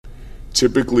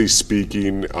typically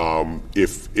speaking,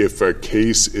 if a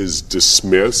case is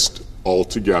dismissed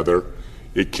altogether,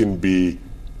 it can be,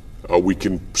 we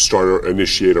can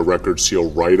initiate a record seal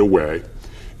right away.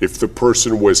 If the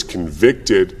person was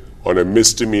convicted on a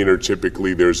misdemeanor,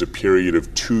 typically there's a period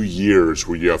of 2 years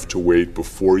where you have to wait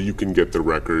before you can get the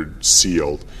record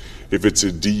sealed. If it's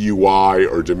a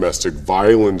DUI or domestic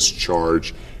violence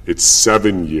charge, it's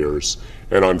 7 years.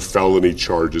 And on felony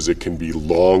charges, it can be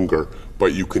longer,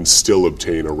 but you can still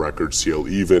obtain a record seal,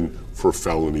 even for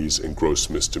felonies and gross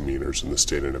misdemeanors in the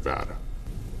state of Nevada.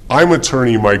 I'm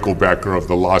attorney Michael Becker of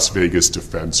the Las Vegas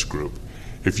Defense Group.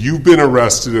 If you've been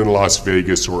arrested in Las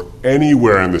Vegas or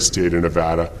anywhere in the state of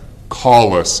Nevada,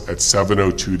 call us at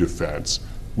 702-DEFENSE.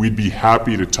 We'd be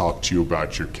happy to talk to you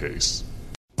about your case.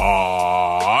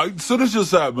 So this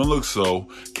just happened. Look, so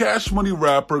Cash Money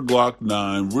rapper Glock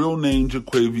 9, real name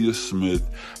Jaquavius Smith,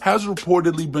 has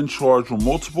reportedly been charged with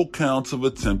multiple counts of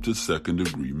attempted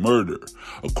second-degree murder.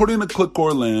 According to Click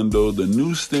Orlando, the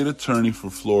new state attorney for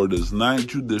Florida's 9th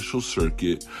Judicial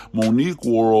Circuit, Monique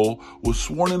Worrell, was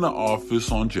sworn into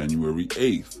office on January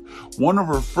 8th. One of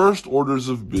her first orders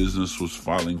of business was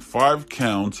filing 5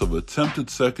 counts of attempted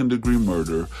second-degree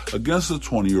murder against a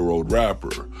 20-year-old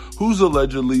rapper, who's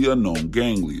allegedly a known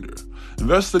gang leader.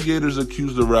 Investigators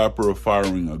accused the rapper of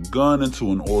firing a gun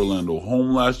into an Orlando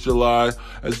home last July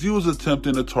as he was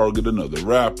attempting to target another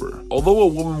rapper. Although a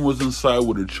woman was inside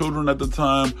with her children at the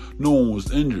time, no one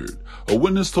was injured. A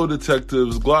witness told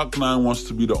detectives Glock 9 wants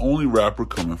to be the only rapper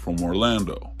coming from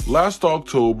Orlando. Last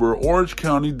October, Orange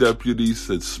County deputies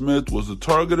said Smith was the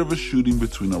target of a shooting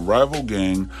between a rival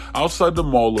gang outside the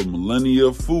Mall of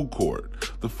Millennia food court.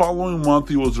 The following month,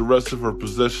 he was arrested for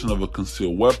possession of a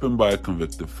concealed weapon by a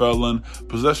convicted felon,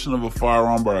 possession of a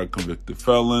firearm by a convicted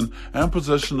felon, and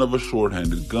possession of a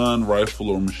short-handed gun, rifle,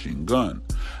 or machine gun.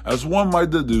 As one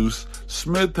might deduce,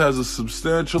 Smith has a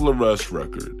substantial arrest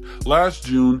record. Last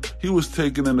June, he was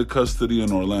taken into custody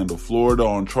in Orlando, Florida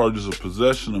on charges of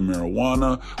possession of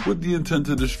marijuana with the intent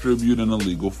to distribute an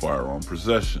illegal firearm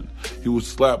possession. He was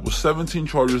slapped with 17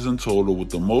 charges in total, with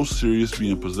the most serious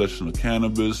being possession of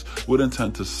cannabis with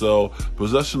intent to sell,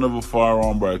 possession of a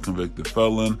firearm by a convicted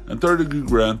felon, and third-degree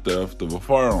grand theft of a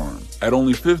firearm. At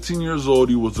only 15 years old,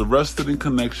 he was arrested in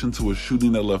connection to a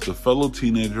shooting that left a fellow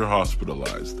teenager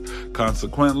hospitalized.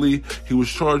 Consequently, he was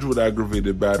charged with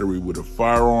aggravated battery with a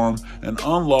firearm, an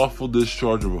unlawful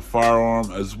discharge of a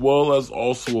firearm, as well as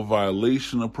also a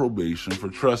violation of probation for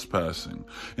trespassing.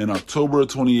 In October of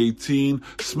 2018,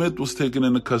 Smith was taken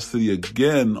into custody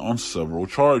again on several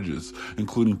charges,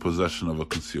 including possession of a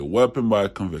concealed weapon by a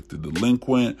convicted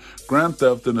delinquent, grand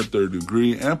theft in the third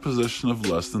degree, and possession of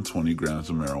less than 20 grams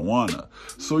of marijuana.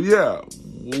 So yeah,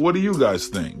 what do you guys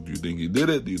think? Do you think he did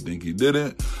it? Do you think he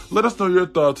didn't? Let us know your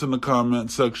thoughts in the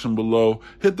comment section below.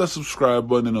 Hit that subscribe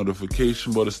button and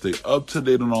notification bell to stay up to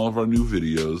date on all of our new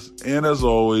videos. And as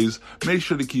always, make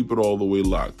sure to keep it all the way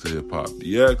locked to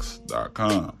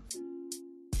hiphopdx.com.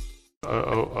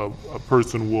 A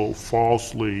person will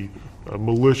falsely,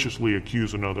 maliciously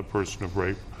accuse another person of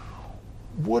rape.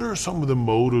 What are some of the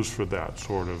motives for that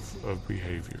sort of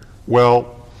behavior?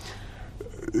 Well,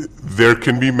 there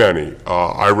can be many.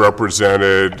 I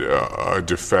represented a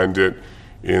defendant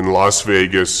in Las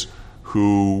Vegas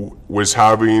who was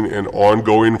having an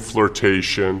ongoing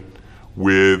flirtation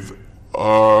with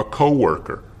a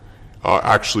coworker.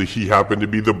 Actually, he happened to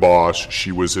be the boss.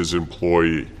 She was his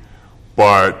employee.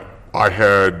 But I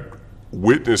had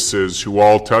witnesses who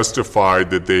all testified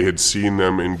that they had seen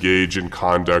them engage in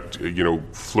conduct,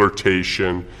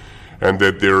 flirtation, and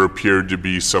that there appeared to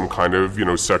be some kind of,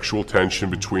 sexual tension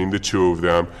between the two of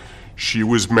them. She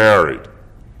was married.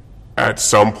 At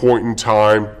some point in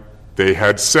time, they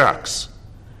had sex.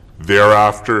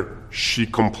 Thereafter, she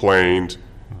complained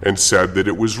and said that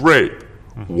it was rape.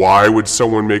 Why would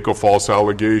someone make a false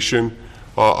allegation?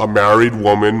 A married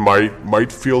woman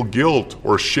might feel guilt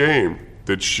or shame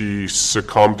that she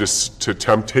succumbed to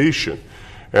temptation.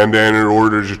 And then in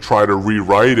order to try to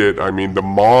rewrite it, the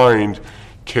mind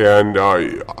can,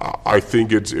 I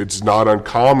think it's not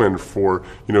uncommon for,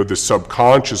 the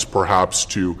subconscious perhaps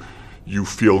you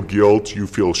feel guilt, you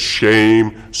feel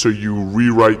shame, so you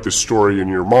rewrite the story in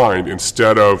your mind.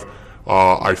 Instead of,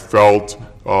 I felt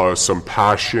some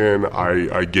passion,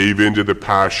 I gave into the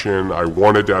passion, I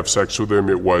wanted to have sex with him,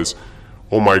 it was,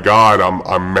 oh my God,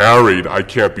 I'm married, I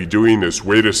can't be doing this.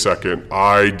 Wait a second,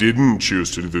 I didn't choose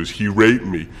to do this, he raped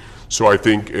me. So I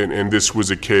think, and this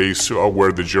was a case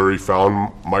where the jury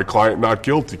found my client not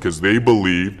guilty because they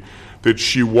believed that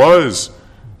she was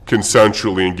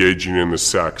consensually engaging in the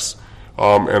sex.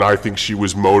 And I think she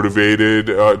was motivated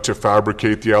to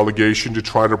fabricate the allegation to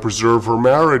try to preserve her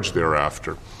marriage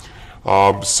thereafter.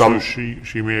 So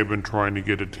she may have been trying to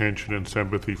get attention and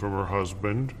sympathy from her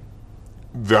husband.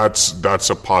 That's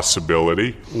a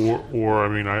possibility. Or I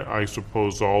mean, I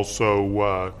suppose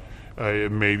also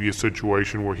it may be a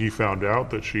situation where he found out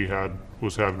that she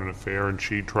was having an affair, and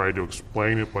she tried to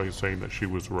explain it by saying that she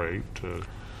was raped.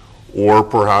 Or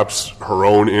perhaps her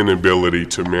own inability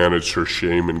to manage her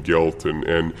shame and guilt,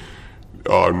 and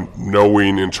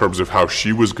knowing in terms of how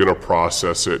she was going to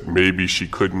process it, maybe she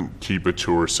couldn't keep it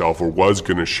to herself or was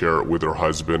going to share it with her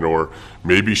husband, or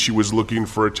maybe she was looking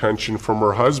for attention from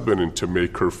her husband and to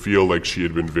make her feel like she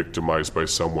had been victimized by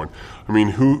someone. I mean,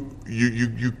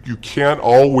 you can't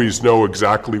always know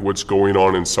exactly what's going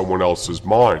on in someone else's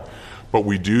mind, but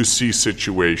we do see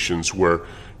situations where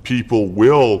people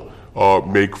will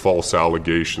make false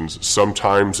allegations.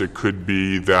 Sometimes it could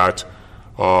be that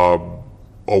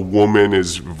a woman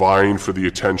is vying for the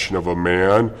attention of a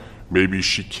man. Maybe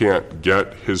she can't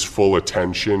get his full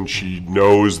attention. She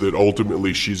knows that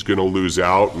ultimately she's going to lose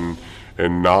out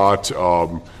and not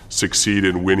succeed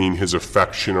in winning his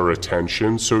affection or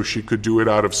attention, so she could do it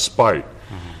out of spite.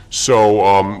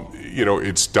 So,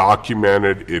 it's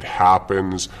documented, it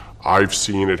happens. I've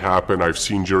seen it happen. I've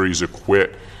seen juries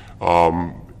acquit.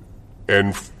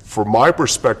 And from my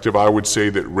perspective, I would say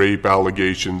that rape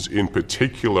allegations in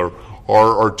particular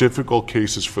are difficult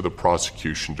cases for the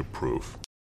prosecution to prove.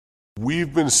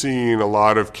 We've been seeing a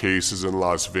lot of cases in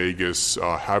Las Vegas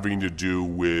having to do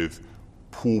with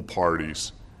pool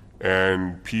parties.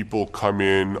 And people come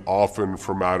in often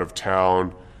from out of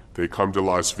town. They come to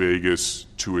Las Vegas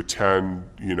to attend,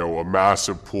 a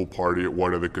massive pool party at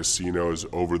one of the casinos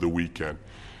over the weekend.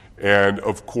 And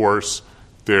of course,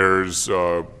 there's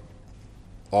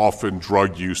often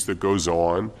drug use that goes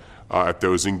on at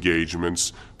those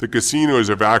engagements. The casinos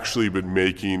have actually been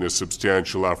making a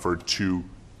substantial effort to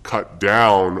cut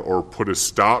down or put a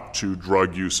stop to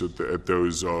drug use at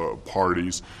those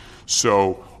parties.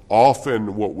 So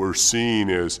often what we're seeing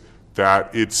is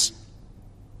that it's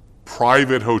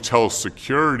private hotel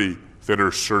security that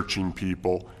are searching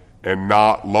people and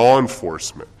not law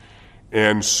enforcement.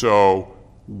 And so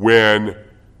when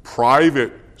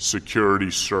private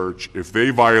security search, if they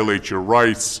violate your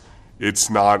rights, there's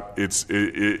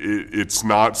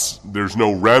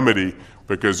no remedy,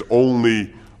 because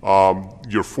only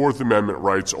your Fourth Amendment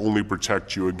rights only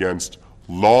protect you against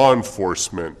law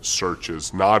enforcement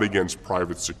searches, not against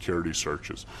private security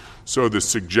searches. So the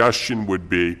suggestion would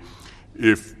be,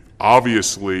 if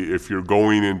you're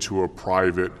going into a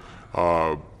private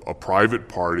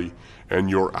party and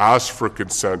you're asked for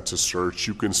consent to search,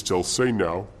 you can still say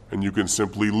no, and you can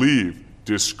simply leave,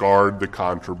 discard the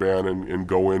contraband, and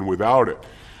go in without it.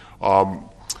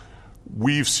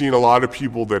 We've seen a lot of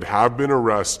people that have been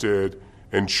arrested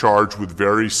and charged with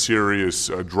very serious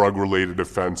drug-related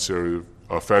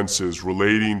offenses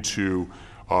relating to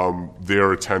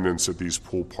their attendance at these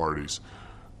pool parties.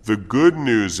 The good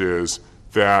news is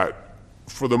that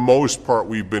for the most part,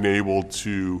 we've been able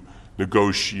to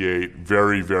negotiate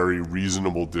very, very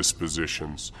reasonable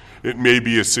dispositions. It may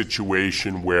be a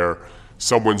situation where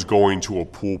someone's going to a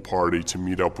pool party to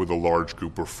meet up with a large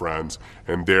group of friends,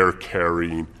 and they're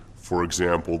carrying, for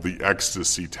example, the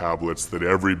ecstasy tablets that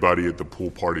everybody at the pool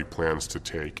party plans to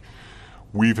take.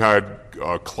 We've had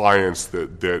clients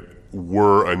that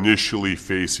were initially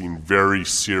facing very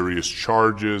serious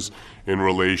charges in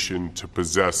relation to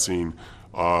possessing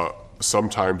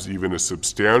sometimes even a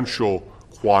substantial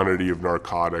quantity of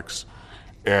narcotics,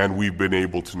 and we've been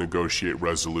able to negotiate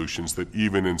resolutions that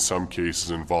even in some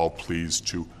cases involve pleas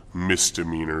to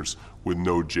misdemeanors with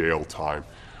no jail time.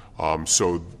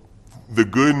 So the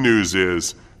good news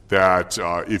is that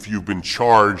if you've been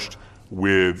charged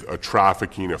with a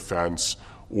trafficking offense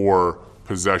or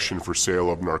possession for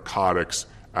sale of narcotics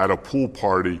at a pool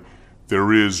party,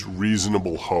 there is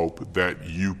reasonable hope that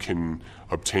you can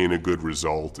obtain a good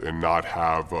result and not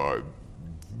have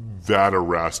that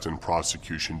arrest and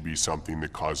prosecution be something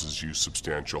that causes you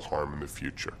substantial harm in the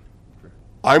future.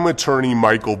 I'm attorney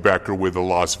Michael Becker with the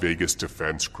Las Vegas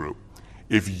Defense Group.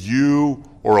 If you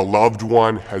or a loved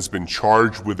one has been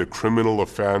charged with a criminal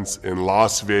offense in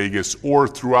Las Vegas or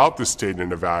throughout the state of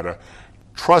Nevada,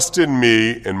 trust in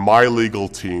me and my legal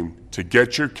team to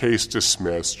get your case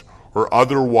dismissed or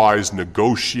otherwise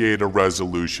negotiate a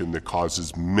resolution that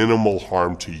causes minimal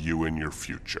harm to you in your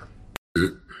future.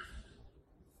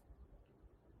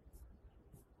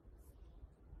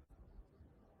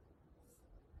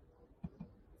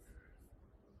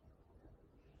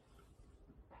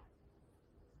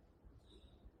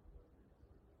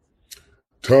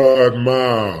 Todd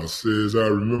Miles says, I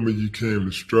remember you came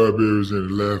to Strawberries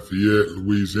in Lafayette,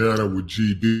 Louisiana with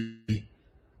GB.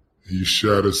 You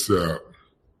shot us out.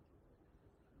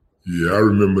 Yeah, I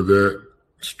remember that.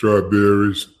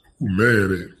 Strawberries. Ooh,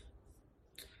 man,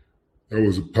 that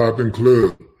was a popping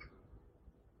club.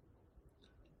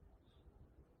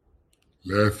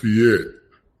 Lafayette.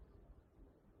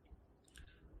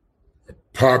 A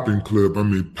popping club. I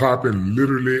mean, popping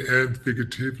literally and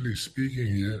figuratively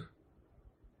speaking, yeah.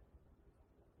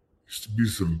 Used to be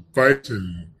some fights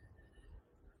and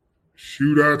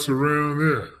shootouts around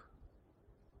there.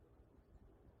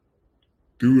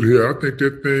 Dude here, I think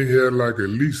that thing had like at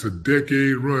least a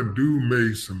decade run. Dude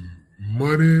made some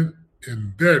money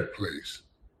in that place.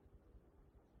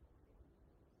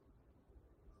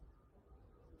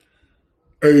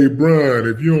 Hey, Brian,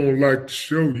 if you don't like the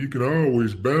show, you can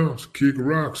always bounce. Kick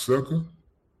rock, sucker.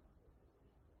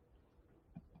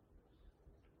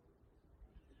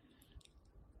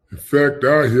 In fact,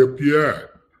 I'll help you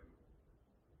out.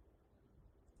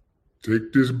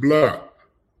 Take this block.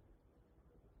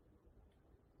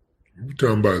 We're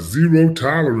talking about zero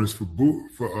tolerance for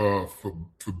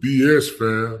BS,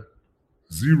 fam.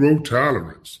 Zero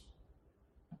tolerance.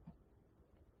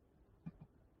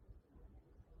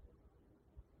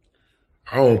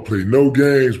 I don't play no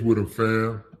games with them,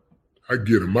 fam. I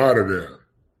get them out of there.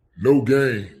 No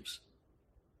games.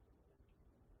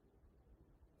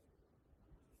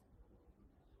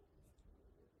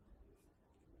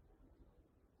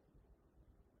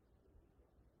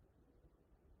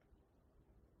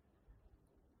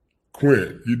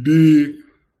 Quint, you dig?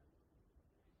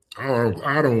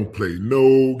 I don't play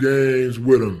no games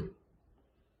with him.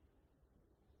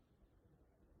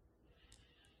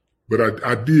 But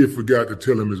I did forgot to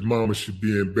tell him his mama should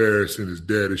be embarrassed and his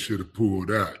daddy should have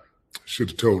pulled out. Should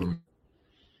have told him.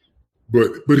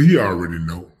 But he already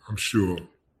know, I'm sure.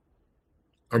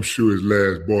 I'm sure his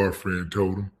last boyfriend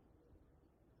told him.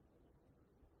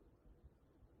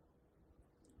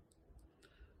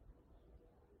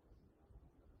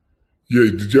 Yeah,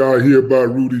 did y'all hear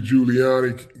about Rudy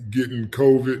Giuliani getting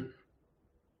COVID?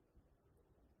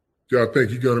 Y'all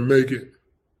think he gonna make it?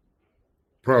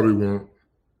 Probably won't.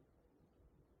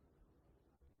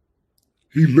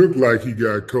 He looked like he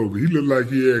got COVID. He looked like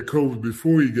he had COVID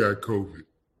before he got COVID.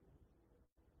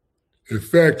 In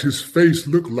fact, his face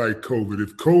looked like COVID.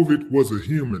 If COVID was a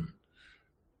human,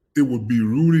 it would be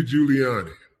Rudy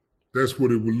Giuliani. That's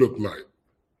what it would look like.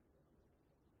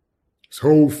 His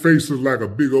whole face was like a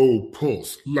big old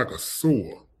pulse, like a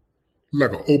sore,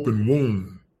 like an open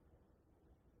wound.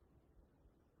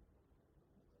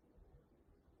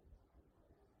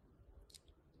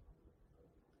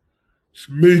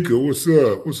 Shamika, what's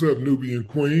up? What's up, Nubian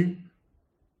Queen?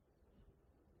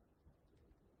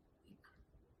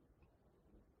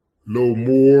 Lo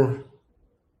Moore.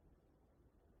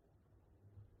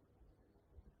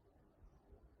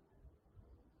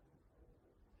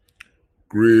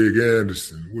 Greg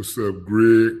Anderson. What's up,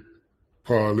 Greg?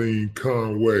 Pauline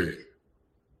Conway.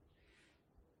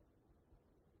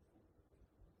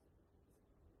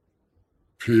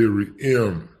 Perry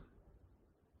M.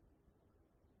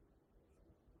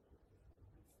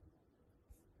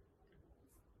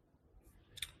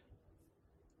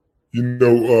 You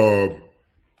know,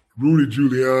 Rudy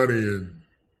Giuliani and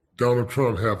Donald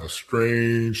Trump have a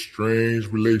strange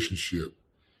relationship.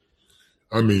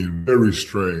 I mean, very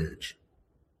strange.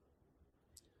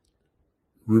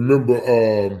 Remember,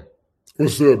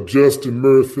 what's up, Justin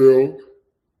Murfield?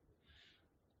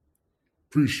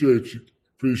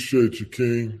 Appreciate you,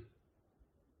 King.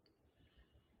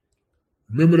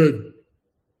 Remember that,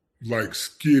 like,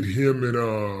 skit him and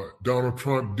Donald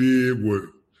Trump did what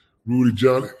Rudy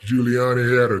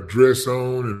Giuliani had a dress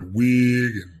on and a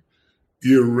wig and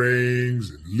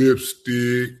earrings and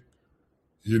lipstick,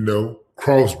 you know,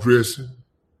 cross-dressing.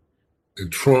 And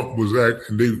Trump was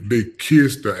acting, they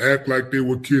kissed or act like they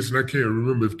were kissing. I can't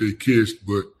remember if they kissed,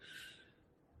 but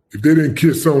if they didn't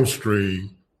kiss on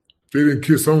screen,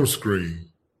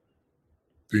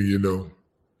 then, you know,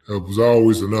 there was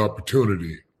always an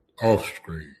opportunity off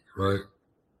screen, right?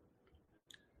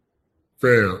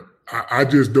 Fam, I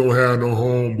just don't have no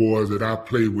homeboys that I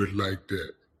play with like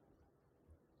that.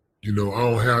 You know, I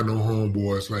don't have no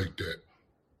homeboys like that.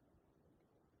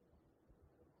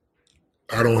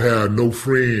 I don't have no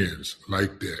friends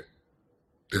like that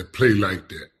play like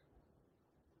that.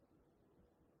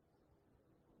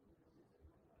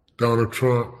 Donald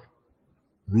Trump,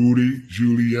 Rudy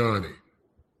Giuliani.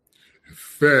 In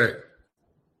fact,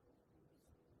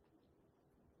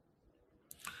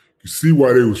 you see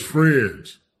why they was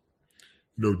friends.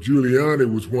 You know, Giuliani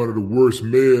was one of the worst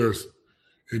mayors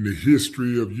in the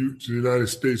history of the United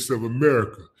States of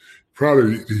America,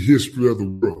 probably the history of the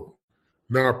world.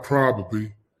 Not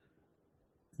probably,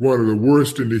 one of the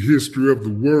worst in the history of the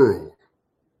world.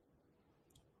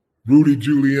 Rudy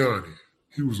Giuliani.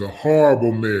 He was a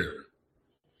horrible man.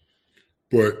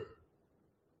 But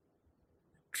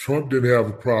Trump didn't have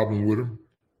a problem with him.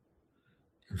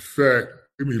 In fact,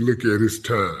 let me look at his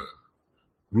time.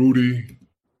 Rudy.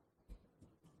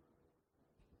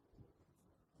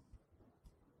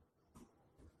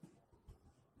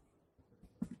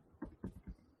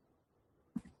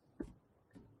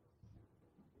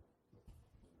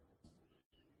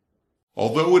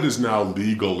 Although it is now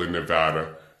legal in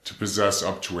Nevada to possess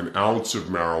up to an ounce of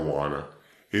marijuana,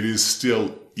 it is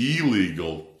still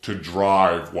illegal to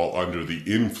drive while under the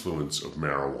influence of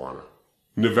marijuana.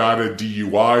 Nevada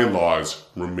DUI laws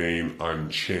remain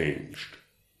unchanged.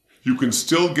 You can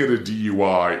still get a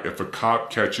DUI if a cop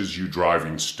catches you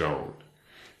driving stoned.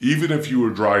 Even if you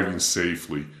are driving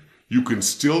safely, you can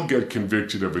still get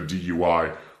convicted of a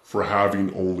DUI for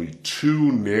having only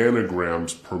 2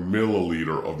 nanograms per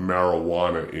milliliter of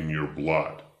marijuana in your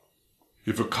blood.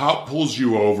 If a cop pulls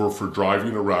you over for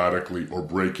driving erratically or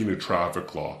breaking a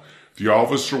traffic law, the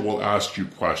officer will ask you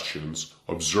questions,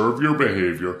 observe your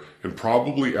behavior, and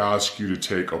probably ask you to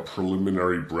take a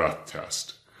preliminary breath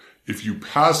test. If you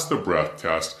pass the breath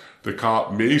test, the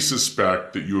cop may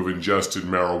suspect that you have ingested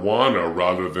marijuana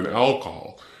rather than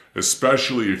alcohol,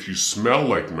 especially if you smell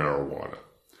like marijuana.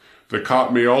 The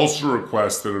cop may also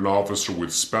request that an officer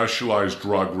with specialized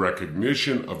drug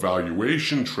recognition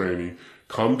evaluation training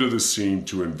come to the scene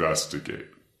to investigate.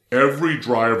 Every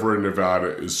driver in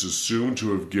Nevada is assumed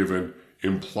to have given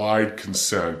implied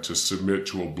consent to submit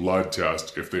to a blood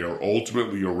test if they are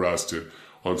ultimately arrested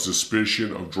on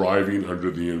suspicion of driving under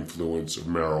the influence of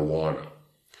marijuana.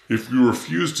 If you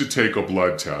refuse to take a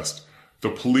blood test, the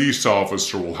police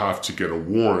officer will have to get a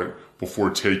warrant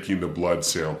before taking the blood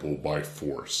sample by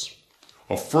force.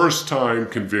 A first-time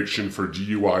conviction for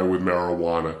DUI with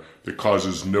marijuana that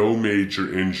causes no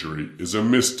major injury is a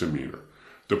misdemeanor.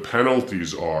 The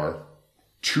penalties are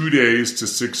 2 days to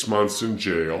 6 months in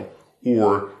jail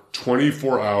or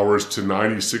 24 hours to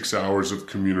 96 hours of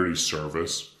community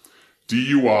service,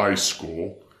 DUI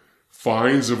school,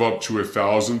 fines of up to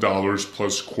 $1,000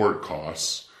 plus court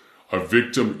costs, a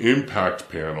victim impact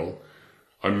panel,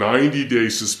 a 90-day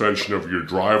suspension of your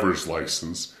driver's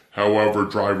license. However,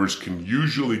 drivers can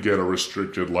usually get a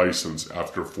restricted license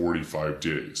after 45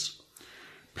 days.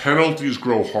 Penalties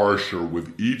grow harsher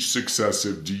with each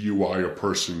successive DUI a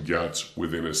person gets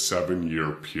within a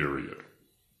 7-year period.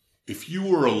 If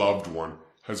you or a loved one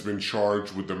has been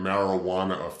charged with a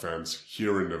marijuana offense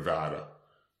here in Nevada,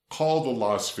 call the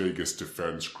Las Vegas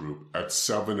Defense Group at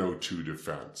 702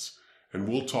 Defense, and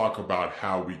we'll talk about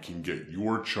how we can get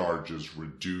your charges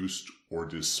reduced or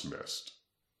dismissed.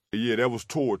 Yeah, that was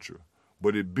torture,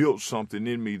 but it built something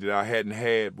in me that I hadn't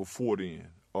had before then.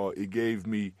 It gave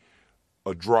me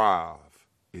a drive.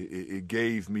 It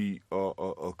gave me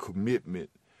a commitment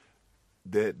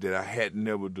that I had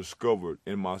never discovered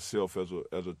in myself as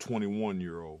a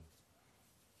 21-year-old.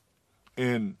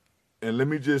 And let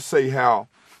me just say how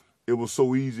it was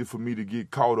so easy for me to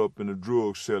get caught up in the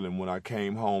drug selling when I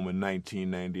came home in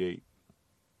 1998.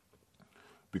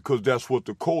 Because that's what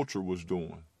the culture was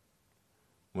doing.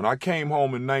 When I came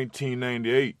home in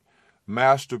 1998,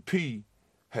 Master P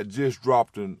had just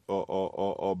dropped an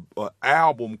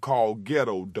album called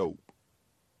Ghetto Dope.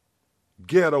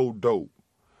 Ghetto Dope.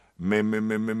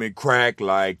 Me crack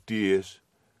like this.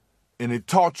 And it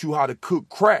taught you how to cook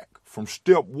crack from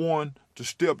step 1 to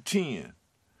step 10.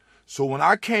 So when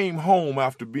I came home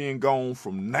after being gone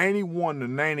from 91 to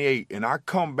 98 and I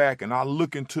come back and I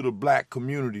look into the black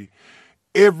community,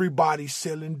 everybody's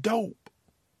selling dope.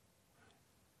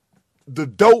 The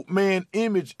dope man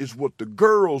image is what the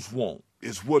girls want.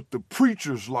 It's what the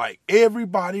preachers like.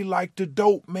 Everybody like the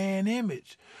dope man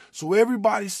image. So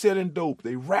everybody's selling dope.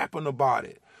 They rapping about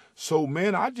it. So,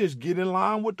 man, I just get in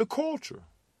line with the culture.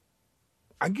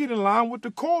 I get in line with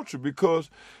the culture because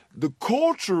the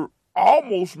culture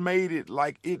almost made it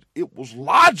like it was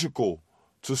logical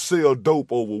to sell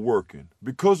dope over working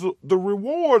because the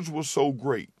rewards were so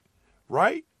great,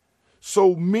 right?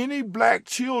 So many black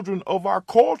children of our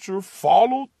culture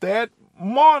followed that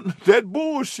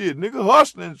bullshit, nigga,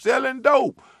 hustling, selling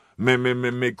dope.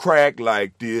 Me crack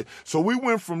like this. So we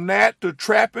went from that to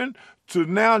trapping to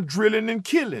now drilling and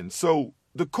killing. So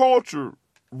the culture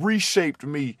reshaped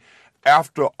me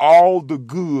after all the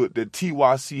good that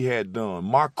TYC had done,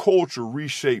 my culture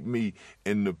reshaped me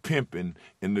in the pimping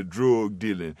and the drug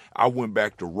dealing. I went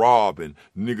back to robbing,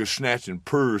 nigga snatching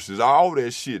purses, all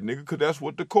that shit, nigga, because that's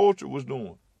what the culture was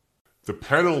doing. The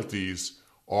penalties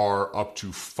are up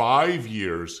to 5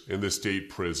 years in the state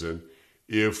prison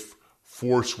if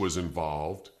force was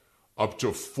involved, up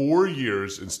to 4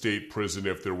 years in state prison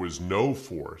if there was no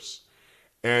force,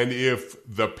 and if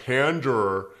the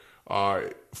panderer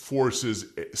forces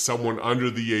someone under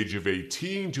the age of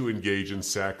 18 to engage in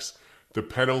sex, the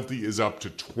penalty is up to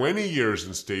 20 years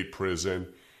in state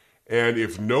prison, and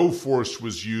if no force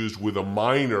was used with a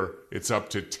minor, it's up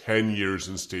to 10 years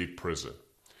in state prison.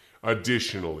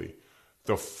 Additionally,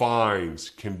 the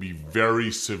fines can be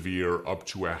very severe, up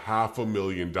to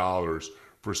 $500,000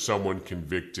 for someone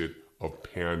convicted of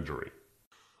pandering.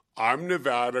 I'm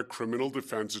Nevada criminal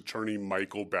defense attorney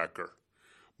Michael Becker.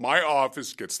 My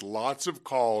office gets lots of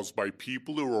calls by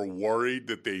people who are worried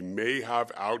that they may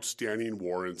have outstanding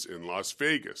warrants in Las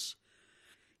Vegas.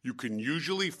 You can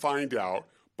usually find out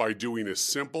by doing a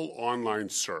simple online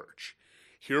search.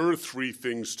 Here are 3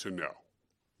 things to know.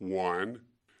 1.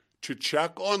 To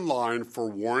check online for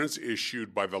warrants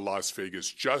issued by the Las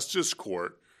Vegas Justice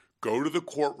Court, go to the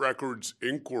Court Records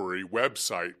Inquiry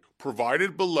website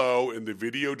provided below in the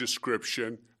video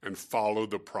description and follow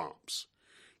the prompts.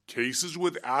 Cases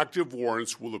with active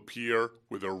warrants will appear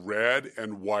with a red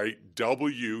and white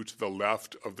W to the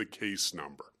left of the case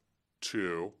number.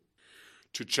 2.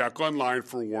 To check online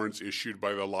for warrants issued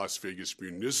by the Las Vegas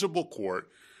Municipal Court,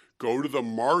 go to the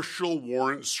Marshall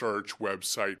Warrant Search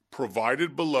website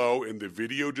provided below in the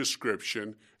video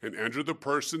description and enter the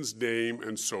person's name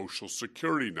and social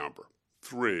security number.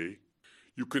 3.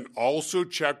 You can also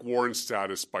check warrant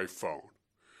status by phone.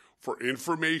 For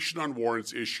information on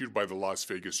warrants issued by the Las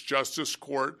Vegas Justice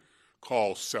Court,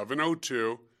 call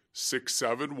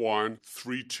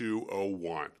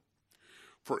 702-671-3201.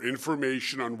 For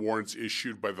information on warrants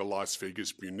issued by the Las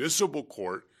Vegas Municipal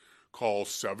Court, call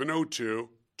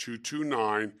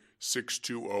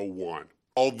 702-229-6201.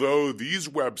 Although these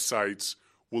websites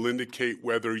will indicate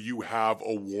whether you have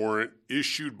a warrant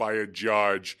issued by a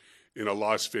judge in a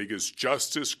Las Vegas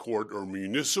Justice Court or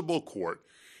Municipal Court,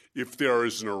 if there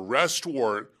is an arrest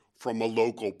warrant from a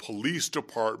local police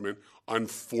department,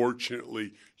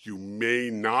 unfortunately, you may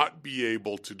not be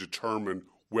able to determine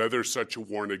whether such a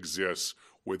warrant exists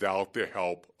without the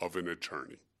help of an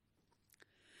attorney.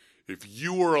 If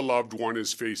you or a loved one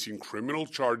is facing criminal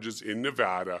charges in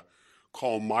Nevada,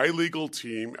 call my legal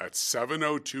team at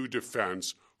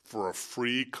 702-DEFENSE for a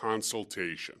free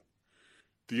consultation.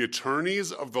 The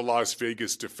attorneys of the Las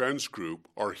Vegas Defense Group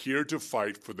are here to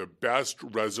fight for the best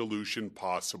resolution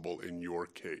possible in your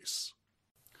case.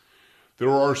 There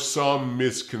are some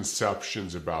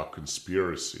misconceptions about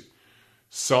conspiracy.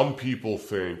 Some people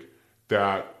think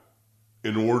that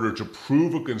in order to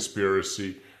prove a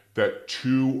conspiracy, that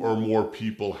 2 or more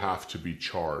people have to be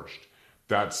charged.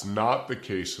 That's not the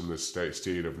case in the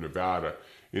state of Nevada.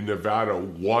 In Nevada,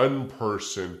 1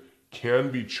 person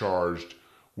can be charged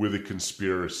with a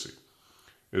conspiracy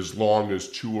as long as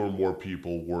 2 or more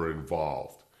people were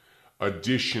involved.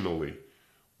 Additionally,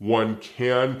 one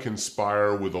can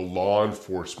conspire with a law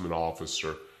enforcement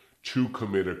officer to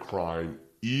commit a crime,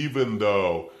 even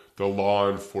though the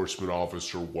law enforcement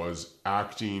officer was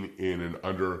acting in an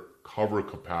undercover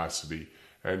capacity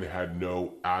and had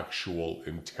no actual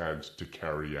intent to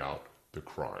carry out the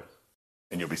crime.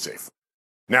 And you'll be safe.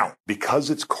 Now, because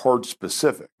it's card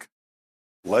specific,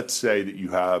 let's say that you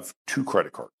have 2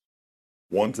 credit cards.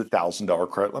 One's $1,000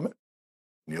 credit limit,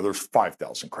 and the other's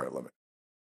 $5,000 credit limit.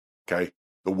 Okay?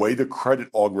 The way the credit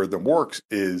algorithm works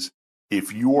is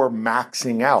if you are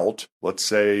maxing out, let's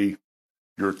say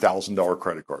your $1,000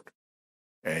 credit card,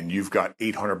 and you've got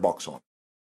 $800 on it.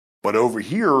 But over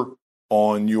here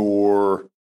on your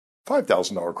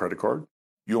 $5,000 credit card,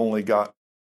 you only got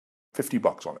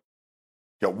 $50 on it.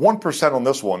 You got 1% on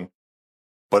this one,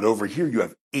 but over here you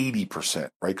have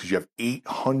 80%, right? Because you have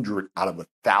 800 out of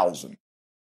 1,000.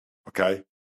 Okay?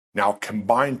 Now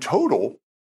combined total,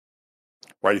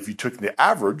 right? If you took the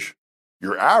average,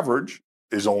 your average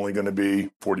is only going to be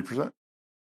 40%.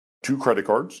 2 credit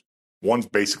cards, one's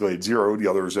basically at 0, the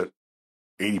other is at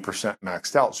 80%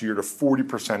 maxed out. So you're at a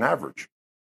 40% average.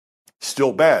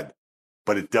 Still bad,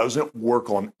 but it doesn't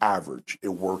work on average. It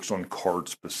works on card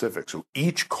specific. So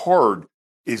each card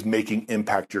is making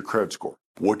impact your credit score.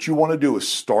 What you want to do is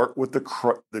start with the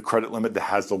credit limit that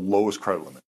has the lowest credit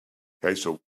limit. Okay,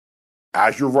 so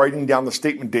as you're writing down the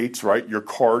statement dates, right, your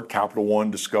card, Capital One,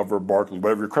 Discover, Barclays,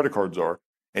 whatever your credit cards are,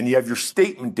 and you have your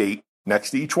statement date next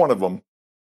to each one of them,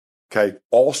 Okay.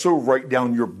 Also write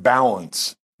down your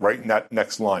balance right in that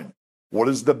next line. What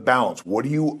is the balance? What do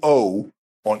you owe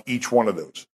on each one of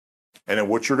those? And then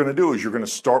what you're going to do is you're going to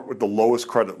start with the lowest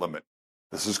credit limit.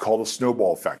 This is called a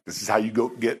snowball effect. This is how you go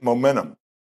get momentum.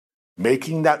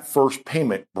 Making that first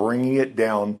payment, bringing it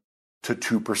down to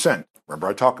 2%. Remember,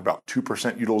 I talked about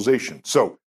 2% utilization.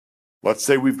 So let's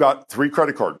say we've got 3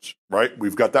 credit cards, right?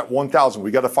 We've got that 1,000,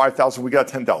 we got a 5,000, we got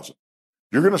 10,000.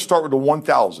 You're going to start with the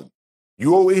 1,000.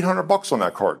 You owe $800 on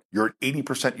that card. You're at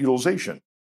 80% utilization.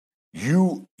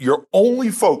 Your only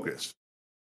focus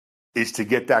is to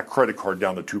get that credit card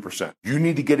down to 2%. You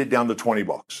need to get it down to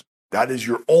 $20. That is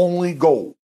your only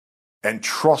goal. And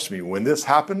trust me, when this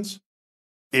happens,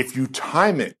 if you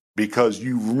time it, because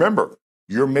you remember,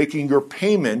 you're making your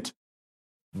payment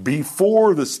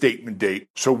before the statement date.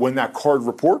 So when that card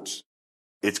reports,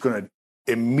 it's going to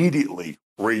immediately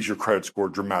raise your credit score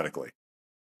dramatically.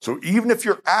 So even if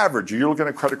you're average, you're looking at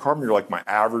a credit card and you're like, my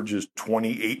average is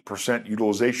 28%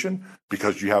 utilization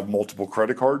because you have multiple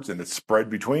credit cards and it's spread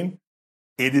between,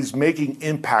 it is making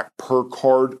impact per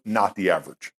card, not the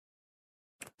average.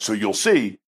 So you'll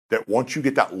see that once you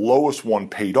get that lowest one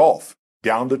paid off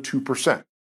down to 2%,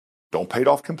 don't pay it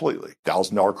off completely.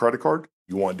 $1,000 credit card,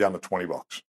 you want it down to $20.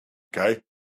 Okay.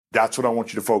 That's what I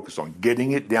want you to focus on,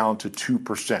 getting it down to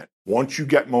 2%. Once you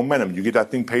get momentum, you get that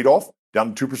thing paid off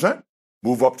down to 2%,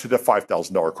 move up to the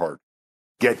 $5,000 card,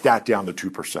 get that down to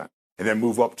 2%, and then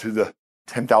move up to the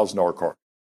 $10,000 card,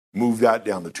 move that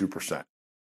down to 2%.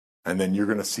 And then you're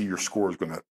going to see your score is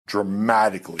going to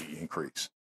dramatically increase,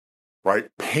 right?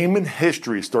 Payment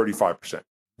history is 35%.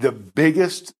 The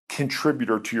biggest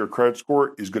contributor to your credit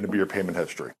score is going to be your payment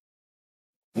history.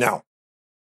 Now,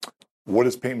 what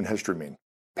does payment history mean?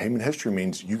 Payment history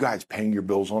means you guys paying your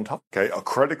bills on time. Okay, a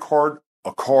credit card,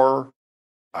 a car,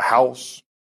 a house,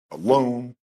 a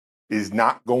loan is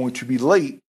not going to be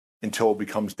late until it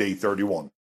becomes day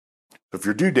 31. So if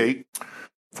your due date,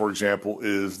 for example,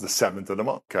 is the 7th of the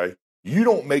month, okay, you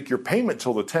don't make your payment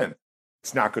till the 10th.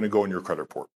 It's not going to go in your credit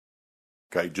report.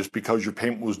 Okay, just because your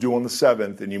payment was due on the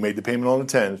 7th and you made the payment on the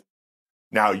 10th,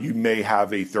 now you may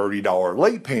have a $30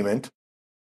 late payment,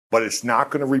 but it's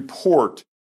not going to report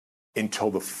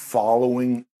until the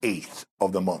following 8th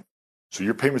of the month. So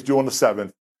your payment's due on the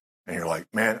 7th, and you're like,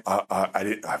 man, I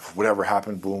didn't, whatever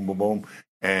happened, boom, boom, boom,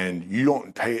 and you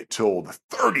don't pay it till the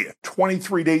 30th,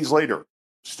 23 days later,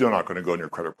 still not going to go in your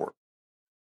credit report.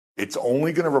 It's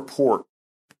only going to report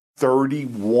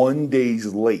 31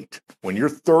 days late. When you're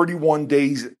 31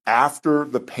 days after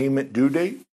the payment due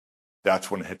date, that's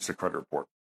when it hits the credit report.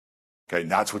 Okay,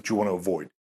 and that's what you want to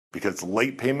avoid, because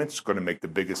late payments are going to make the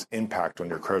biggest impact on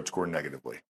your credit score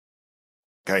negatively.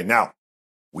 Okay, now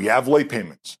we have late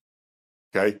payments.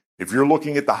 Okay, if you're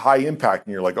looking at the high impact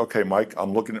and you're like, okay, Mike,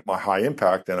 I'm looking at my high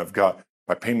impact and I've got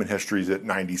my payment history is at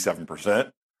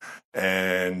 97%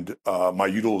 and my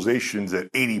utilization's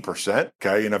at 80%.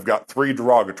 Okay, and I've got 3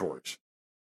 derogatories.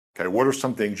 Okay, what are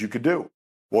some things you could do?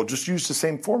 Well, just use the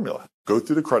same formula. Go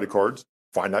through the credit cards,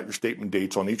 find out your statement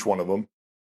dates on each one of them.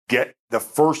 Get the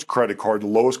first credit card, the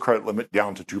lowest credit limit,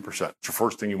 down to 2%. It's your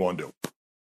first thing you want to do.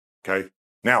 Okay.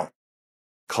 Now,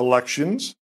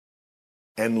 collections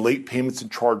and late payments and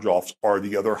charge-offs are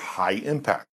the other high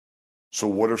impact. So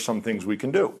what are some things we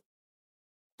can do?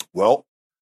 Well,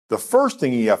 the first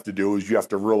thing you have to do is you have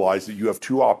to realize that you have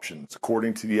 2 options.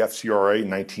 According to the FCRA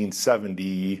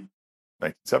 1970,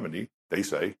 they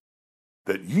say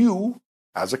that you,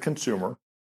 as a consumer,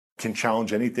 can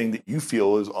challenge anything that you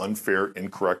feel is unfair,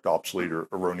 incorrect, obsolete, or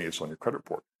erroneous on your credit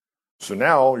report. So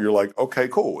now you're like, okay,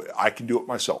 cool, I can do it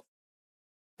myself.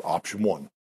 Option 1.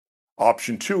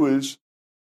 Option 2 is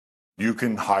you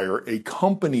can hire a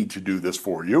company to do this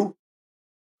for you.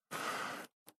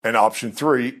 And option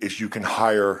 3 is you can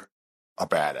hire a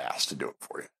badass to do it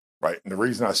for you, right? And the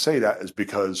reason I say that is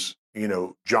because,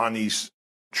 Johnny's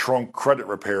trunk credit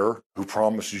repair who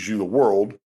promises you the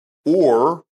world,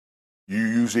 or you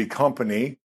use a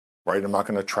company, right? I'm not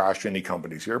going to trash any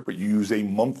companies here, but you use a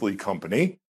monthly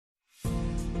company.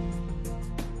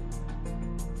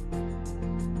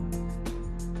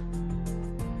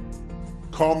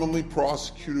 Commonly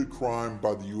prosecuted crime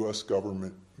by the U.S.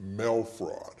 government, mail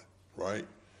fraud, right?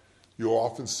 You'll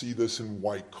often see this in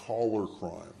white-collar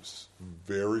crimes,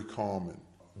 very common.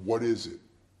 What is it?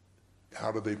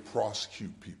 How do they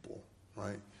prosecute people,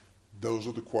 right? Those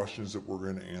are the questions that we're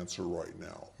going to answer right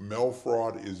now. Mail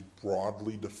fraud is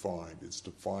broadly defined. It's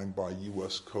defined by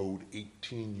U.S. Code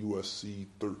 18 U.S.C.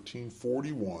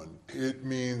 1341. It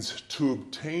means to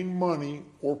obtain money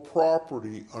or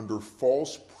property under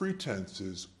false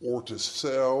pretenses or to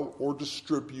sell or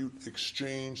distribute,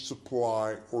 exchange,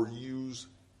 supply, or use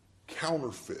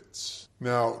counterfeits.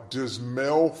 Now, does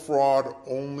mail fraud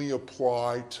only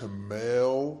apply to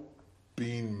mail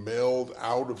being mailed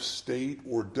out of state,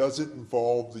 or does it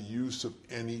involve the use of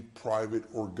any private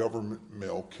or government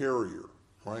mail carrier,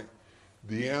 right?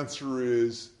 The answer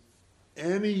is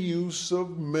any use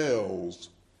of mails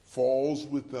falls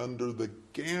under the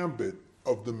gambit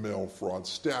of the mail fraud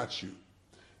statute,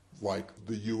 like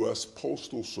the U.S.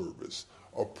 Postal Service,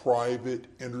 a private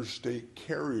interstate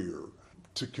carrier,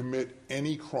 to commit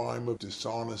any crime of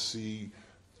dishonesty,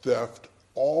 theft.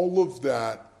 All of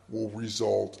that will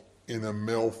result in a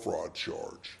mail fraud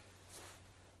charge.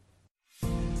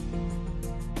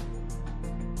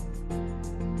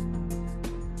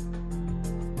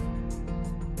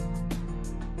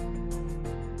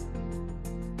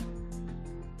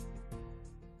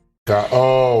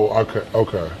 Oh,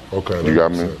 okay. You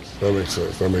got me? That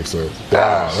makes sense.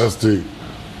 Wow, that's deep.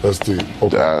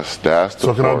 Okay. That's the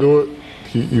So can I part. do it?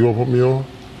 You gonna put me on?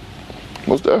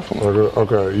 Most definitely.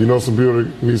 Okay. You know some people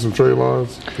that need some trade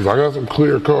lines? Because I got some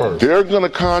clear cards. They're gonna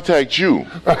contact you.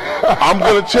 I'm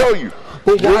gonna tell you.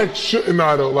 But why shouldn't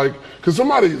I though? Like, because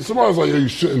somebody's like, yeah, you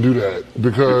shouldn't do that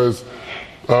because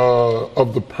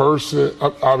of the person.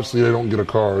 Obviously, they don't get a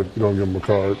card. You don't give them a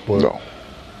card. But No.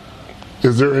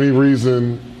 is there any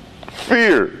reason?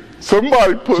 Fear.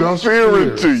 Somebody put Just fear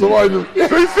fear. into you. Somebody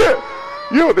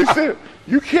They said,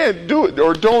 you can't do it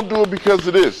or don't do it because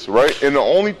of this, right? And the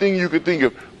only thing you could think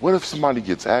of, what if somebody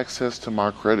gets access to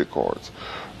my credit cards,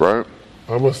 right?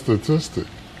 I'm a statistic.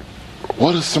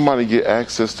 What if somebody get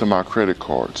access to my credit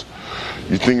cards?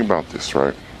 You think about this,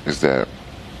 right? Is that,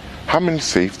 how many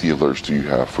safety alerts do you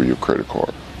have for your credit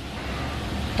card?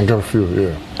 I got a few,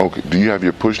 yeah. Okay, do you have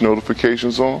your push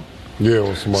notifications on? Yeah,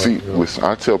 when somebody. See, yeah. listen,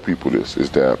 I tell people this,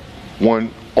 is that,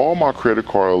 one, all my credit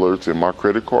card alerts and my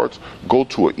credit cards go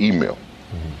to an email,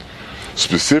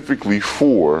 specifically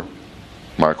for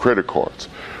my credit cards.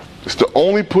 It's the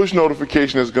only push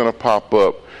notification that's gonna pop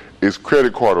up is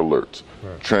credit card alerts.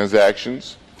 Right.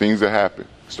 Transactions, things that happen.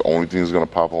 It's the only thing that's gonna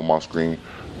pop on my screen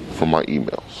from my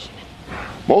emails.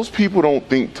 Most people don't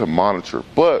think to monitor,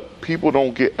 but people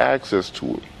don't get access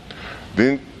to it.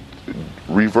 Then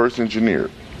reverse engineer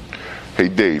it. Hey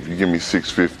Dave, you give me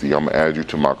 $650, I'm gonna add you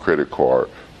to my credit card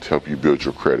to help you build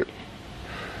your credit.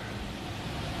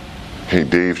 Hey,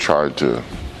 Dave tried to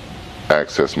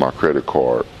access my credit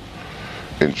card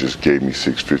and just gave me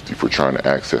 $650 for trying to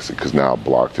access it because now I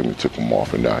blocked him and took him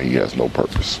off and now he has no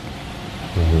purpose.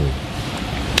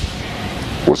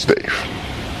 What's Dave?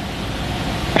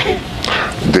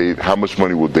 Dave, how much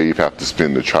money will Dave have to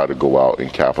spend to try to go out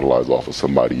and capitalize off of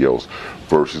somebody else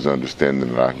versus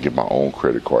understanding that I can get my own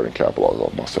credit card and capitalize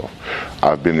off myself?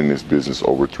 I've been in this business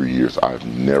over 3 years. I've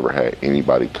never had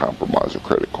anybody compromise a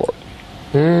credit card.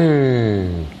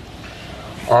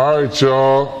 All right,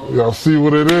 y'all. Y'all see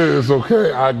what it is,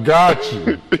 okay? I got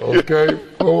you. Okay?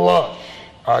 Pull up.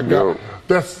 I got.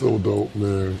 That's so dope,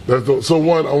 man. That's dope. So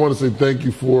one, I want to say thank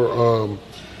you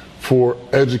for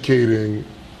educating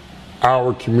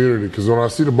our community, because when I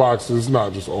see the boxes, it's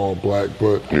not just all black,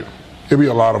 but it be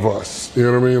a lot of us. You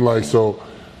know what I mean? Like, so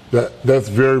that's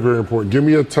very, very important. Give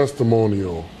me a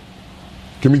testimonial.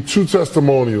 Give me 2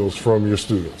 testimonials from your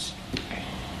students.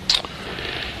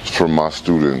 From my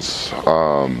students,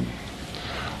 I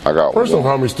got First off,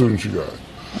 how many students you got?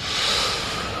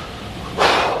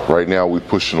 Right now, we're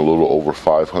pushing a little over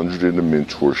 500 in the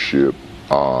mentorship,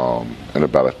 and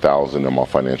about 1,000 in my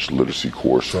financial literacy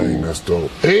course. Dang, that's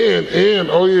dope. And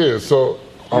oh yeah, so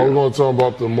are we going to talk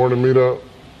about the morning meetup?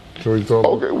 Can we talk?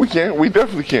 Okay, we can. We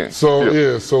definitely can. So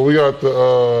yeah, so we got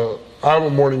the. I have a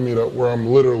morning meetup where I'm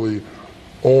literally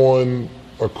on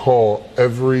a call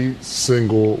every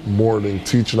single morning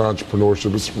teaching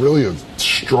entrepreneurship. It's really a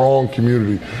strong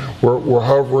community. We're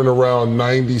hovering around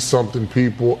 90-something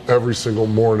people every single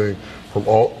morning from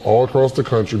all across the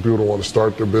country. People that want to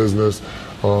start their business.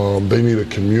 They need a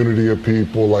community of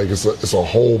people. Like it's a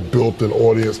whole built-in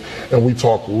audience, and we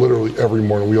talk literally every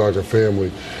morning. We like a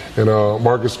family. And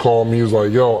Marcus called me. He was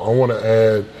like, "Yo, I want to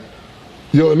add."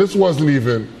 Yo, and this wasn't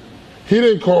even. He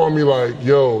didn't call me like,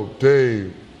 "Yo,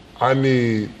 Dave, I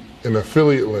need an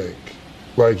affiliate link."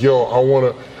 Like, "Yo,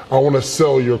 I wanna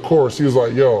sell your course." He was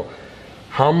like, "Yo,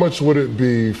 how much would it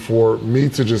be for me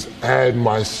to just add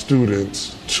my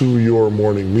students to your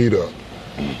morning meetup?"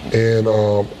 And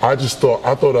I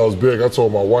thought that was big. I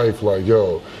told my wife, like,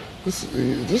 "Yo, this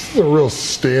is a real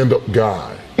stand-up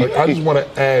guy. Like, I just want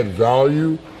to add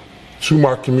value to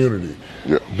my community.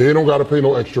 Yeah. They don't got to pay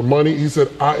no extra money." He said,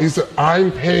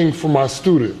 "I'm paying for my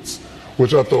students,"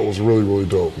 which I thought was really, really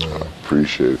dope, man.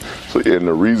 Appreciate it. So, and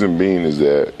the reason being is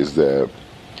that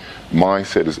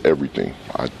mindset is everything.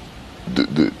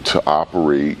 to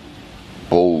operate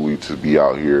boldly, to be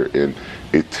out here, and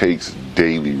it takes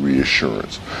daily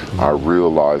reassurance. I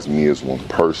realize me as one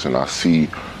person, I see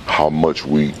how much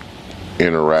we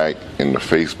interact in the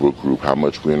Facebook group, how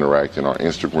much we interact in our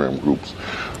Instagram groups,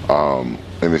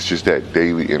 and it's just that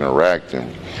daily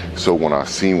interacting. So when I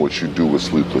seen what you do with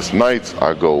Sleepless Nights,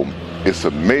 I go, it's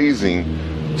amazing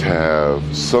to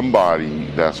have somebody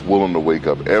that's willing to wake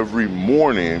up every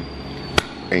morning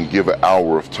and give an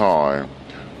hour of time,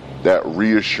 that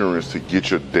reassurance to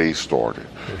get your day started.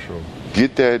 For sure.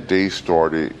 Get that day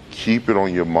started, keep it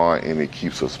on your mind, and it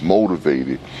keeps us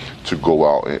motivated to go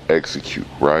out and execute,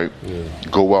 right? Yeah.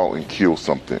 Go out and kill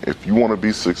something. If you want to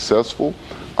be successful,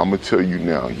 I'm going to tell you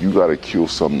now, you got to kill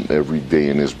something every day.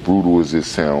 And as brutal as it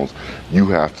sounds, you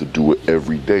have to do it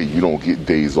every day. You don't get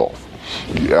days off.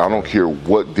 I don't care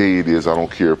what day it is. I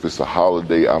don't care if it's a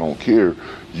holiday. I don't care.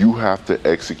 You have to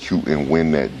execute and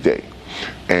win that day.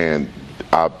 And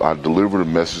I delivered a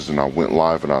message and I went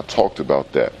live and I talked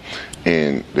about that.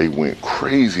 And they went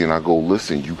crazy. And I go,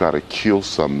 listen, you got to kill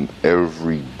something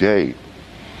every day.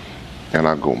 And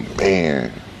I go,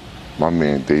 man, my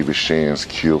man David Shands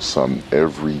kills something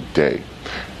every day.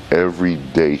 Every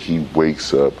day he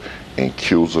wakes up and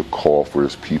kills a call for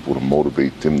his people to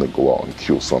motivate them to go out and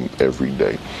kill something every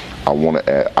day. I want to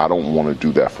add, I don't want to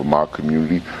do that for my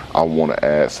community. I want to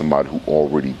add somebody who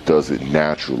already does it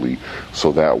naturally,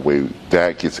 so that way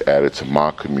that gets added to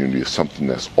my community as something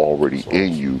that's already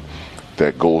in you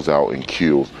that goes out and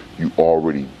kills. You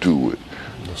already do it.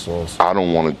 That's awesome. I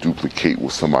don't want to duplicate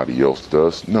what somebody else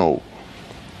does. No.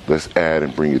 Let's add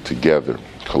and bring it together.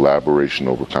 Collaboration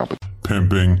over competition.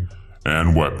 Pimping,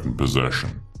 and weapon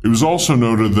possession. It was also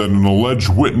noted that an alleged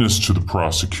witness to the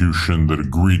prosecution that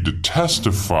agreed to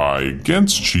testify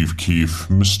against Chief Keef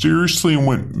mysteriously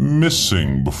went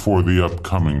missing before the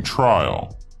upcoming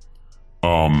trial.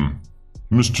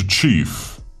 Mr.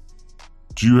 Chief,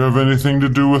 do you have anything to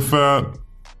do with that?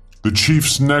 The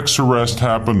Chief's next arrest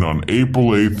happened on April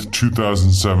 8th,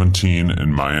 2017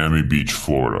 in Miami Beach,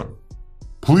 Florida.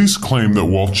 Police claim that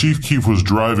while Chief Keef was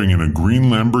driving in a green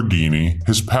Lamborghini,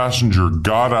 his passenger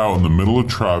got out in the middle of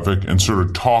traffic and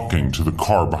started talking to the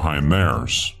car behind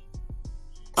theirs.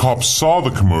 Cops saw the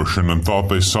commotion and thought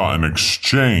they saw an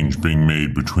exchange being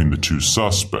made between the two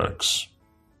suspects.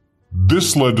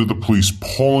 This led to the police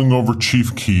pulling over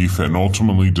Chief Keef and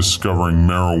ultimately discovering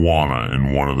marijuana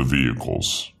in one of the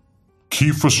vehicles.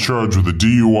 Keef was charged with a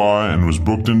DUI and was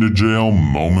booked into jail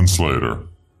moments later.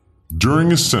 During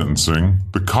his sentencing,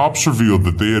 the cops revealed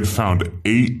that they had found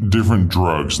 8 different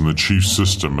drugs in the chief's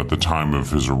system at the time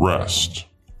of his arrest,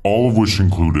 all of which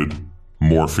included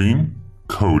morphine,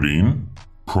 codeine,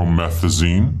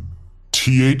 promethazine,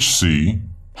 THC,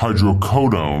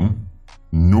 hydrocodone,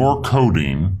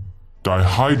 norcodeine,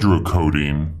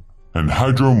 dihydrocodeine, and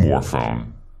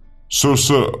hydromorphone.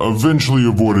 Sosa eventually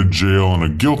avoided jail and a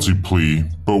guilty plea,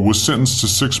 but was sentenced to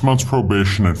 6 months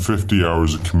probation and 50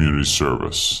 hours of community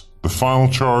service. The final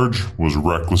charge was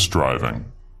reckless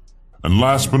driving. And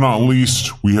last but not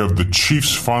least, we have the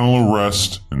Chief's final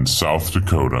arrest in South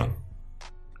Dakota.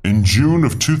 In June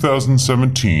of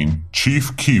 2017,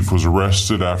 Chief Keef was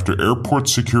arrested after airport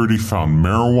security found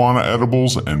marijuana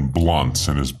edibles and blunts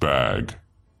in his bag.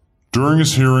 During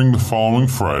his hearing the following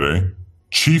Friday,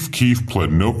 Chief Keef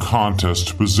pled no contest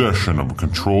to possession of a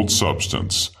controlled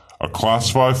substance, a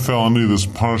Class 5 felony that's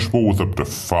punishable with up to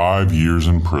 5 years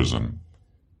in prison.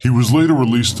 He was later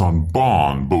released on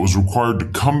bond, but was required to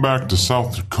come back to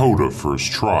South Dakota for his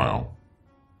trial.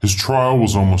 His trial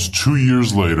was almost 2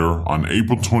 years later on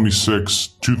April 26,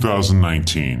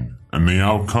 2019, and the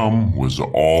outcome was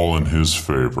all in his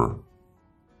favor.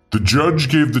 The judge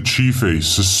gave the chief a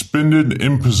suspended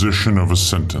imposition of a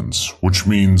sentence, which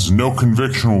means no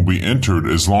conviction will be entered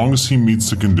as long as he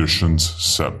meets the conditions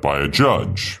set by a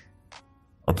judge.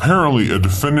 Apparently, a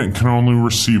defendant can only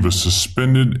receive a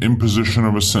suspended imposition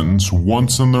of a sentence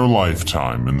once in their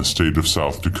lifetime in the state of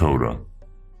South Dakota.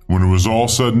 When it was all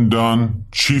said and done,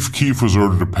 Chief Keef was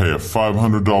ordered to pay a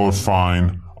 $500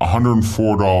 fine,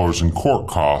 $104 in court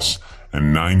costs,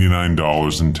 and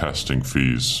 $99 in testing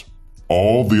fees.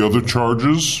 All the other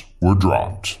charges were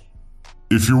dropped.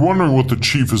 If you're wondering what the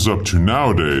chief is up to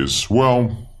nowadays,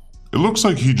 well, it looks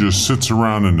like he just sits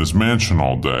around in his mansion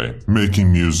all day,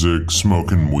 making music,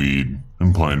 smoking weed,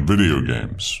 and playing video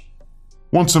games.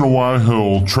 Once in a while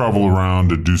he'll travel around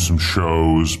to do some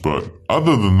shows, but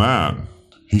other than that,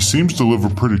 he seems to live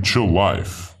a pretty chill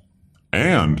life,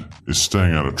 and is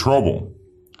staying out of trouble.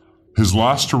 His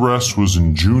last arrest was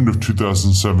in June of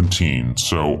 2017,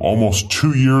 so almost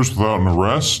 2 years without an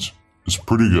arrest is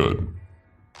pretty good.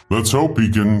 Let's hope he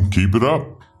can keep it up.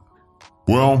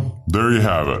 Well, there you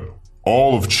have it.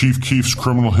 All of Chief Keef's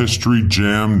criminal history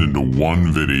jammed into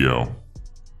one video.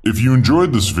 If you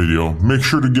enjoyed this video, make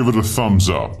sure to give it a thumbs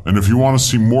up. And if you want to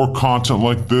see more content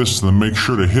like this, then make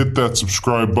sure to hit that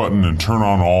subscribe button and turn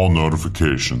on all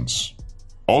notifications.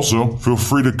 Also, feel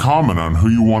free to comment on who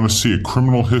you want to see a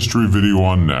criminal history video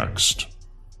on next.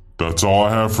 That's all I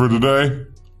have for today.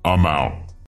 I'm out.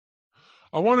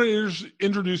 I want to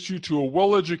introduce you to a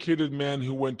well-educated man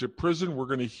who went to prison. We're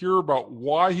going to hear about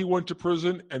why he went to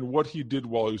prison and what he did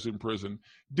while he was in prison.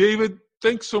 David,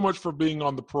 thanks so much for being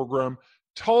on the program.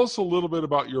 Tell us a little bit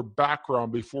about your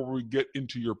background before we get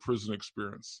into your prison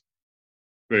experience.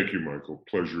 Thank you, Michael.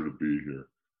 Pleasure to be here.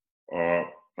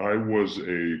 I was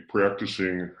a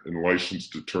practicing and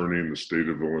licensed attorney in the state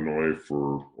of Illinois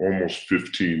for almost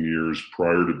 15 years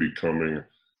prior to becoming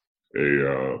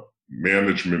a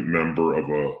management member of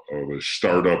a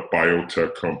startup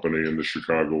biotech company in the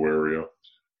Chicago area.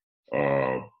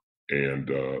 And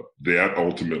that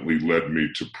ultimately led me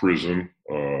to prison,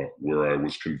 where I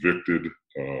was convicted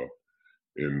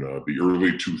in the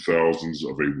early 2000s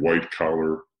of a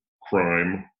white-collar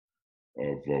crime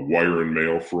of wire and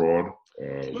mail fraud.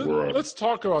 Let's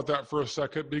talk about that for a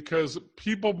second, because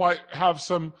people might have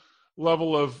some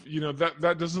level of,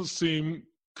 that doesn't seem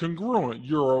congruent.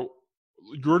 You're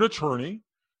an attorney.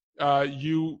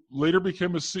 You later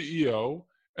became a CEO,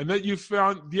 and yet you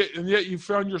found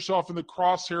yourself in the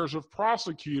crosshairs of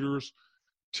prosecutors.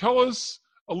 Tell us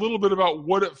a little bit about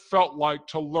what it felt like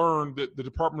to learn that the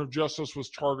Department of Justice was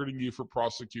targeting you for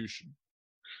prosecution.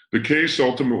 The case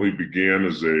ultimately began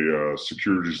as a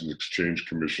Securities and Exchange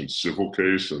Commission civil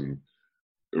case, and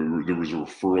there was a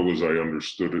referral, as I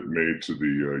understood it, made to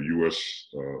the U.S.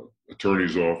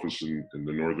 Attorney's Office in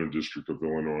the Northern District of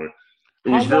Illinois.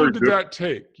 How long did that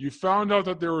take? You found out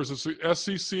that there was a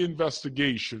SEC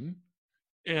investigation,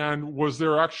 and was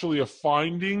there actually a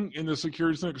finding in the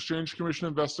Securities and Exchange Commission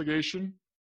investigation?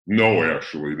 No,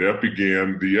 actually.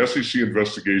 The SEC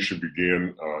investigation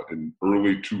began in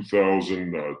early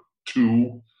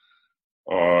 2002,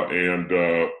 and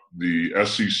the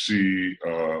SEC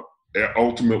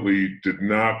ultimately did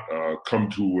not come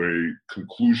to a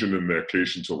conclusion in that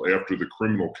case until after the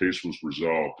criminal case was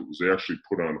resolved. It was actually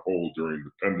put on hold during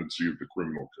the pendency of the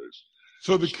criminal case.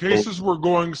 So the cases were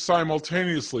going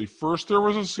simultaneously. First there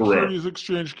was a Securities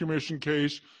Exchange Commission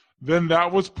case, then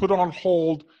that was put on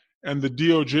hold, and the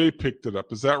DOJ picked it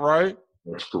up. Is that right?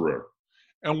 That's correct.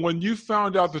 And when you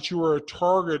found out that you were a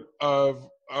target of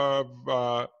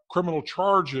criminal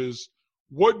charges,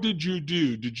 what did you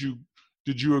do? Did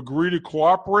you agree to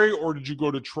cooperate, or did you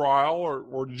go to trial,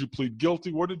 or did you plead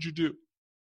guilty? What did you do?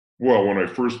 Well, when I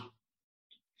first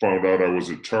found out I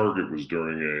was a target was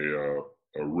during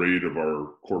a raid of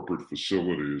our corporate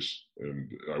facilities,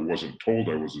 and I wasn't told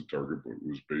I was a target, but it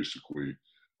was basically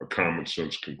a common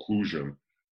sense conclusion.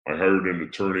 I hired an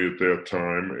attorney at that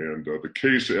time, and the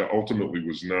case ultimately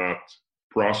was not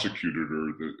prosecuted,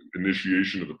 or the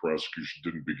initiation of the prosecution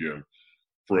didn't begin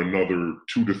for another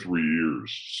 2 to 3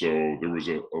 years. So there was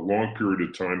a long period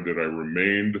of time that I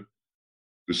remained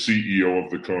the CEO of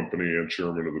the company and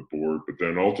chairman of the board, but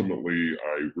then ultimately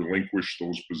I relinquished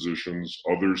those positions.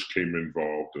 Others came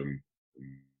involved, and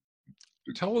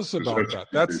tell us about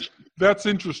that. That's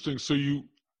interesting. So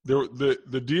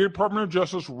the Department of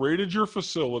Justice raided your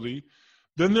facility.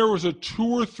 Then there was a 2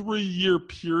 or 3 year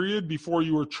period before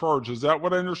you were charged. Is that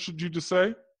what I understood you to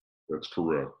say? That's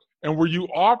correct. And were you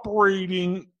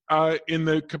operating in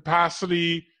the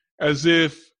capacity as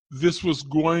if this was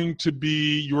going to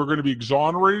be, you were going to be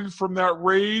exonerated from that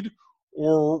raid,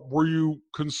 or were you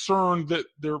concerned that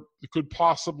there could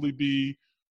possibly be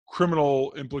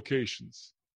criminal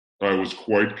implications? I was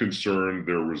quite concerned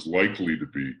there was likely to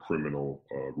be criminal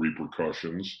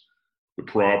repercussions. The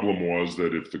problem was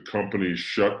that if the company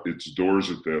shut its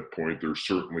doors at that point, there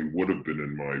certainly would have been,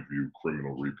 in my view,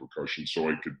 criminal repercussions. So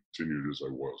I continued as I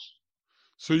was.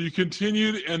 So you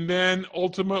continued, and then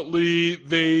ultimately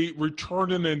they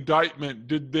returned an indictment.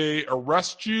 Did they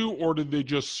arrest you, or did they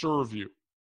just serve you?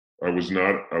 I was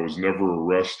never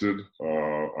arrested.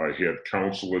 I had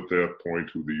counsel at that point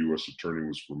who the U.S. attorney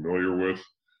was familiar with.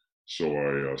 So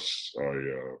it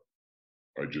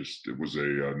was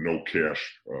a no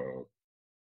cash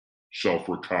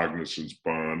self-recognizance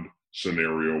bond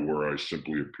scenario where I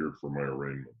simply appeared for my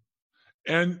arraignment.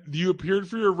 And you appeared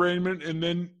for your arraignment, and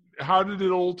then how did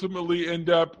it ultimately end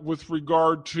up with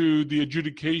regard to the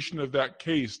adjudication of that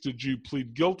case? Did you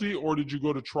plead guilty, or did you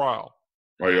go to trial?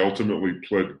 I ultimately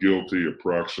pled guilty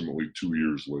approximately 2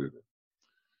 years later.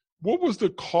 What was the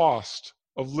cost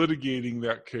of litigating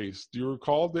that case? Do you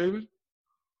recall, David?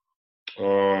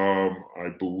 I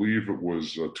believe it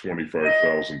was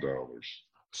 $25,000.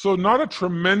 So not a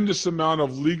tremendous amount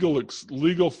of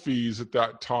legal fees at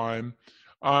that time.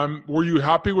 Were you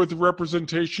happy with the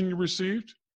representation you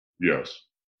received? Yes.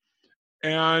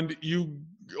 And you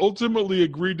ultimately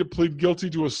agreed to plead guilty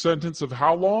to a sentence of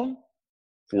how long?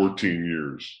 14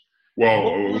 years.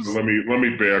 Well, let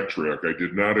me backtrack. I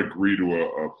did not agree to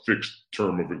a fixed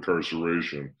term of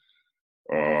incarceration.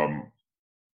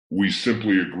 We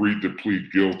simply agreed to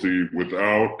plead guilty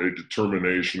without a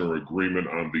determination or agreement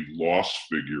on the loss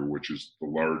figure, which is the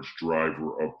large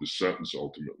driver of the sentence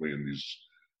ultimately in these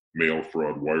mail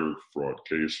fraud, wire fraud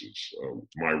cases.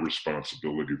 My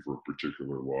responsibility for a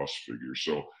particular loss figure.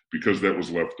 So because that was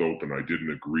left open, I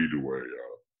didn't agree to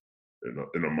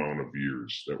an amount of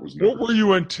years. That was never. What were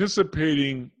you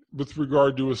anticipating with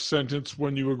regard to a sentence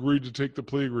when you agreed to take the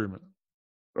plea agreement?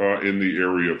 In the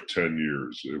area of 10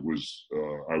 years. It was,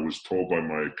 I was told by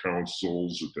my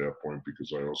counsels at that point,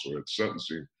 because I also had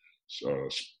sentencing,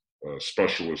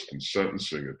 specialist in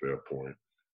sentencing at that point,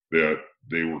 that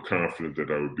they were confident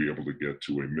that I would be able to get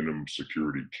to a minimum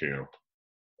security camp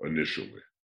initially.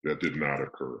 That did not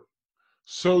occur.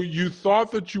 So you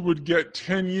thought that you would get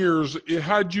 10 years.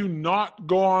 Had you not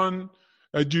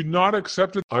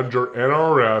accepted? Under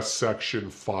NRS Section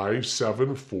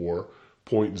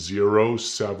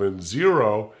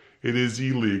 574.070, it is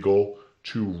illegal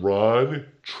to run,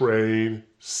 train,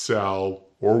 sell,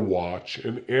 or watch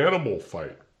an animal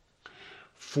fight.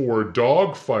 For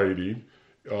dog fighting,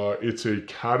 it's a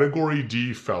Category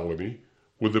D felony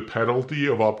with a penalty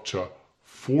of up to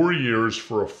 4 years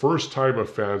for a first-time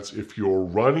offense if you're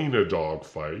running a dog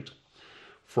fight.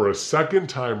 For a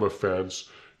second-time offense,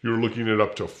 you're looking at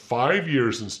up to 5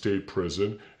 years in state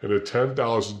prison and a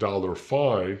 $10,000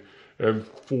 fine. And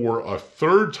for a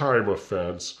third-time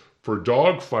offense, for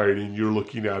dog fighting, you're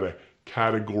looking at a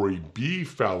Category B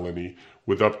felony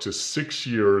with up to 6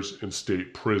 years in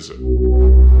state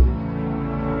prison.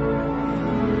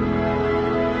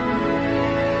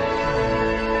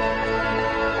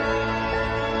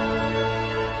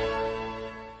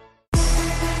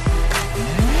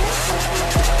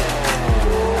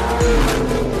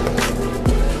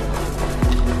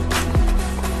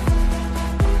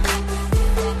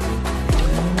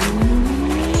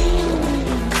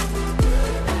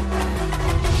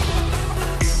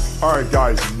 All right,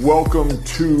 guys, welcome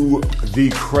to The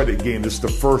Credit Game. This is the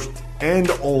first and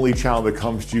only channel that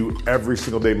comes to you every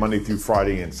single day, Monday through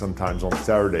Friday, and sometimes on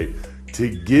Saturday, to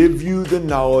give you the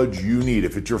knowledge you need.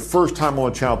 If it's your first time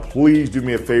on the channel, please do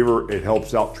me a favor. It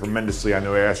helps out tremendously. I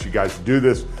know I asked you guys to do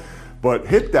this, but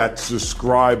hit that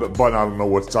subscribe button. I don't know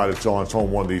what side it's on. It's on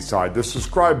one of these sides. The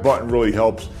subscribe button really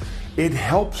helps. It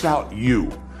helps out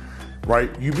you.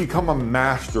 Right? You become a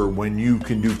master when you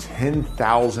can do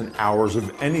 10,000 hours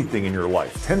of anything in your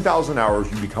life. 10,000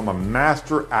 hours, you become a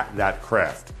master at that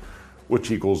craft, which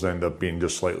equals end up being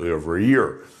just slightly over a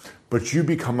year. But you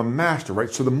become a master,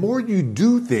 right? So the more you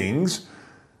do things,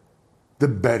 the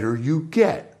better you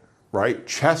get, right?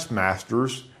 Chess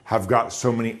masters have got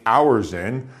so many hours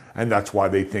in, and that's why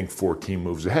they think 14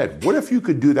 moves ahead. What if you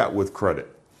could do that with credit?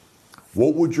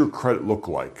 What would your credit look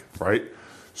like, right?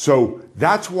 So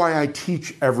that's why I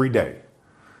teach every day.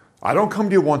 I don't come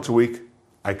to you once a week.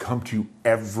 I come to you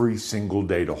every single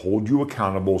day to hold you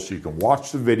accountable so you can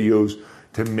watch the videos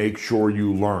to make sure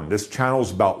you learn. This channel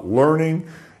is about learning.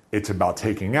 It's about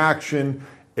taking action.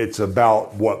 It's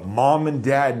about what mom and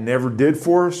dad never did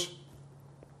for us.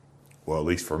 Well, at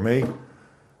least for me.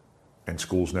 And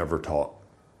schools never taught.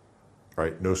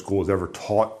 Right? No school has ever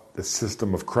taught the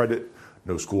system of credit.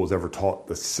 No school has ever taught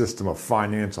the system of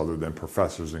finance other than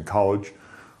professors in college,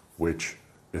 which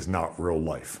is not real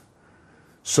life.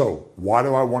 So why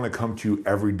do I want to come to you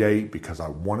every day? Because I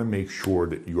want to make sure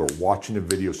that you are watching the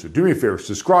video. So do me a favor,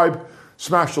 subscribe,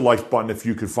 smash the like button if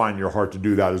you can find in your heart to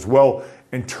do that as well,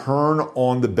 and turn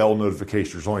on the bell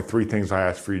notification. There's only 3 things I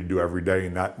ask for you to do every day,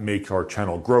 and that makes our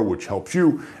channel grow, which helps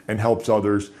you and helps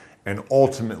others, and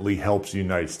ultimately helps the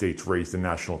United States raise the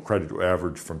national credit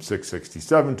average from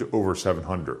 667 to over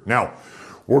 700. Now,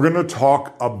 we're going to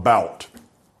talk about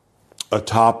a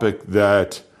topic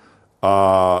that,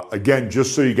 again,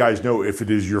 just so you guys know, if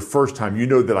it is your first time, you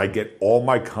know that I get all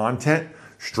my content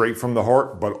straight from the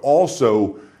heart, but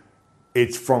also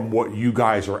it's from what you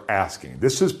guys are asking.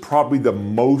 This is probably the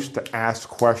most asked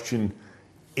question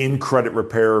in credit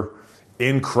repair,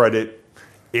 in credit,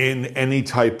 in any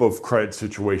type of credit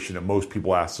situation that most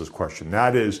people ask this question.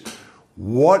 That is,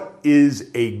 what is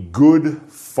a good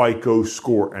FICO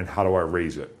score and how do I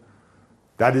raise it?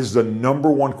 That is the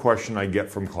number one question I get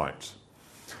from clients.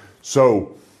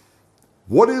 So,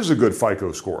 what is a good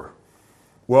FICO score?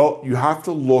 Well, you have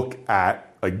to look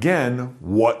at, again,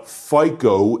 what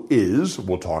FICO is.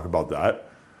 We'll talk about that.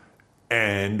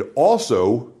 And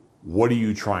also, what are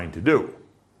you trying to do?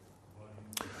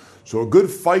 So a good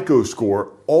FICO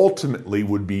score ultimately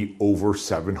would be over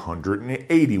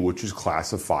 780, which is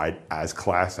classified as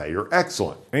Class A or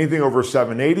excellent. Anything over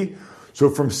 780, so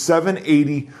from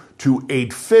 780 to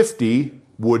 850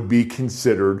 would be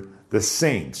considered the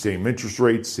same interest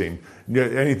rates, same,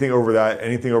 anything over that,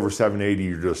 anything over 780,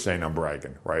 you're just saying I'm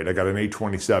bragging, right? I got an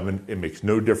 827, it makes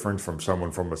no difference from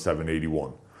someone from a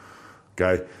 781,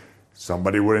 okay?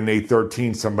 Somebody with an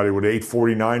 813, somebody with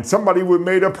 849, somebody with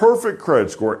made a perfect credit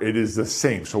score. It is the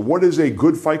same. So what is a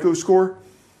good FICO score?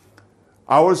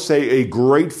 I would say a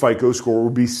great FICO score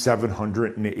would be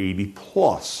 780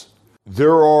 plus.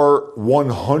 There are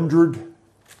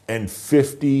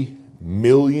 150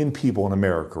 million people in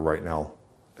America right now,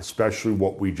 especially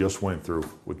what we just went through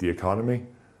with the economy,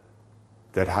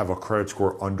 that have a credit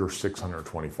score under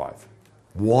 625.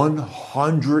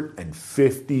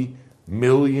 150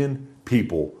 million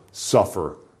people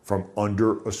suffer from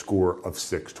under a score of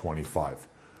 625.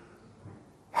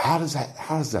 How does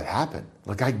that happen?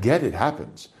 Like, I get it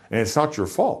happens. And it's not your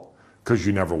fault because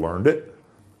you never learned it.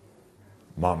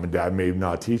 Mom and dad may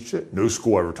not teach it. No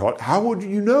school ever taught. How would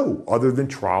you know other than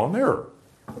trial and error?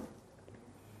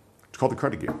 It's called the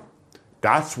credit game.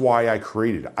 That's why I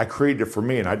created it. I created it for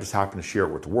me, and I just happen to share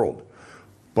it with the world.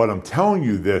 But I'm telling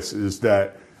you this is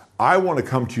that I want to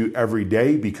come to you every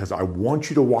day because I want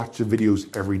you to watch the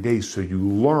videos every day so you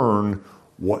learn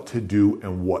what to do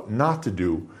and what not to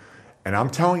do. And I'm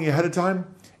telling you ahead of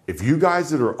time, if you guys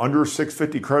that are under a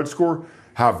 650 credit score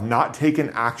have not taken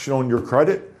action on your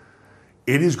credit,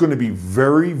 it is going to be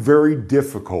very, very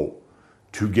difficult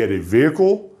to get a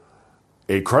vehicle,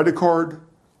 a credit card,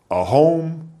 a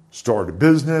home, start a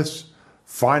business,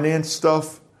 finance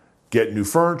stuff, get new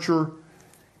furniture,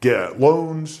 get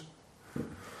loans.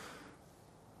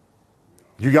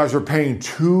 You guys are paying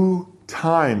 2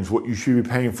 times what you should be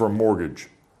paying for a mortgage.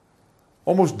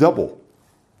 Almost double.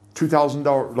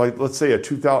 $2,000, like let's say a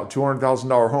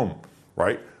 $200,000 home,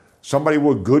 right? Somebody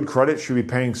with good credit should be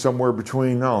paying somewhere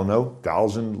between, I don't know,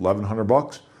 $1,000,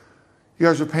 $1,100. You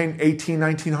guys are paying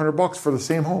 $1,800, $1,900 for the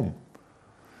same home.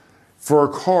 For a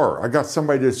car, I got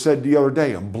somebody that said the other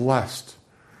day, I'm blessed,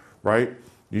 right?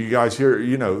 You guys hear,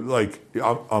 like,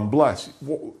 I'm blessed.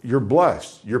 Well, you're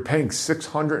blessed. You're paying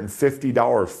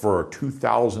 $650 for a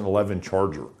 2011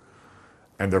 Charger,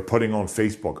 and they're putting on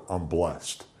Facebook, I'm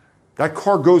blessed. That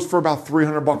car goes for about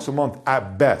 $300 a month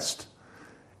at best.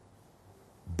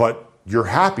 But you're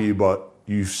happy, but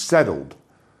you settled.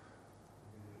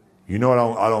 I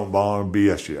don't want to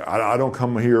BS you. I don't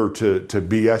come here to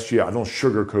BS you. I don't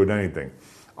sugarcoat anything.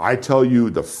 I tell you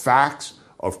the facts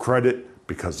of credit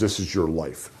because this is your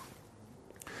life.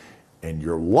 And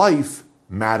your life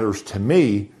matters to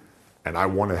me, and I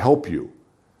want to help you.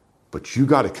 But you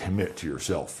got to commit to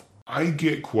yourself. I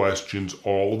get questions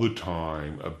all the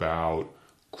time about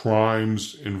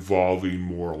crimes involving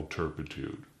moral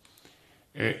turpitude.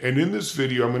 And in this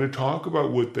video, I'm going to talk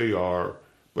about what they are,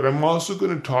 but I'm also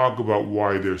going to talk about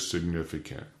why they're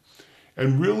significant.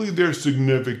 And really, they're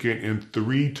significant in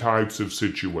 3 types of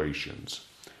situations.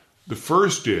 The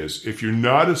first is if you're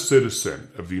not a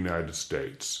citizen of the United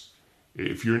States,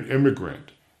 if you're an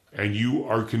immigrant and you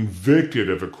are convicted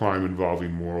of a crime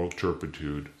involving moral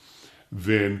turpitude,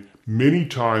 then many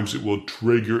times it will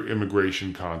trigger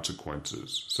immigration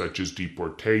consequences, such as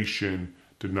deportation,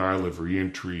 denial of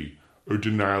reentry, or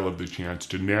denial of the chance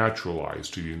to naturalize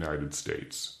to the United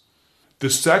States.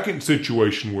 The second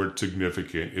situation where it's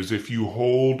significant is if you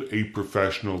hold a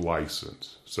professional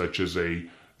license, such as a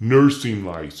nursing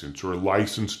license or a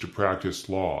license to practice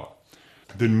law,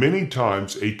 then many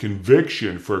times a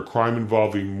conviction for a crime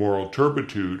involving moral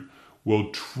turpitude will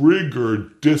trigger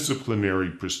disciplinary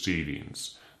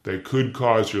proceedings that could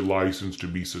cause your license to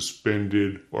be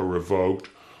suspended or revoked,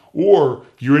 or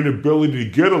your inability to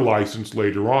get a license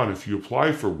later on if you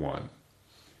apply for one.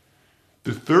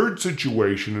 The third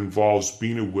situation involves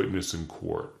being a witness in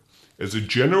court. As a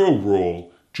general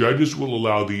rule, judges will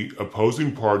allow the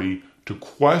opposing party to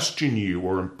question you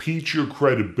or impeach your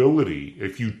credibility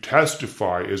if you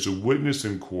testify as a witness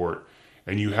in court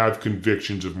and you have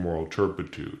convictions of moral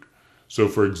turpitude. So,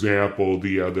 for example,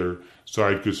 the other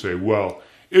side could say, well,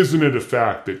 isn't it a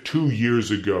fact that 2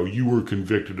 years ago you were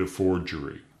convicted of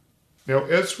forgery? Now,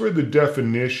 as for the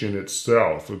definition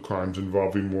itself of crimes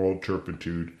involving moral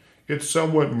turpitude, it's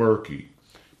somewhat murky.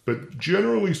 But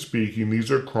generally speaking,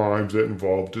 these are crimes that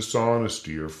involve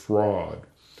dishonesty or fraud.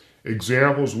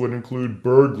 Examples would include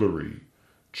burglary,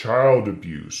 child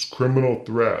abuse, criminal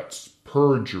threats,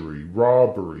 perjury,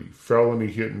 robbery, felony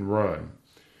hit and run.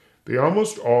 They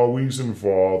almost always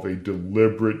involve a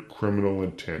deliberate criminal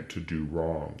intent to do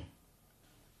wrong.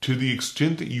 To the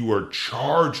extent that you are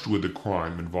charged with a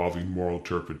crime involving moral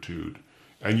turpitude,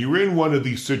 and you're in one of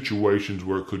these situations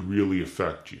where it could really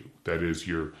affect you, that is,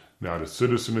 you're not a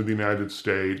citizen of the United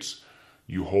States,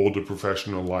 you hold a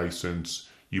professional license,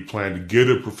 you plan to get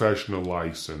a professional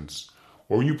license,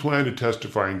 or you plan to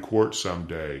testify in court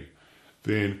someday,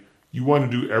 then you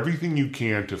want to do everything you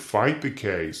can to fight the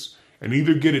case and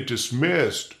either get it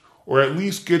dismissed or at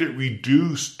least get it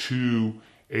reduced to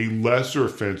a lesser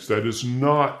offense that is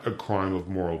not a crime of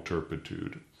moral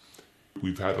turpitude.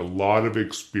 We've had a lot of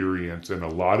experience and a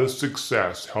lot of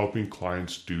success helping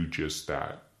clients do just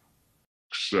that.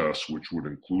 Success, which would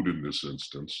include in this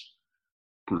instance,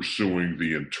 pursuing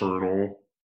the internal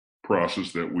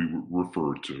process that we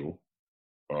refer to,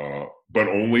 but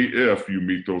only if you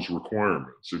meet those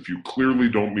requirements. If you clearly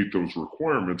don't meet those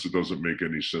requirements, it doesn't make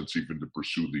any sense even to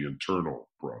pursue the internal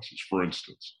process. For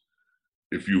instance,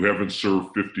 if you haven't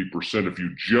served 50%, if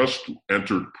you just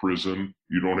entered prison,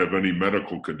 you don't have any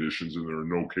medical conditions, and there are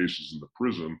no cases in the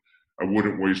prison, I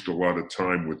wouldn't waste a lot of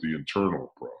time with the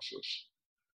internal process.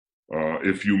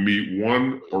 If you meet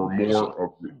one or more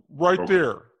of the... Right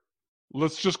there.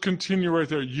 Let's just continue right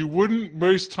there. You wouldn't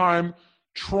waste time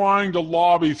trying to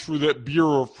lobby through that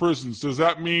Bureau of Prisons. Does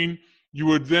that mean you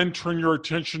would then turn your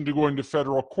attention to going to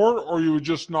federal court, or you would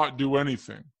just not do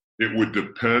anything? It would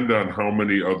depend on how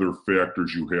many other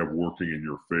factors you have working in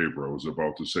your favor. I was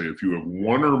about to say, if you have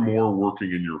one or more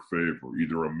working in your favor,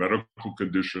 either a medical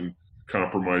condition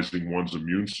compromising one's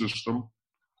immune system,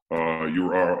 you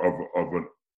are of an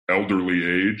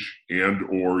elderly age, and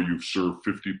or you've served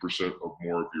 50% or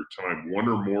more of your time, one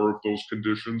or more of those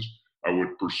conditions, I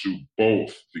would pursue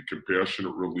both the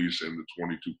compassionate release and the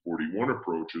 2241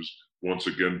 approaches, once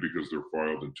again, because they're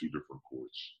filed in two different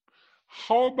courts.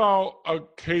 How about a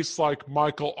case like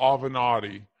Michael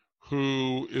Avenatti,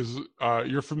 who is,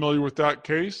 you're familiar with that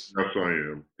case? Yes, I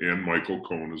am, and Michael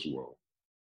Cohn as well.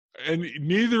 And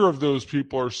neither of those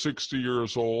people are 60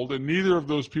 years old, and neither of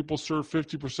those people serve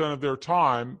 50% of their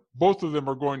time. Both of them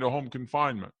are going to home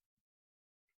confinement.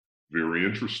 Very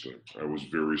interesting. I was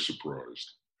very surprised.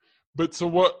 But so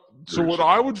what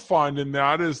I would find in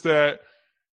that is that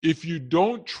if you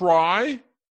don't try,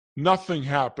 nothing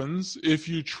happens. If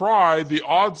you try, the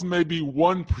odds may be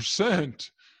 1%,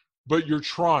 but you're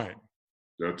trying.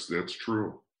 That's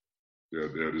true. Yeah,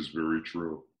 that is very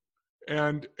true.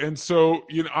 And so,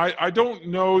 you know, I don't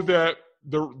know that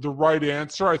the right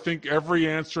answer. I think every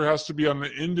answer has to be on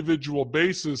an individual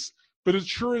basis, but it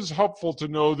sure is helpful to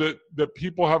know that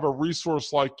people have a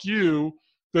resource like you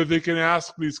that they can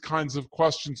ask these kinds of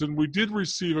questions. And we did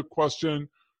receive a question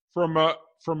from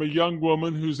a young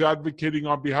woman who's advocating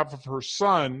on behalf of her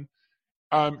son.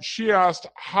 She asked,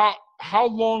 how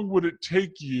long would it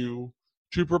take you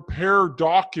to prepare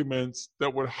documents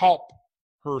that would help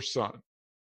her son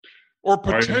or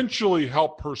potentially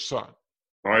help her son?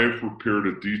 I have prepared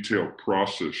a detailed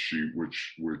process sheet,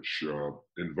 which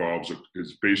involves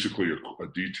is basically a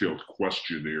detailed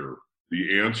questionnaire,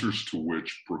 the answers to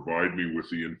which provide me with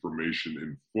the information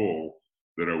in full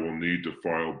that I will need to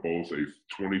file both a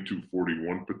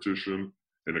 2241 petition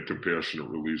and a compassionate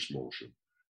release motion.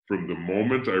 From the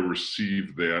moment I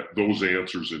receive those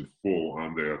answers in full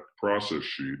on that process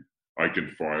sheet, I can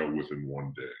file within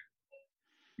 1 day.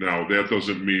 Now, that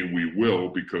doesn't mean we will,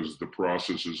 because the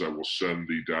process is I will send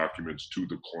the documents to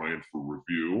the client for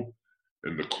review,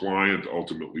 and the client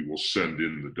ultimately will send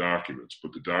in the documents,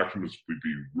 but the documents will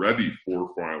be ready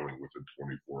for filing within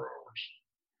 24 hours.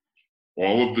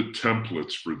 All of the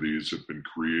templates for these have been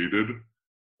created.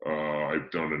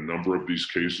 I've done a number of these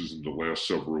cases in the last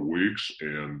several weeks,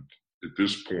 and at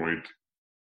this point,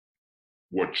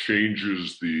 what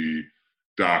changes the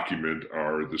document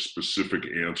are the specific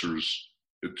answers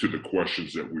to the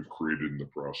questions that we've created in the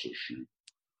process sheet.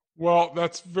 Well,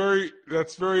 that's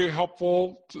very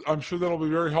helpful. I'm sure that'll be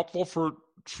very helpful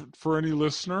for any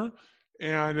listener.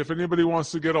 And if anybody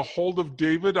wants to get a hold of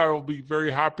David, I will be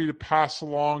very happy to pass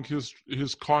along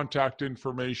his contact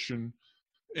information.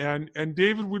 And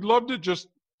David, we'd love to just,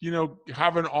 you know,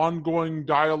 have an ongoing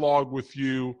dialogue with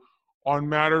you on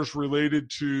matters related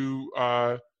to,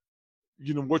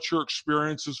 you know, what your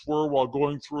experiences were while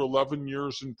going through 11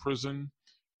 years in prison.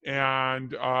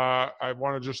 And I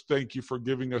want to just thank you for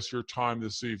giving us your time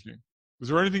this evening. Is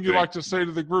there anything you'd like to say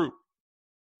to the group?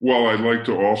 Well, I'd like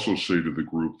to also say to the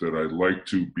group that I'd like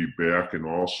to be back and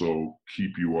also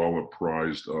keep you all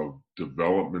apprised of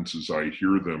developments as I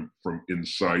hear them from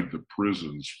inside the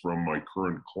prisons from my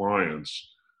current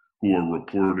clients who are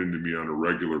reporting to me on a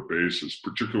regular basis,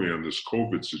 particularly on this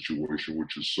COVID situation,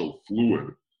 which is so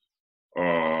fluid.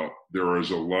 There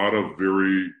is a lot of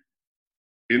very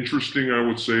interesting, I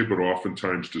would say, but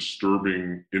oftentimes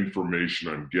disturbing information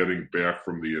I'm getting back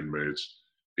from the inmates,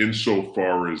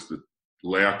 insofar as the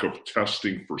lack of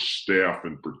testing for staff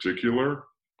in particular.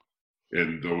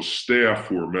 And those staff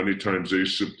who are many times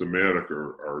asymptomatic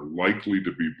are likely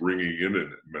to be bringing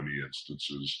in many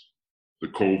instances, the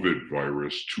COVID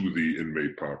virus to the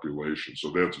inmate population.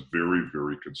 So that's very,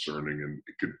 very concerning, and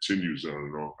it continues on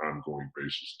an ongoing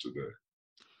basis today.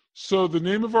 So the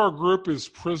name of our group is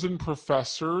Prison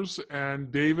Professors,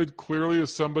 and David clearly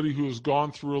is somebody who has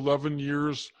gone through 11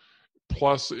 years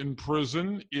plus in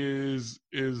prison, is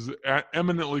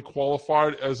eminently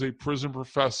qualified as a prison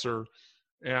professor,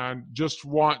 and just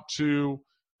want to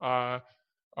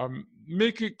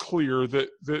make it clear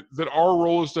that our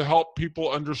role is to help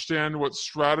people understand what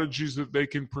strategies that they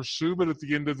can pursue, but at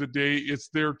the end of the day, it's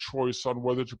their choice on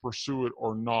whether to pursue it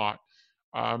or not.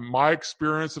 My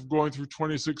experience of going through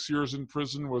 26 years in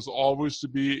prison was always to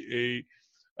be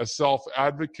a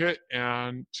self-advocate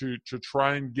and to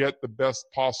try and get the best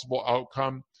possible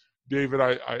outcome. David,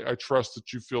 I trust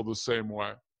that you feel the same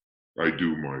way. I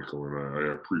do, Michael, and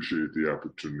I appreciate the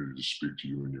opportunity to speak to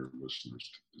you and your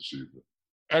listeners this evening.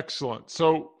 Excellent.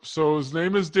 So his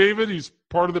name is David. He's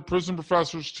part of the Prison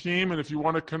Professors team, and if you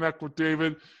want to connect with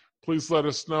David, please let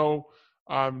us know.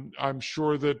 I'm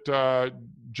sure that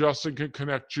Justin can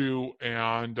connect you,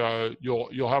 and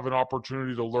you'll have an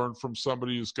opportunity to learn from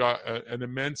somebody who's got an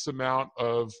immense amount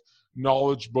of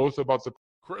knowledge, both about the.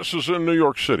 Chris is in New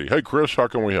York City. Hey, Chris, how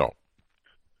can we help?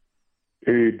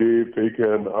 Hey, Dave. Hey,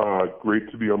 Ken. Great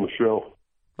to be on the show.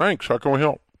 Thanks. How can we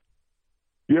help?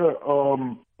 Yeah.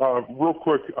 Real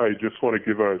quick, I just want to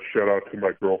give a shout out to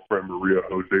my girlfriend, Maria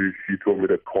Jose. She told me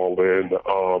to call in.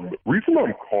 Reason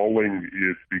I'm calling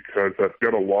is because I've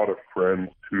got a lot of friends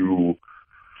who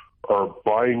are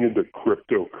buying into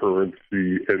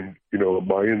cryptocurrency, and, you know,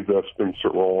 my investments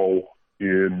are all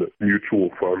in mutual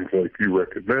funds like you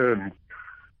recommend.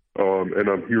 And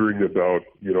I'm hearing about,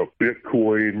 you know,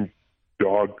 Bitcoin,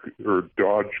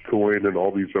 Dogecoin, and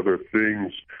all these other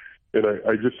things. And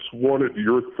I just wanted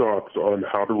your thoughts on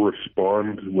how to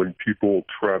respond when people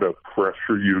try to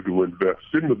pressure you to invest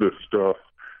into this stuff,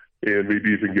 and maybe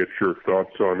even get your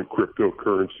thoughts on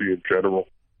cryptocurrency in general.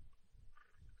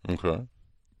 Okay.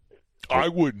 I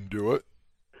wouldn't do it.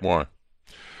 Why?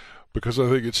 Because I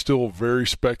think it's still very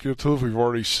speculative. We've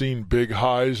already seen big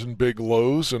highs and big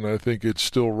lows, and I think it's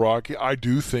still rocky. I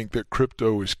do think that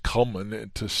crypto is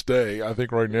coming to stay. I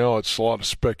think right now it's a lot of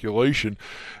speculation,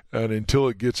 and until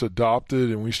it gets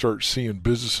adopted and we start seeing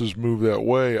businesses move that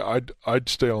way, I'd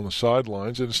stay on the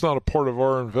sidelines. And it's not a part of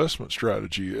our investment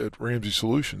strategy at Ramsey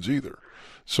Solutions either.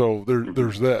 So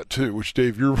there's that too, which,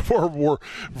 Dave, you're far more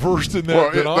versed in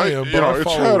that than I am.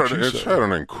 But it's had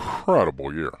an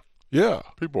incredible year. Yeah.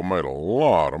 People made a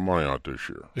lot of money out this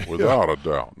year, without a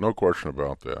doubt. No question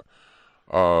about that.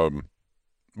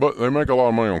 But they make a lot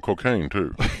of money on cocaine,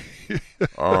 too.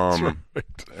 That's right.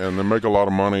 And they make a lot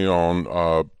of money on,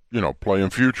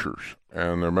 playing futures.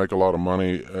 And they make a lot of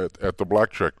money at the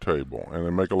blackjack table. And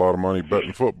they make a lot of money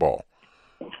betting football.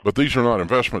 But these are not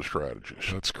investment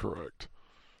strategies. That's correct.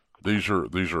 These are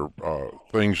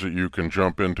things that you can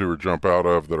jump into or jump out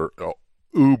of that are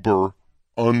uber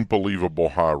unbelievable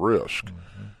high risk.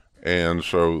 Mm-hmm. And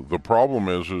so the problem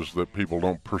is that people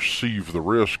don't perceive the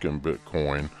risk in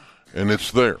Bitcoin, and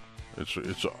it's there.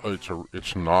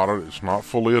 It's not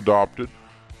fully adopted.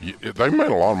 They made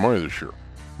a lot of money this year.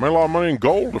 Made a lot of money in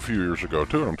gold a few years ago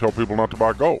too. And I'm telling people not to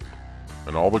buy gold.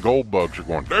 And all the gold bugs are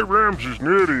going, Dave Ramsey's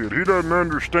an idiot. He doesn't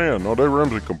understand. No, Dave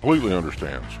Ramsey completely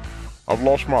understands. I've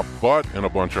lost my butt in a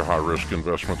bunch of high risk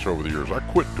investments over the years. I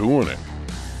quit doing it.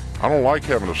 I don't like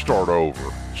having to start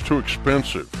over. It's too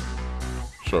expensive.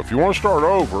 So if you want to start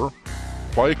over,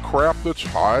 play crap that's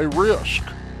high risk.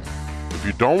 If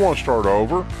you don't want to start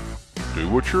over, do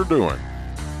what you're doing.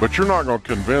 But you're not going to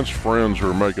convince friends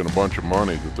who are making a bunch of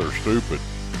money that they're stupid.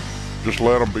 Just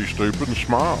let them be stupid and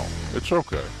smile. It's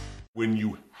okay. When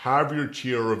you have your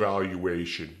tier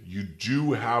evaluation, you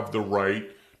do have the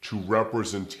right to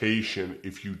representation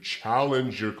if you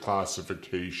challenge your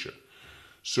classification.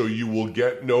 So you will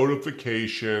get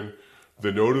notification.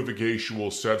 The notification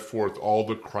will set forth all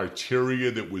the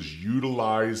criteria that was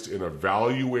utilized in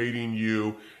evaluating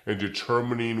you and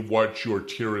determining what your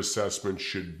tier assessment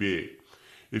should be.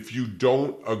 If you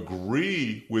don't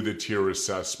agree with a tier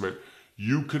assessment,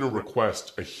 you can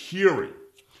request a hearing.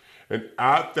 And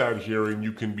at that hearing,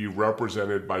 you can be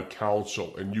represented by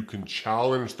counsel, and you can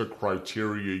challenge the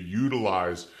criteria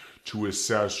utilized to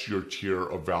assess your tier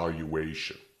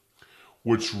evaluation.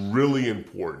 What's really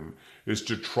important is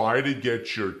to try to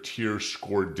get your tier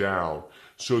score down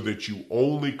so that you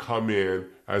only come in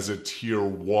as a tier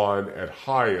 1 at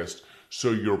highest,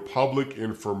 so your public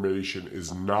information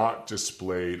is not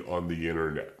displayed on the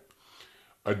internet.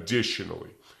 Additionally,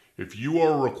 if you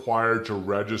are required to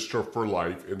register for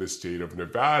life in the state of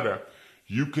Nevada,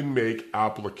 you can make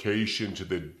application to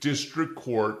the district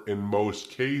court in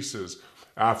most cases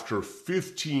after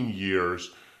 15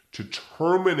 years to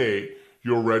terminate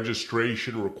your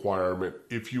registration requirement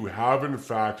if you have in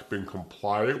fact been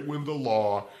compliant with the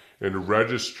law and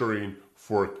registering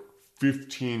for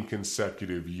 15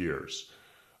 consecutive years.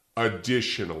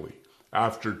 Additionally,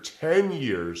 after 10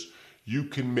 years, you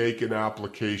can make an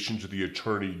application to the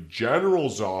Attorney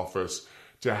General's office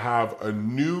to have a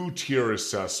new tier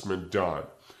assessment done,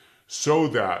 so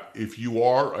that if you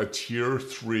are a tier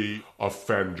 3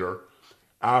 offender,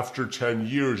 after 10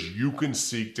 years, you can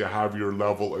seek to have your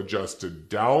level adjusted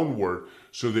downward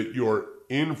so that your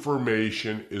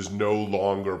information is no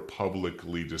longer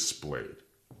publicly displayed.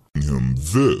 Him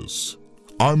this.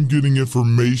 I'm getting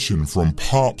information from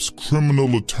Pop's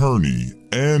criminal attorney,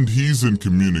 and he's in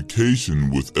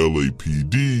communication with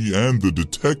LAPD and the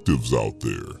detectives out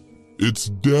there. It's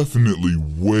definitely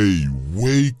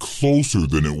way closer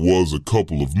than it was a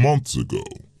couple of months ago.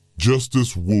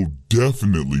 Justice will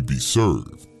definitely be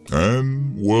served.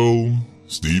 And, well,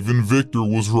 Stephen Victor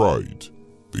was right.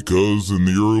 Because in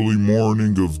the early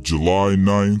morning of July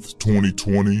 9th,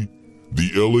 2020, the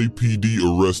LAPD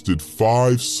arrested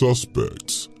 5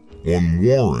 suspects on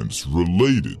warrants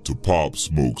related to Pop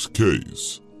Smoke's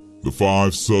case. The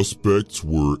 5 suspects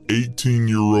were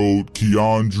 18-year-old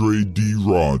Keandre D.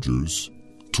 Rogers,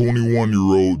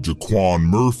 21-year-old Jaquan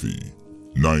Murphy,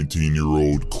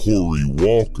 19-year-old Corey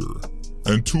Walker,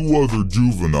 and 2 other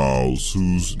juveniles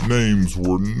whose names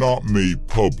were not made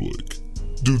public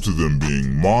due to them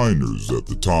being minors at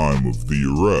the time of the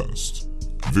arrest.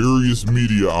 Various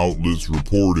media outlets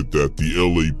reported that the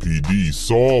LAPD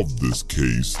solved this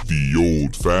case the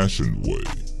old-fashioned way,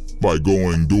 by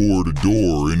going door to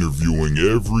door interviewing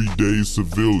everyday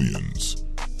civilians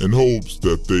in hopes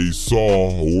that they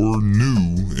saw or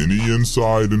knew any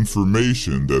inside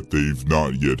information that they've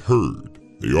not yet heard.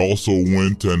 They also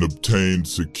went and obtained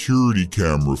security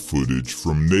camera footage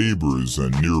from neighbors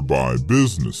and nearby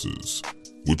businesses,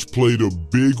 which played a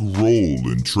big role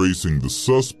in tracing the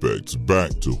suspects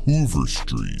back to Hoover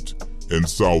Street in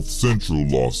South Central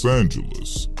Los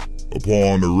Angeles.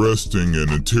 Upon arresting and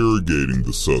interrogating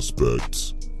the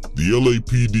suspects, the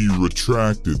LAPD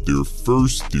retracted their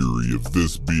first theory of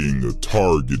this being a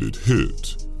targeted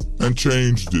hit and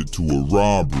changed it to a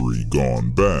robbery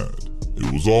gone bad.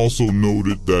 It was also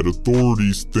noted that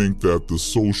authorities think that the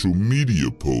social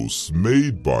media posts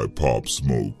made by Pop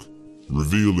Smoke,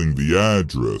 revealing the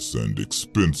address and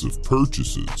expensive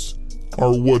purchases,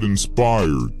 are what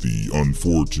inspired the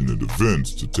unfortunate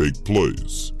events to take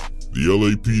place. The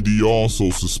LAPD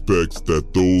also suspects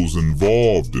that those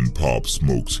involved in Pop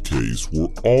Smoke's case were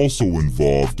also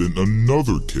involved in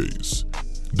another case,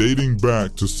 dating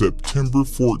back to September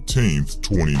 14th,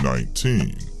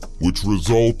 2019, which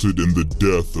resulted in the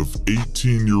death of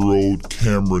 18-year-old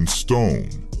Cameron Stone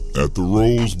at the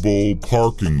Rose Bowl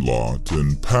parking lot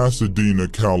in Pasadena,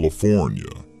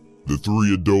 California. The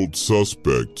 3 adult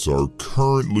suspects are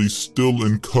currently still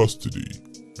in custody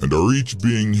and are each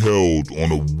being held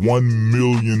on a $1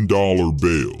 million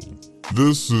bail.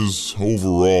 This is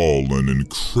overall an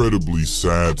incredibly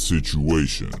sad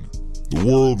situation. The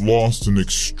world lost an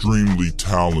extremely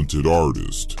talented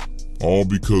artist, all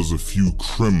because a few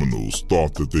criminals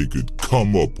thought that they could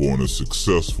come up on a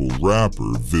successful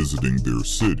rapper visiting their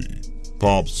city.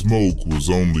 Pop Smoke was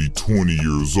only 20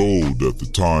 years old at the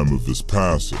time of his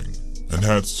passing, and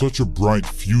had such a bright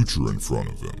future in front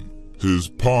of him. His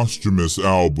posthumous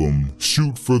album,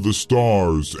 Shoot for the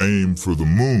Stars, Aim for the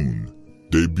Moon,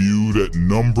 debuted at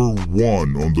number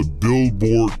 1 on the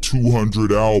Billboard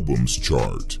 200 Albums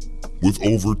chart, with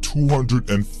over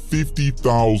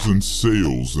 250,000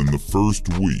 sales in the first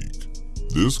week.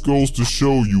 This goes to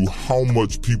show you how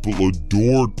much people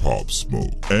adored Pop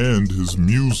Smoke and his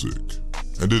music.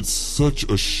 And it's such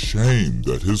a shame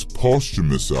that his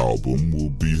posthumous album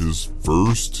will be his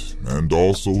first and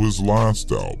also his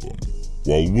last album.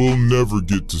 While we'll never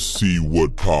get to see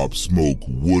what Pop Smoke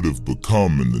would have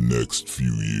become in the next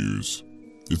few years,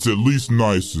 it's at least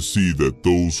nice to see that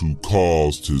those who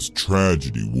caused his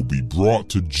tragedy will be brought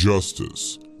to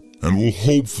justice and will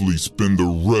hopefully spend the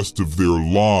rest of their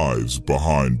lives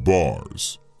behind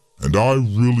bars. And I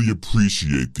really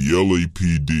appreciate the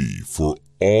LAPD for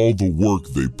all the work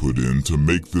they put in to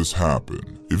make this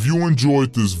happen. If you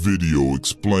enjoyed this video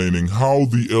explaining how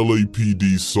the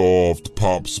LAPD solved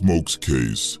Pop Smoke's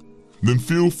case, then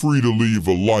feel free to leave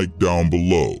a like down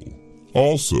below.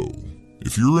 Also,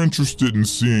 if you're interested in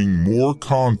seeing more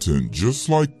content just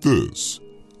like this,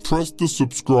 press the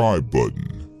subscribe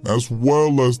button as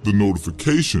well as the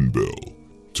notification bell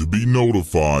to be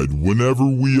notified whenever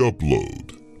we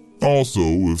upload. Also,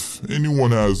 if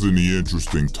anyone has any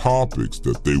interesting topics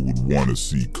that they would want to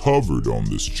see covered on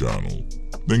this channel,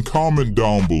 then comment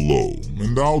down below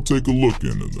and I'll take a look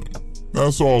into them.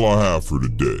 That's all I have for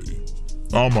today.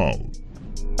 I'm out.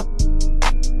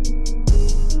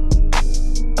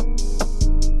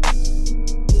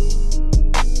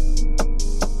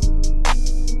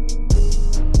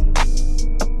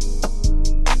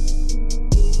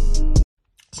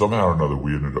 Somehow or another,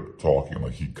 we ended up talking.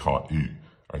 Like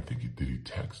I think did he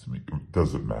text me? It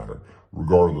doesn't matter.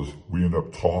 Regardless, we ended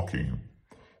up talking.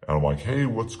 And I'm like, hey,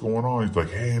 what's going on? He's like,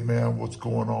 hey, man, what's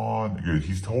going on?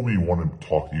 He's told me he wanted to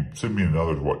talk. He sent me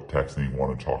another text and he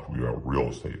wanted to talk to me about real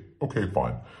estate. Okay,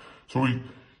 fine. So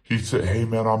he said, hey,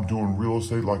 man, I'm doing real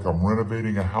estate. Like, I'm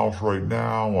renovating a house right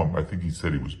now. I think he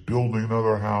said he was building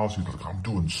another house. He's like, I'm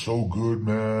doing so good,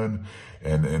 man.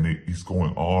 And he's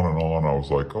going on and on. I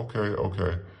was like,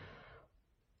 okay.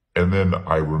 And then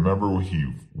I remember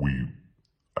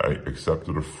I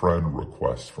accepted a friend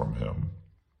request from him,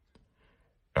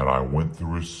 and I went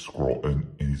through his scroll,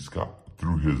 and he's got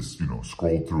through his,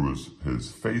 scrolled through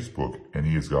his Facebook, and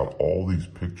he has got all these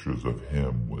pictures of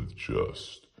him with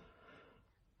just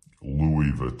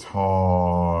Louis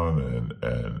Vuitton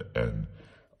and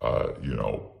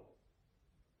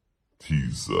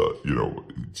he's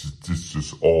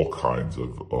just all kinds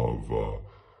of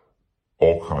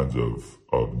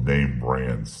name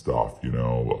brand stuff,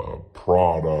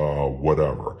 Prada,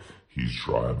 whatever. He's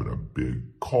driving a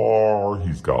big car.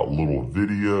 He's got little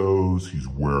videos. He's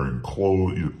wearing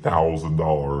clothes,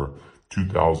 $1,000,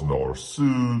 $2,000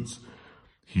 suits.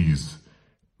 He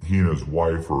and his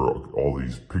wife are all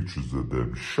these pictures of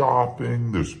them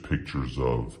shopping. There's pictures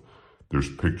of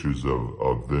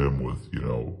them with,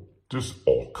 just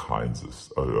all kinds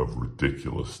of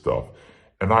ridiculous stuff.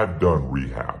 And I've done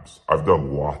rehabs. I've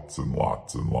done lots and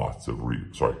lots and lots of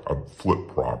I've flipped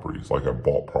properties. Like I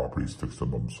bought properties, fixed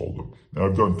them, sold them. And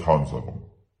I've done tons of them.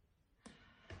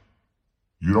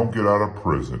 You don't get out of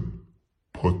prison,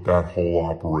 put that whole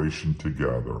operation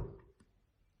together,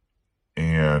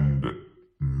 and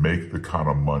make the kind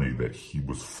of money that he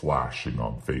was flashing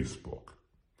on Facebook.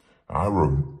 And I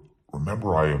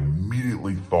remember I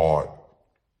immediately thought,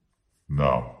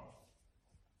 no.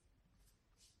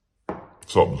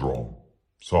 Something's wrong.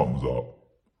 Something's up.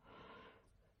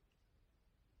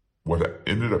 What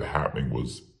ended up happening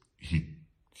was he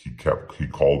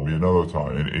called me another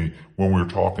time. And when we were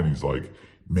talking, he's like,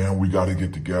 man, we got to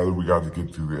get together. We got to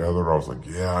get together. And I was like,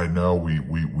 yeah, I know.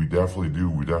 We definitely do.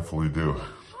 We definitely do.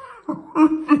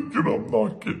 Thinking I'm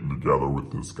not getting together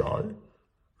with this guy.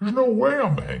 There's no way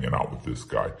I'm hanging out with this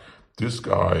guy. This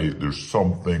guy, there's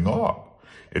something up.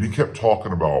 And he kept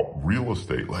talking about real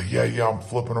estate. Like, yeah, I'm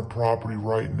flipping a property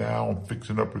right now. I'm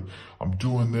fixing up, I'm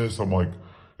doing this. I'm like,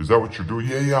 is that what you're doing?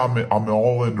 Yeah, I'm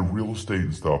all into real estate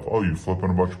and stuff. Oh, you flipping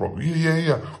a bunch of property?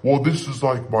 Yeah. Well, this is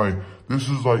like my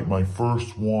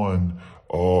first one,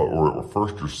 or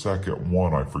first or second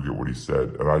one. I forget what he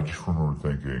said. And I just remember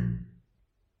thinking,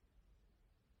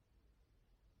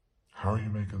 how are you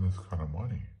making this kind of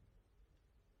money?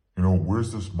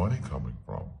 Where's this money coming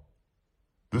from?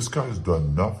 This guy's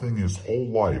done nothing his whole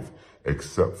life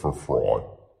except for fraud.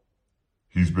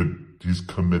 He's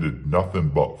committed nothing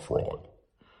but fraud.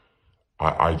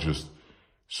 I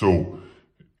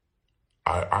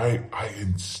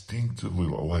instinctively,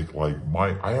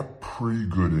 I have pretty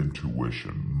good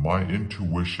intuition. My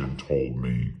intuition told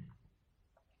me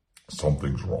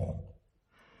something's wrong.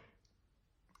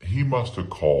 He must have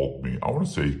called me. I want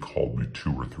to say he called me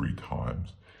 2 or 3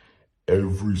 times.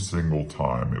 Every single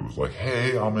time it was like,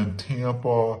 hey, I'm in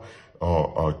Tampa.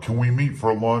 Can we meet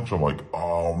for lunch? I'm like,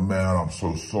 oh man, I'm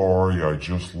so sorry. I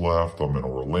just left. I'm in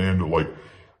Orlando. Like,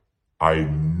 I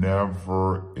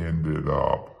never ended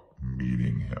up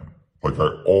meeting him. Like, I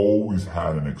always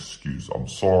had an excuse. I'm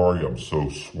sorry. I'm so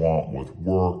swamped with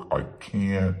work. I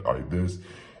can't. this.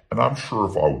 And I'm sure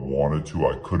if I wanted to,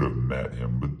 I could have met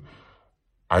him, but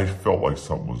I felt like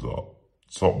something was up.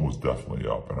 Something was definitely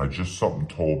up. And something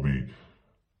told me,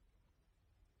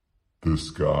 this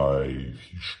guy,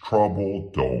 he's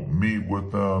trouble. Don't meet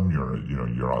with him. You're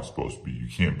not supposed to be, you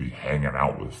can't be hanging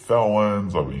out with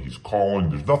felons. I mean, he's calling.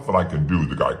 There's nothing I can do.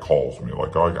 The guy calls me.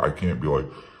 Like, I can't be like,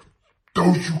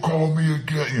 don't you call me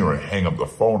again. You know, I hang up the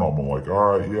phone. I'm like,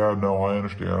 all right, yeah, no, I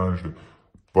understand.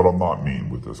 But I'm not mean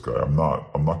with this guy. I'm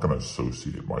not going to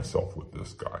associate myself with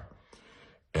this guy.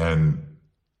 And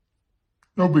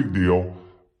no big deal.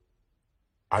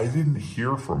 I didn't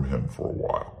hear from him for a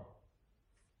while.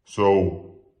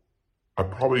 So I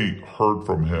probably heard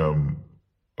from him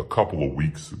a couple of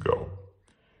weeks ago.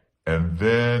 And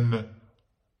then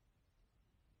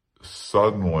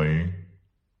suddenly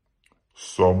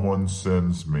someone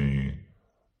sends me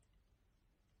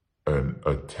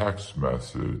a text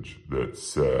message that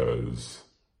says,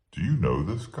 do you know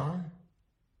this guy?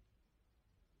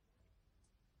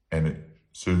 And it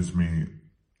sends me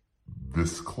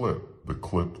this clip, the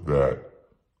clip that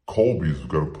Colby's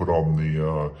going to put on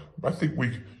the, I think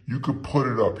you could put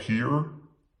it up here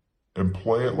and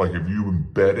play it, like if you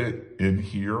embed it in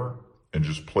here and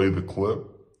just play the clip.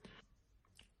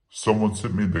 Someone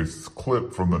sent me this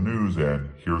clip from the news, and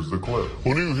here's the clip.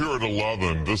 Well, new here at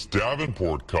 11, this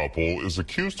Davenport couple is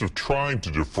accused of trying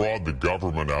to defraud the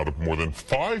government out of more than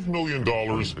 $5 million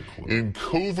in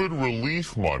COVID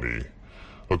relief money.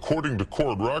 According to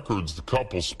court records, the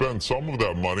couple spent some of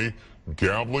that money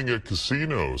gambling at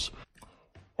casinos.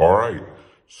 All right,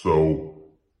 so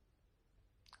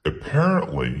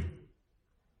apparently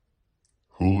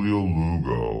Julio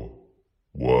Lugo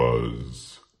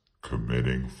was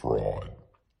committing fraud.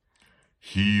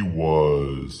 He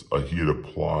had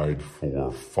applied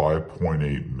for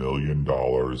 $5.8 million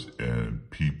in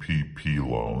PPP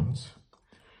loans.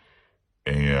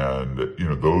 And, you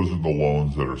know, those are the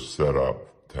loans that are set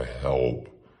up to help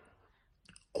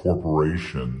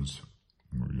corporations,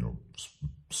 you know,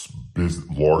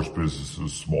 large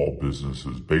businesses, small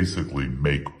businesses, basically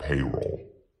make payroll.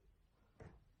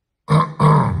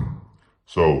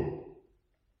 So,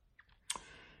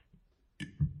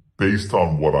 based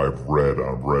on what I've read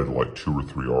like 2 or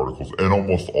 3 articles, and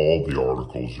almost all the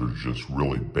articles are just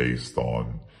really based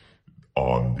on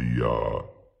the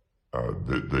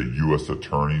U.S.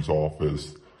 Attorney's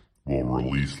Office will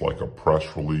release like a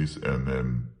press release, and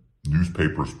then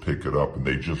newspapers pick it up and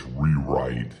they just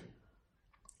rewrite.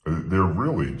 They're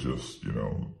really just, you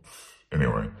know,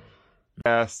 anyway.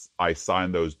 Yes, I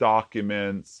signed those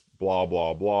documents, blah,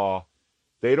 blah, blah.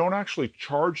 They don't actually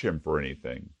charge him for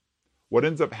anything. What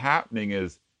ends up happening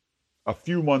is a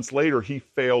few months later, he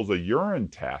fails a urine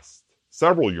test,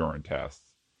 several urine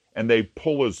tests, and they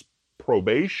pull his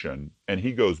probation and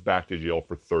he goes back to jail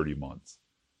for 30 months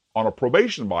on a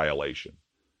probation violation.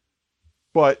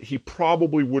 But he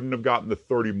probably wouldn't have gotten the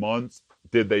 30 months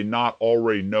did they not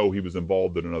already know he was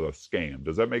involved in another scam.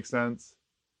 Does that make sense?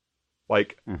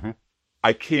 Like,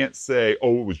 I can't say,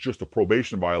 oh, it was just a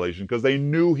probation violation, because they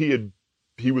knew he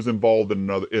was involved in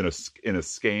a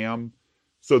scam.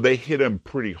 So they hit him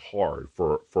pretty hard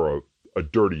for a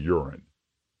dirty urine.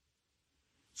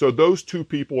 So those 2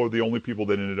 people are the only people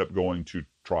that ended up going to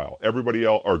trial. Everybody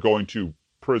else are going to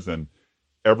prison.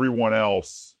 Everyone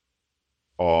else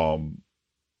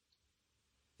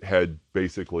had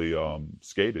basically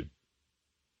skated.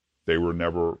 They were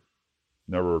never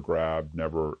grabbed,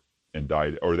 never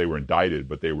indicted, or they were indicted,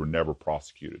 but they were never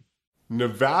prosecuted.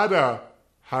 Nevada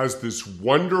has this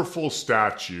wonderful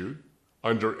statute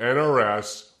under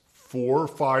NRS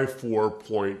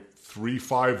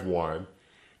 454.351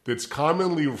 that's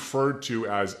commonly referred to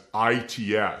as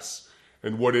ITS.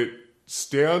 And what it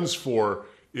stands for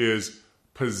is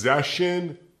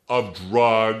possession of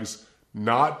drugs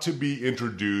not to be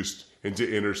introduced into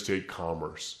interstate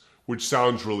commerce, which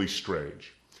sounds really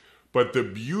strange. But the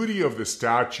beauty of the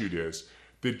statute is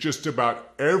that just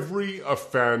about every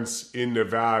offense in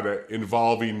Nevada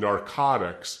involving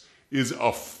narcotics is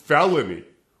a felony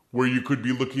where you could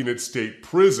be looking at state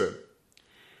prison.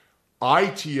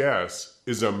 ITS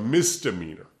is a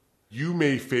misdemeanor. You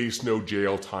may face no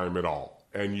jail time at all,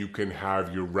 and you can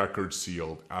have your record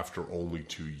sealed after only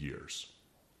 2 years.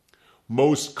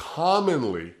 Most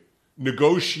commonly,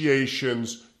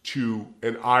 negotiations to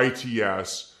an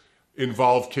ITS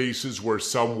involve cases where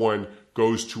someone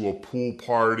goes to a pool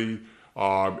party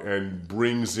and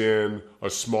brings in a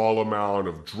small amount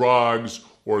of drugs,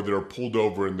 or they're pulled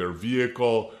over in their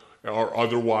vehicle, or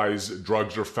otherwise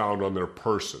drugs are found on their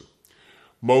person.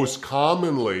 Most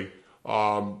commonly,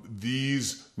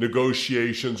 these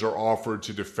negotiations are offered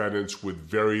to defendants with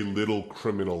very little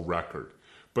criminal record.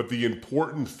 But the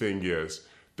important thing is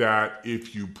that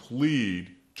if you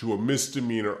plead to a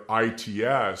misdemeanor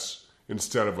ITS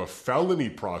instead of a felony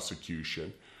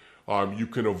prosecution, you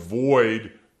can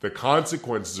avoid the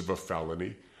consequences of a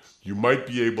felony. You might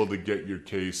be able to get your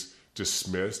case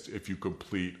dismissed if you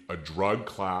complete a drug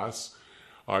class.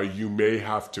 You may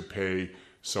have to pay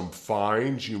some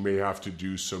fines. You may have to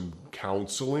do some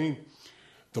counseling.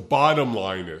 The bottom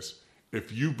line is, if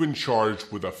you've been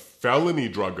charged with a felony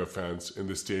drug offense in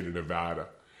the state of Nevada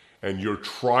and you're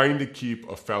trying to keep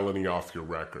a felony off your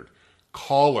record,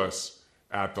 call us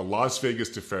at the Las Vegas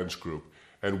Defense Group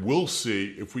and we'll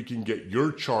see if we can get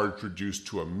your charge reduced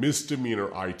to a misdemeanor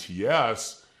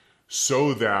ITS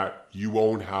so that you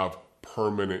won't have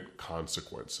permanent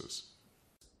consequences.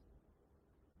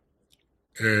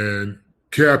 And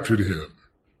captured him.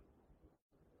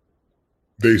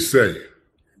 They say.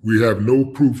 We have no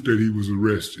proof that he was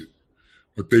arrested,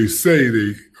 but they say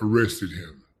they arrested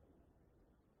him.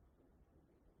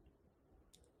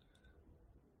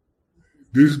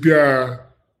 This guy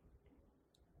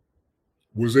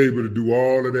was able to do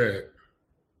all of that,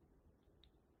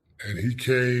 and he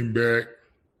came back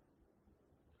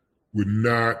with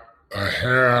not a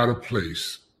hair out of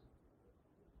place.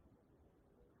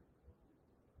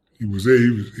 He was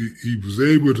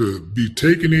able to be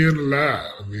taken in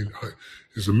alive. I mean,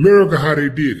 it's a miracle how they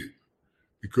did it,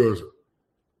 because,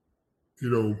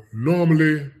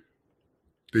 normally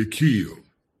they kill,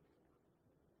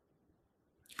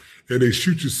 and they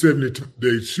shoot you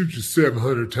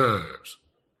 700 times.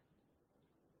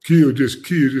 Kill,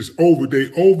 they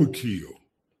overkill.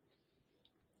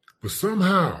 But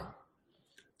somehow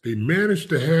they managed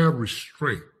to have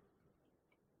restraint.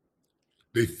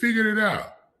 They figured it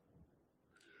out.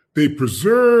 They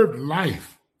preserved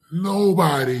life.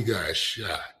 Nobody got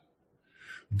shot.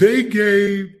 They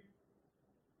gave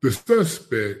the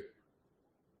suspect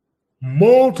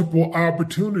multiple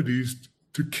opportunities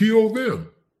to kill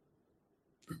them.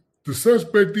 The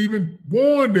suspect even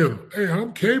warned them, hey,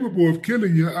 I'm capable of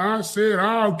killing you. I said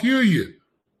I'll kill you.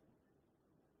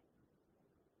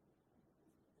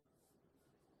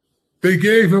 They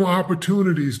gave him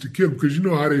opportunities to kill him, because you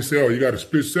know how they say, you got a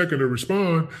split second to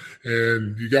respond,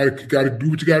 and you got to do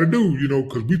what you got to do,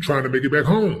 because we're trying to make it back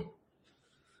home.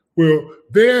 Well,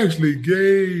 they actually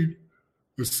gave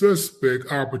the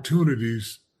suspect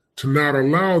opportunities to not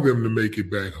allow them to make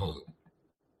it back home.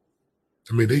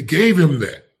 I mean, they gave him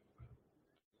that.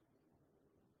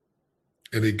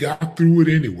 And they got through it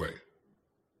anyway.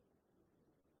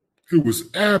 It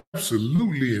was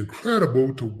absolutely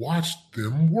incredible to watch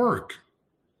them work.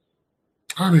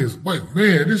 I mean, it's like,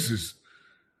 man, this is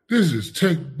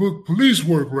textbook police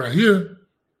work right here.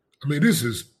 I mean, this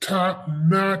is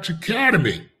top-notch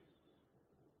academy.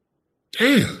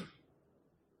 Damn.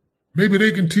 Maybe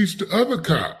they can teach the other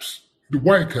cops, the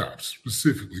white cops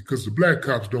specifically, because the black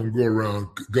cops don't go around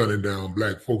gunning down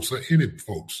black folks or any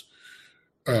folks.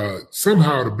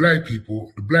 Somehow the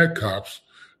black cops,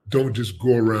 don't just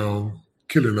go around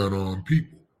killing unarmed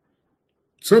people.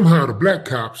 Somehow the black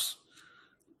cops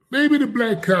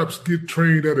get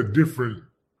trained at a different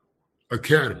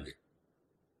academy.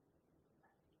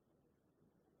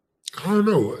 I don't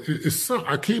know.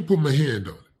 I can't put my hand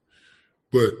on it.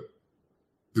 But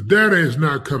the data is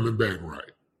not coming back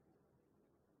right.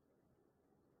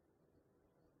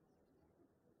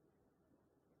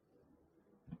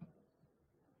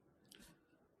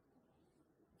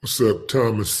 What's up,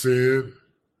 Thomas Sin?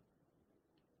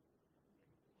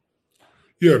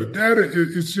 Yeah, the data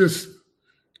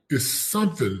it's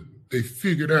something they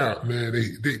figured out, man.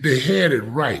 They had it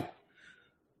right.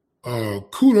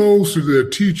 Kudos to their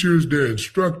teachers, their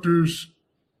instructors,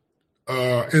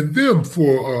 and them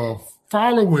for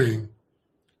following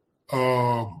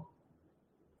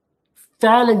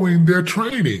their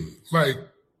training. Like,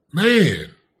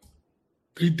 man,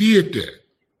 they did that.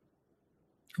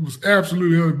 It was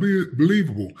absolutely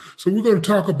unbelievable. So we're going to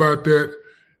talk about that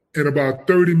in about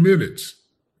 30 minutes.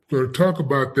 We're going to talk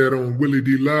about that on Willie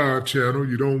D Live channel.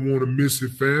 You don't want to miss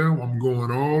it, fam. I'm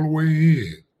going all the way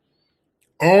in.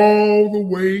 All the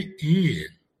way in.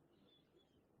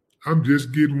 I'm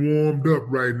just getting warmed up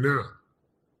right now.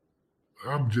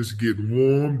 I'm just getting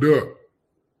warmed up.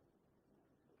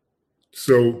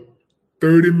 So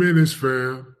 30 minutes,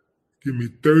 fam. Give me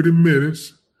 30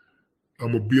 minutes.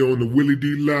 I'm going to be on the Willie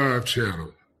D Live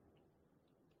channel.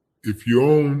 If you're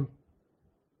on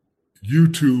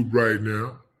YouTube right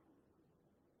now,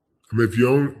 if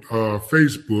you're on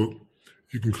Facebook,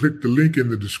 you can click the link in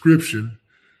the description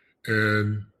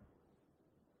and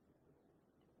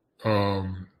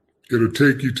it'll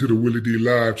take you to the Willie D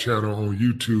Live channel on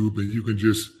YouTube, and you can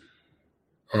just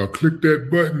click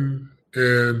that button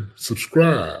and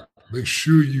subscribe. Make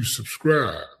sure you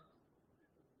subscribe.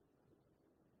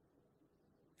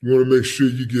 You want to make sure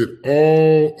you get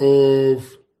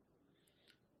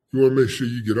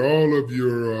all of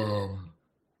your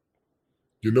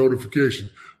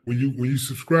notifications. When you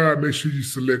subscribe, make sure you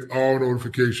select all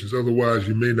notifications. Otherwise,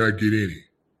 you may not get any.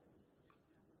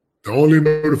 The only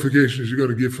notifications you're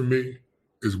going to get from me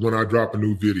is when I drop a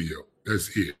new video. That's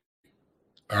it.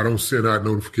 I don't send out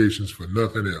notifications for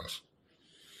nothing else.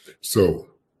 So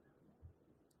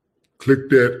click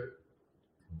that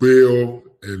bell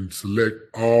and select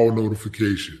all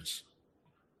notifications.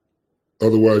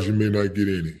 Otherwise, you may not get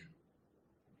any.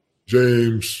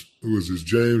 James, who is this?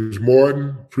 James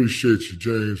Martin. Appreciate you,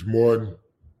 James Martin.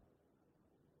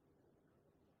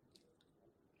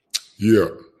 Yeah.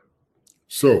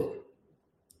 So,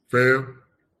 fam,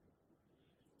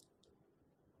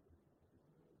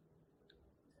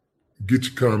 get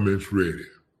your comments ready.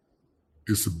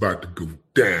 It's about to go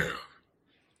down.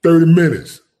 30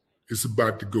 minutes. It's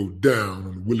about to go down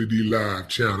on the Willie D Live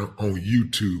channel on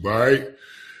YouTube, all right?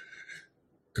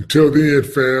 Until then,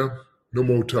 fam, no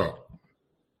more talk.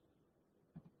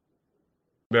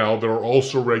 Now, there are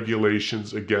also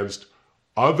regulations against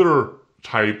other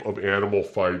type of animal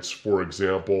fights, for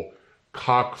example,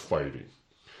 cockfighting.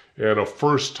 And a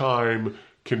first-time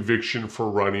conviction for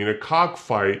running a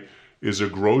cockfight is a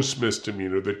gross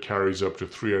misdemeanor that carries up to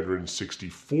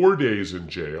 364 days in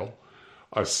jail.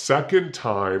 A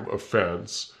second-time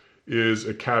offense is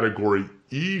a Category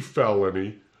E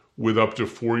felony with up to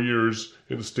 4 years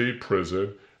in state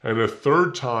prison, and a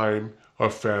third-time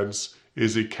offense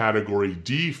is a Category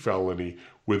D felony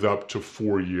with up to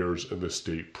 4 years in the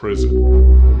state prison.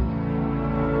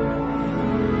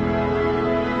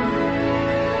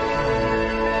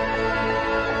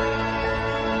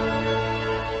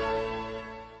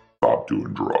 Stop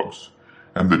doing drugs.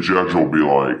 And the judge will be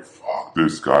like, fuck,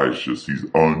 this guy's he's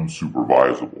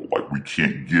unsupervisable. Like, we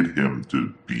can't get him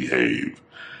to behave.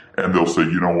 And they'll say,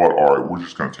 you know what, all right, we're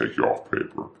just going to take you off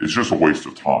paper. It's just a waste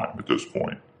of time at this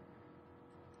point.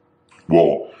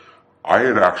 Well, I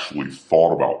had actually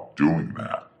thought about doing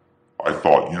that. I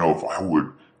thought,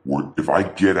 if I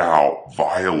get out,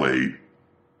 violate,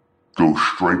 go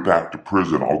straight back to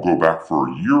prison, I'll go back for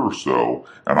a year or so,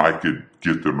 and I could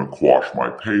get them to quash my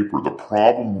paper. The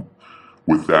problem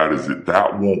with that is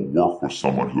that won't work with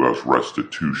someone who has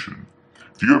restitution.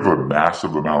 If you have a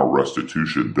massive amount of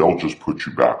restitution, they'll just put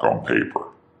you back on paper.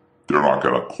 They're not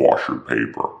going to quash your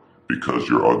paper because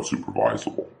you're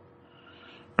unsupervisable.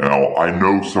 Now, I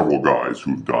know several guys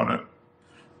who've done it.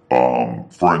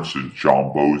 For instance,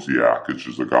 John Boziak, which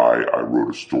is a guy I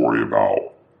wrote a story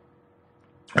about,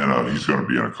 and he's going to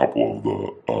be in a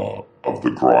couple of the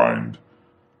grind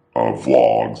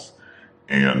vlogs,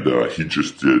 and he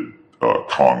just did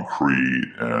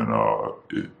Concrete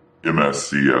and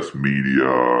MSCS Media,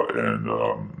 and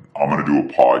I'm going to do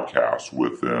a podcast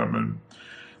with him, and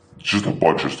just a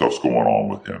bunch of stuff's going on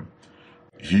with him.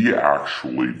 He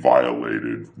actually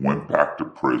violated, went back to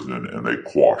prison, and they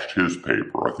quashed his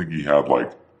paper. I think he had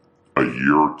like a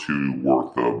year or two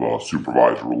worth of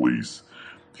supervised release.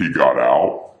 He got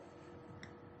out.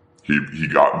 He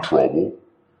got in trouble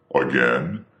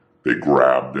again. They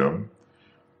grabbed him.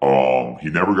 He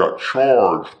never got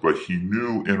charged, but he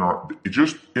knew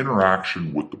just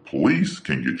interaction with the police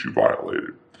can get you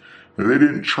violated. Now, they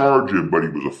didn't charge him, but he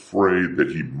was afraid that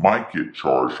he might get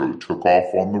charged, so he took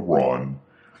off on the run.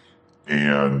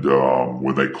 And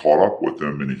when they caught up with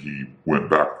him and he went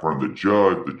back in front of the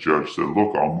judge said,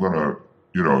 look,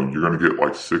 you're going to get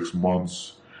like 6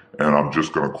 months, and I'm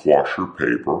just going to quash your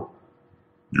paper.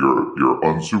 You're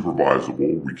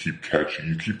unsupervisable. We keep catching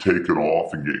you, keep taking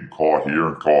off and getting caught here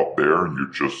and caught there, and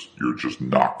you're just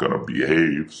not going to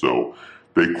behave. So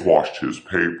they quashed his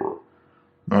paper.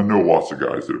 Now, I know lots of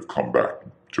guys that have come back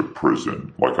to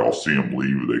prison. Like, I'll see them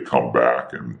leave, they come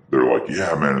back, and they're like,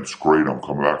 yeah, man, it's great. I'm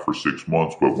coming back for 6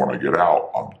 months, but when I get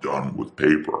out, I'm done with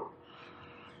paper.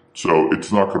 So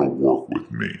it's not going to work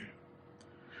with me.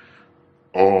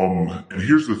 And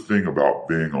here's the thing about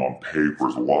being on paper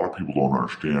is a lot of people don't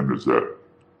understand is that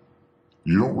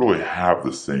you don't really have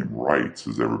the same rights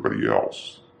as everybody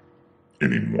else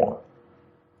anymore.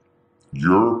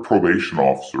 Your probation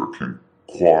officer can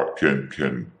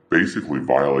basically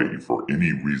violate you for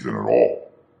any reason at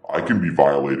all. I can be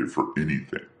violated for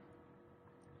anything.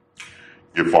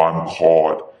 If I'm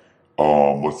caught,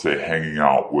 let's say, hanging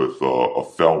out with a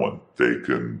felon, they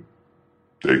can,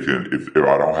 if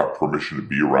I don't have permission to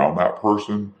be around that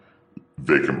person,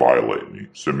 they can violate me,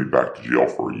 send me back to jail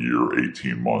for a year,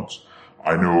 18 months.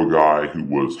 I know a guy who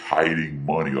was hiding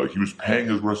money, like he was paying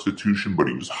his restitution, but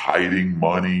he was hiding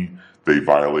money. They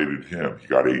violated him. He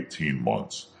got 18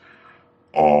 months.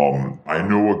 I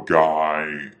know a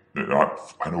guy,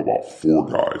 I know about 4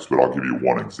 guys, but I'll give you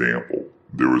one example.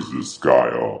 There was this guy,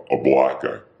 a black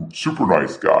guy, super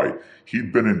nice guy.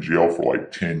 He'd been in jail for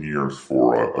like 10 years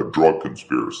for a drug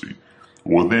conspiracy.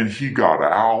 Well, then he got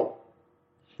out.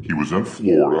 He was in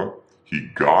Florida. He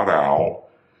got out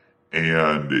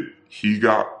and he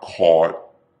got caught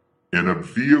in a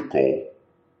vehicle,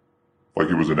 like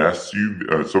it was an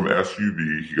SUV, some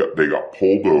SUV. They got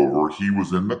pulled over. He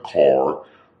was in the car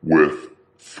with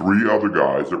 3 other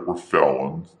guys that were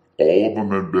felons. All of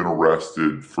them had been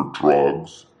arrested for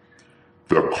drugs.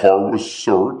 The car was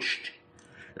searched,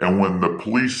 and when the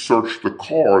police searched the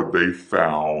car, they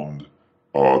found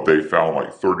like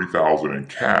 $30,000 in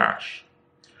cash.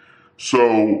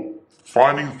 So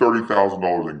finding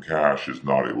 $30,000 in cash is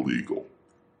not illegal.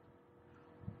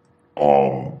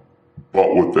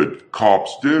 But what the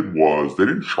cops did was they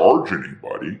didn't charge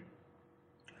anybody.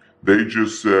 They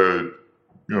just said,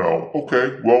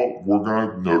 okay, well, we're going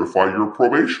to notify your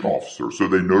probation officer. So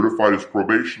they notified his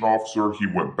probation officer. He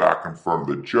went back in front of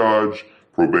the judge.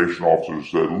 Probation officer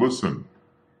said, listen,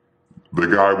 the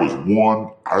guy was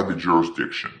 1, out of the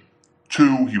jurisdiction.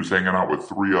 2, he was hanging out with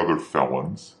 3 other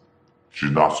felons, which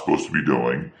he's not supposed to be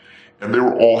doing. And they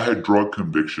all had drug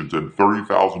convictions, and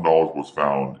 $30,000 was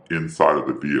found inside of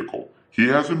the vehicle. He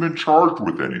hasn't been charged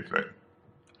with anything.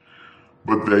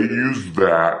 But they used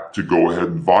that to go ahead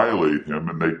and violate him,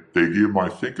 and they gave him, I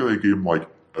think they gave him like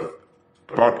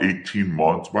about 18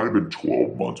 months, might have been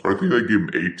 12 months, but I think they gave him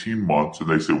 18 months, and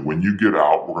they said, when you get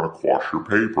out, we're going to quash your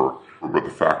paper. But the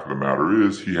fact of the matter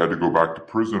is, he had to go back to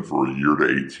prison for a year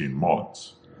to 18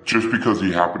 months. Just because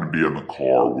he happened to be in the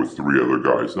car with 3 other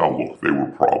guys. Now look, they were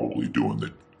probably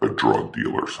doing a drug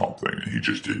deal or something, and he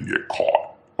just didn't get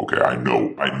caught. Okay, I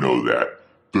know that.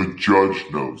 The judge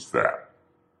knows that.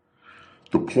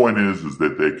 The point is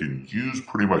that they can use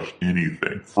pretty much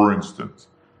anything. For instance,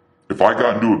 if I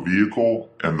got into a vehicle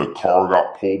and the car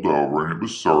got pulled over and it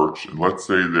was searched, and let's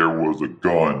say there was a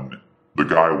gun, the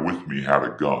guy with me had a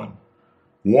gun.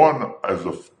 One, as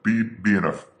being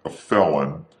a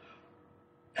felon,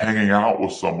 hanging out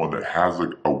with someone that has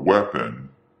a weapon,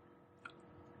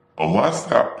 unless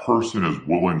that person is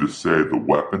willing to say the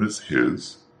weapon is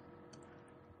his,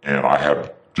 and I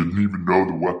didn't even know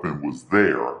the weapon was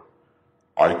there,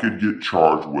 I could get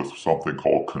charged with something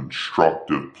called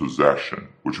constructive possession,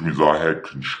 which means I had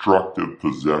constructive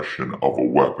possession of a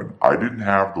weapon. I didn't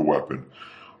have the weapon,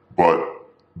 but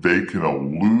they can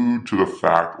allude to the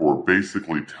fact or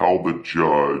basically tell the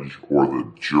judge or the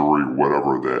jury,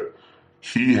 whatever, that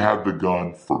he had the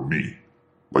gun for me.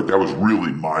 Like that was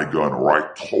really my gun, or I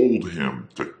told him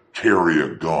to carry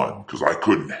a gun because I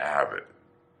couldn't have it.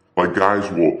 Like guys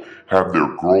will have their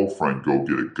girlfriend go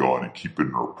get a gun and keep it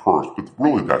in her purse, but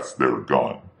really that's their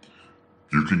gun.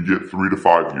 You can get 3 to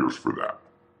 5 years for that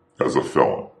as a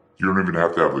felon. You don't even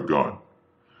have to have the gun.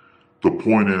 The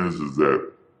point is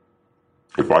that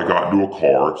if I got into a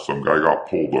car, some guy got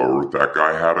pulled over, that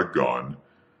guy had a gun,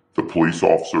 the police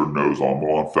officer knows I'm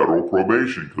on federal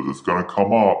probation because it's going to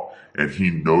come up, and he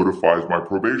notifies my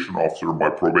probation officer,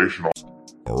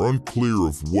 are unclear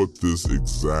of what this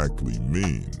exactly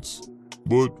means,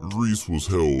 but Reese was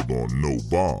held on no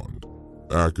bond.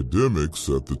 Academics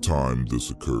at the time this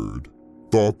occurred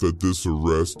thought that this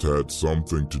arrest had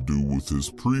something to do with his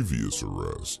previous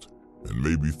arrest, and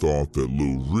maybe thought that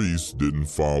Lil Reese didn't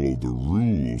follow the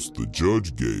rules the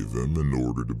judge gave him in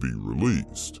order to be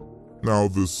released. Now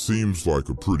this seems like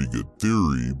a pretty good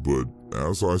theory, but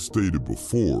as I stated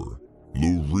before,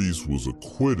 Lil Reese was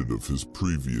acquitted of his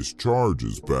previous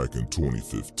charges back in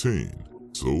 2015,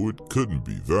 so it couldn't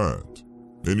be that.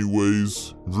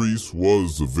 Anyways, Reese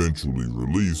was eventually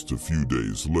released a few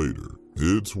days later.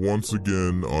 It's once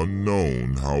again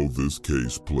unknown how this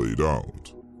case played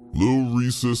out. Lil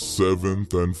Reese's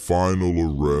 7th and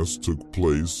final arrest took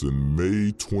place in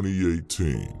May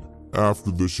 2018,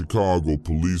 after the Chicago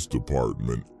Police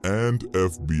Department and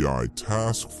FBI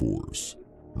Task Force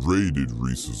raided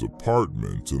Reese's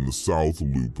apartment in the South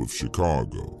Loop of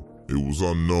Chicago. It was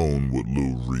unknown what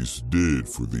Lil Reese did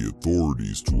for the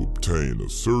authorities to obtain a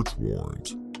search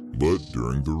warrant, but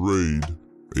during the raid,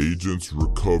 agents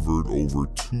recovered over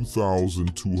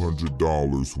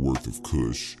 $2,200 worth of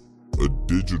kush, a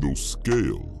digital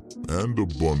scale, and a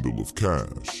bundle of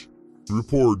cash.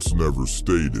 Reports never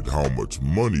stated how much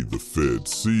money the Fed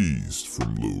seized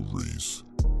from Lil Reese,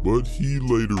 but he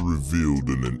later revealed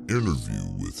in an interview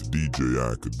with DJ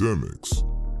Academics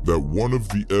that one of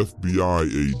the FBI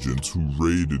agents who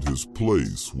raided his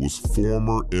place was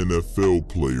former NFL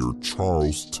player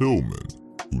Charles Tillman,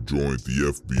 who joined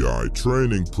the FBI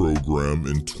training program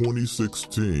in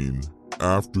 2016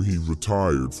 after he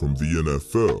retired from the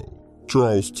NFL.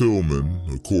 Charles Tillman,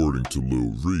 according to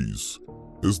Lil Reese,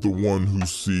 is the one who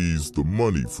seized the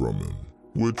money from him,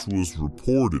 which was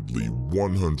reportedly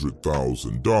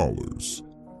 $100,000.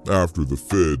 After the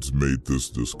feds made this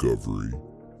discovery,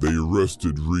 They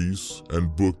arrested Reese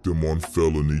and booked him on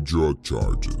felony drug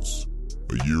charges.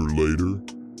 A year later,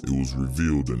 it was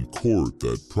revealed in court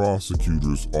that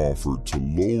prosecutors offered to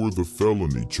lower the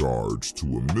felony charge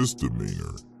to a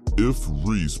misdemeanor if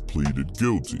Reese pleaded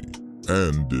guilty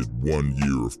and did 1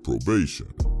 year of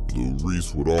probation. Lil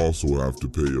Reese would also have to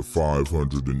pay a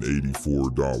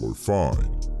 $584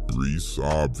 fine. Reese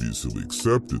obviously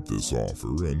accepted this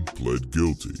offer and pled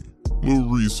guilty. Lil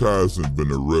Reese hasn't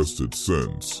been arrested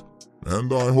since,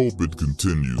 and I hope it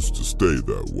continues to stay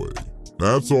that way.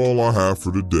 That's all I have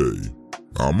for today.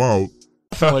 I'm out.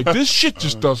 Like, this shit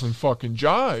just doesn't fucking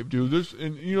jive, dude.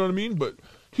 And you know what I mean? But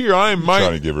here I am,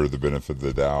 trying to give her the benefit of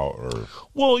the doubt, or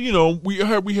well, you know, we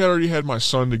had already had my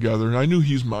son together, and I knew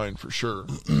he's mine for sure.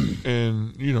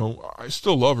 And you know, I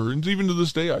still love her, and even to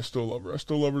this day, I still love her. I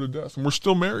still love her to death, and we're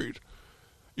still married,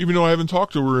 even though I haven't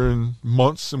talked to her in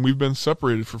months, and we've been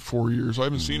separated for 4 years. I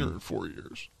haven't seen her in 4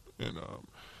 years, and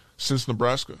since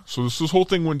Nebraska. So this whole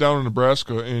thing went down in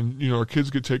Nebraska, and you know, our kids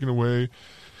get taken away.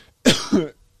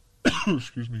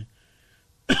 Excuse me.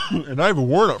 And I have a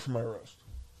warrant out for my arrest.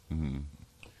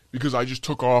 Because I just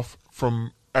took off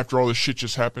from after all this shit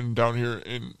just happened down here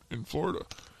in Florida.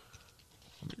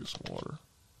 Let me get some water.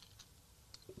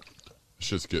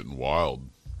 Shit's getting wild.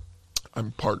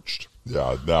 I'm parched.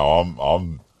 Yeah, now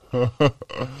I'm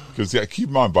because yeah, keep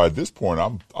in mind by this point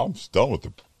I'm done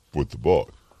with the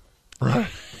book. Right.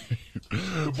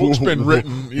 The book's been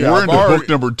written. Yeah, we're into book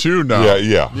number 2 now.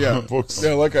 Yeah. Books.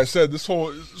 Yeah, like I said, this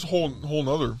whole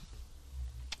nother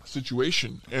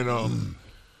situation, and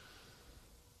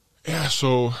yeah.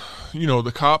 So, you know,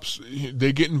 the cops,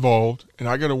 they get involved, and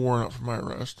I got a warrant out for my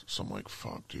arrest. So I'm like,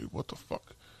 fuck, dude, what the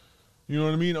fuck? You know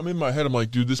what I mean? I'm in my head. I'm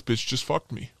like, dude, this bitch just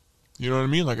fucked me. You know what I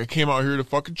mean? Like, I came out here to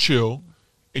fucking chill,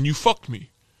 and you fucked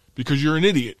me because you're an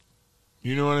idiot.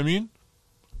 You know what I mean?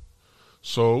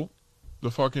 So the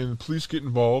fucking police get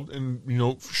involved, and, you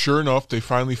know, sure enough, they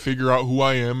finally figure out who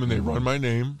I am, and they run my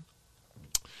name.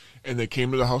 And they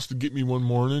came to the house to get me one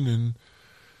morning, and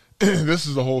this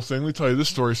is the whole thing. Let me tell you this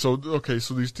story. So, okay,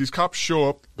 so these cops show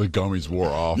up. The gummies wore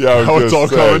off. Yeah, now it's all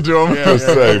coming to him.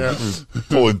 Yeah.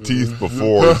 Pulling teeth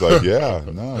before. He's like, yeah,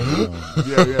 no.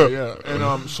 Yeah.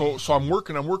 And so I'm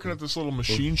working at this little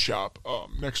machine shop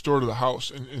next door to the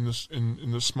house in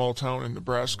this small town in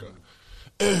Nebraska.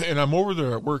 And I'm over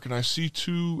there at work, and I see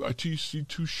two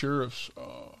sheriff's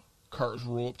cars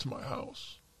roll up to my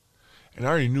house, and I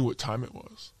already knew what time it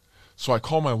was. So I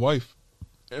call my wife,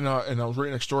 and I was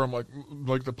right next door. I'm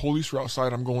like the police are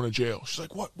outside. I'm going to jail. She's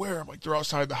like, what? Where? I'm like, they're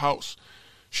outside the house.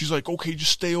 She's like, okay,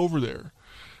 just stay over there.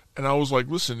 And I was like,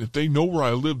 listen, if they know where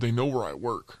I live, they know where I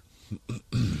work.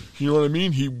 You know what I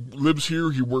mean? He lives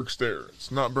here, he works there.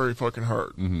 It's not very fucking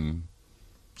hard.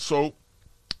 So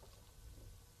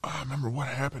I remember what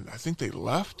happened. I think they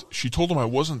left. She told them I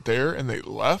wasn't there, and they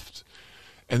left.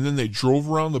 And then they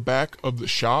drove around the back of the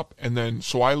shop, and then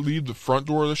so I leave the front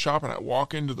door of the shop, and I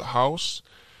walk into the house,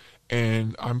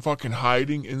 and I'm fucking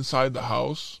hiding inside the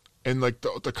house, and like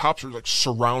the cops are like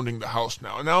surrounding the house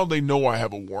now. And now they know I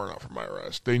have a warrant out for my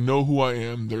arrest. They know who I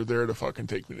am. They're there to fucking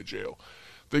take me to jail.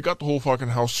 They got the whole fucking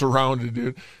house surrounded,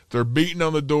 dude. They're beating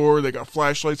on the door. They got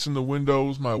flashlights in the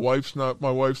windows. My wife's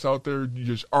out there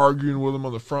just arguing with them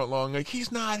on the front lawn, like, he's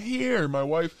not here. My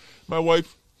wife,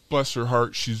 bless her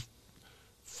heart, she's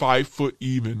 5 foot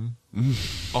even,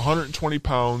 120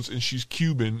 pounds, and she's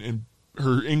Cuban, and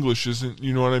her English isn't,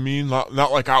 you know what I mean? Not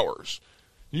like ours.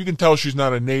 You can tell she's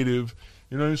not a native,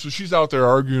 you know. So she's out there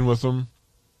arguing with them.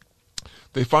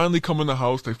 They finally come in the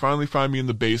house. They finally find me in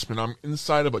the basement. I'm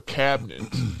inside of a cabinet.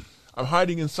 I'm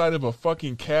hiding inside of a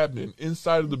fucking cabinet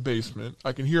inside of the basement.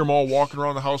 I can hear them all walking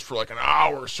around the house for like an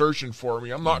hour searching for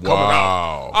me. I'm not coming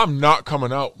out. I'm not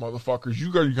coming out, motherfuckers.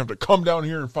 You have to come down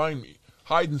here and find me.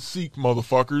 Hide and seek,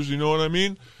 motherfuckers. You know what I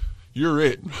mean? You're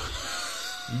it.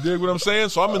 You dig what I'm saying?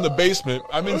 So I'm in the basement.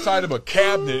 I'm inside of a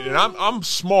cabinet, and I'm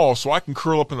small, so I can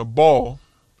curl up in a ball.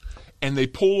 And they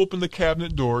pull open the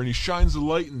cabinet door, and he shines the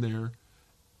light in there,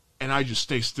 and I just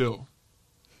stay still.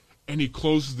 And he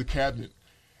closes the cabinet,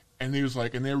 and he was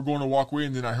like, and they were going to walk away,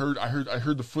 and then I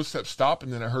heard the footsteps stop,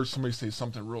 and then I heard somebody say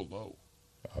something real low.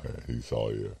 Oh, yeah, he saw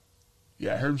you.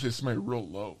 Yeah, I heard him say something real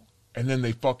low. And then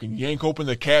they fucking yank open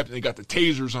the cabinet. They got the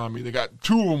tasers on me. They got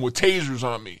 2 of them with tasers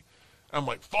on me. I'm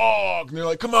like, fuck. And they're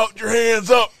like, come out with your hands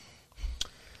up.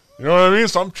 You know what I mean?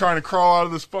 So I'm trying to crawl out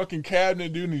of this fucking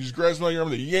cabinet, dude. And he just grabs my arm.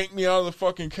 They yank me out of the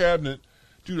fucking cabinet.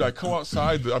 Dude, I come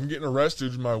outside. I'm getting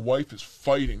arrested. And my wife is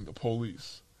fighting the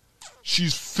police.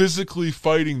 She's physically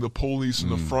fighting the police in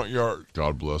the front yard.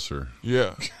 God bless her.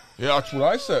 Yeah. Yeah, that's what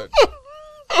I said.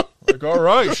 Like, all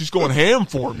right, she's going ham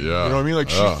for me. Yeah. You know what I mean? Like,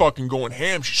 Yeah. she's fucking going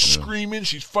ham. She's screaming.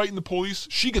 She's fighting the police.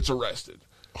 She gets arrested.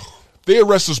 They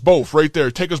arrest us both right there.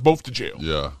 Take us both to jail.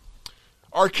 Yeah.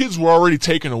 Our kids were already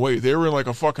taken away. They were in like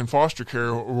a fucking foster care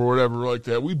or whatever like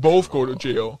that. We both go to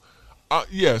jail.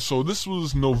 Yeah, so this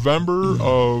was November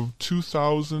of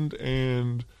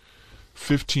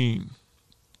 2015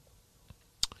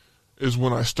 is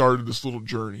when I started this little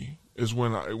journey. Is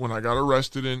when I got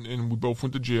arrested and we both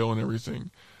went to jail and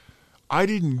everything. I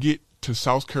didn't get to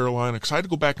South Carolina because I had to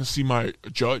go back and see my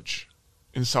judge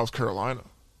in South Carolina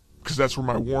because that's where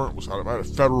my warrant was out of. I had a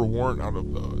federal warrant out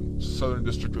of the Southern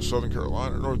District of Southern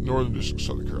Carolina, Northern District of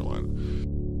Southern Carolina.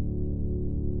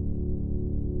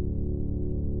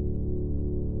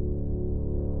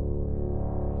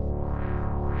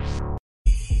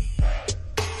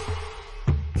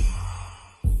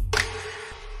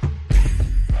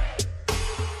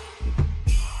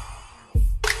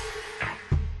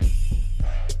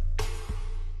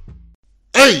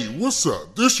 Hey, what's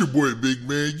up? This your boy Big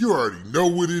Man. You already know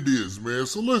what it is, man.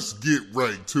 So let's get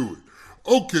right to it.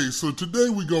 Okay, so today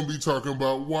we're going to be talking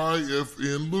about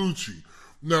YFN Lucci.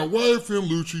 Now, YFN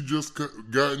Lucci just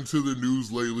got into the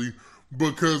news lately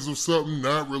because of something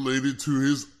not related to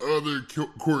his other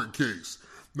court case.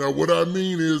 Now, what I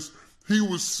mean is he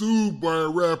was sued by a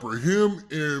rapper, him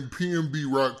and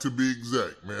PNB Rock to be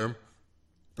exact, man.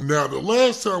 Now, the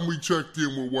last time we checked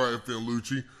in with YFN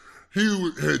Lucci,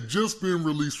 he had just been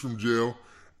released from jail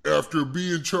after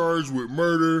being charged with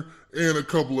murder and a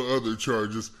couple of other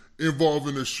charges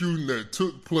involving a shooting that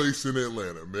took place in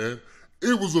Atlanta, man.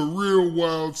 It was a real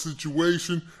wild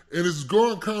situation, and it's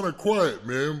gone kind of quiet,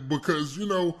 man, because, you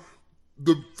know,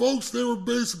 the folks, they were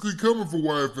basically coming for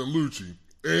YFN Lucci,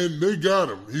 and they got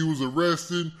him. He was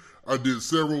arrested. I did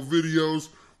several videos.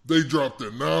 They dropped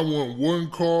a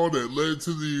 911 call that led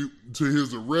to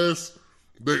his arrest.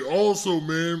 They also,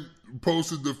 man,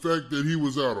 posted the fact that he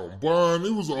was out on bond.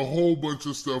 It was a whole bunch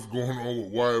of stuff going on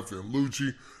with YFN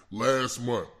Lucci last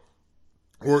month.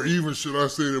 Or even, should I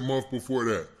say, the month before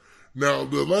that. Now,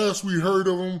 the last we heard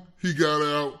of him, he got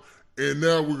out, and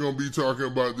now we're going to be talking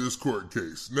about this court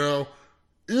case. Now,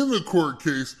 in the court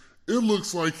case, it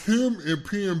looks like him and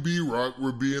PNB Rock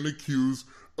were being accused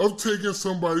of taking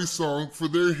somebody's song for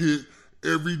their hit,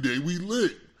 Every Day We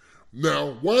Lit.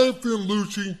 Now, YFN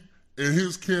Lucci and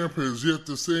his camp has yet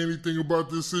to say anything about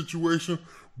this situation,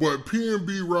 but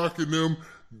PNB Rock and them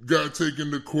got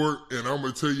taken to court, and I'm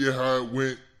going to tell you how it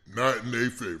went, not in their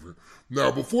favor.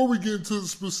 Now, before we get into the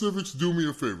specifics, do me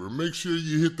a favor. Make sure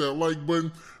you hit that like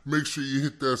button, make sure you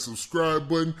hit that subscribe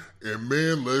button, and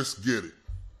man, let's get it.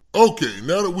 Okay,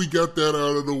 now that we got that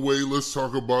out of the way, let's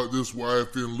talk about this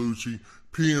YFN Lucci,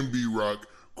 PNB Rock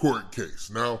court case.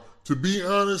 Now, to be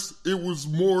honest, it was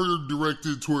more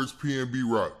directed towards PNB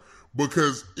Rock.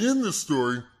 Because in the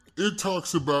story, it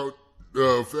talks about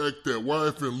the fact that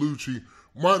YFN Lucci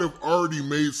might have already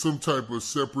made some type of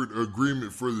separate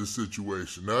agreement for this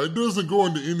situation. Now, it doesn't go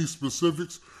into any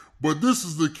specifics, but this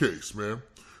is the case, man.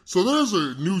 So there's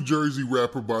a New Jersey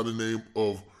rapper by the name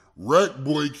of Rat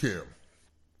Boy Cam.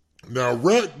 Now,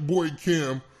 Rat Boy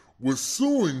Cam was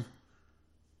suing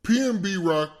PNB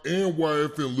Rock and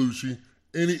YFN Lucci,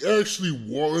 and he actually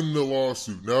won the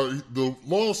lawsuit. Now, the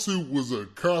lawsuit was a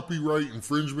copyright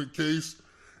infringement case,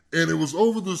 and it was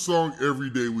over the song Every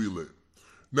Day We Lit.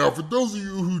 Now, for those of you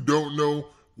who don't know,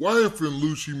 YFN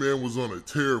Lucci, man, was on a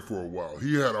tear for a while.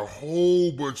 He had a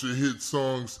whole bunch of hit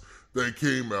songs that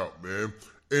came out, man,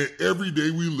 and Every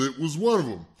Day We Lit was one of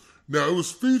them. Now, it was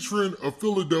featuring a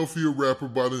Philadelphia rapper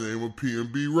by the name of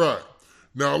PNB Rock.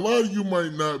 Now, a lot of you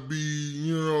might not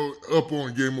be, up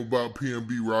on game about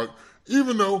PNB Rock,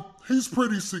 even though he's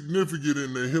pretty significant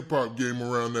in the hip-hop game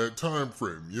around that time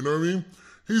frame, you know what I mean?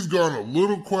 He's gone a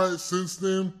little quiet since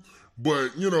then,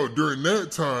 but, during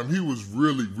that time, he was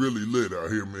really, really lit out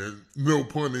here, man. No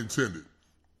pun intended.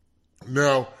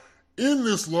 Now, in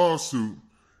this lawsuit,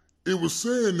 it was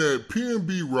saying that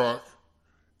PNB Rock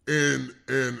and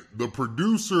the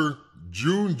producer,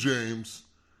 June James,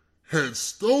 had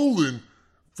stolen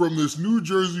from this New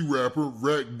Jersey rapper,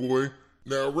 Rat Boy.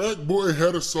 Now, Rat Boy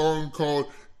had a song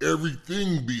called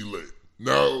Everything Be Lit.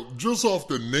 Now, just off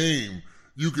the name,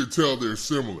 you could tell they're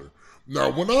similar. Now,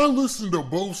 when I listened to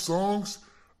both songs,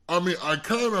 I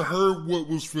kind of heard what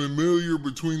was familiar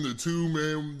between the two,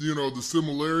 man, the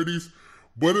similarities.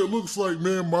 But it looks like,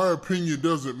 man, my opinion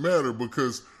doesn't matter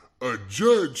because a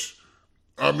judge,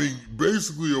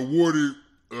 basically awarded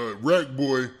Rat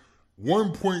Boy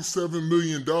 $1.7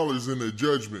 million in a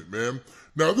judgment, man.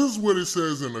 Now, this is what it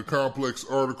says in a complex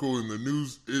article in the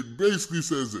news. It basically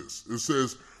says this. It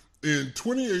says, In a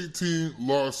 2018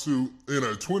 lawsuit,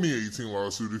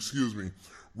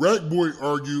 Rat Boy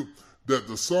argued that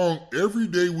the song Every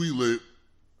Day We Lit,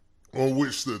 on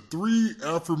which the three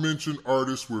aforementioned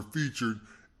artists were featured,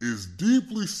 is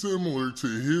deeply similar to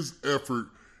his effort,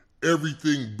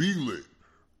 Everything Be Lit.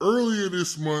 Earlier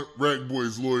this month, Rat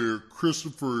Boy's lawyer,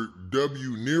 Christopher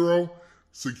W. Nero,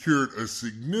 secured a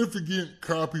significant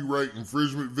copyright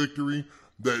infringement victory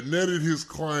that netted his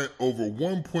client over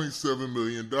 $1.7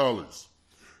 million.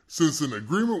 Since an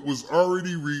agreement was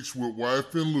already reached with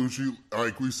YFN Lucci,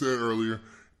 like we said earlier,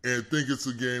 and Think It's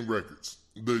a Game Records,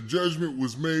 the judgment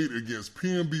was made against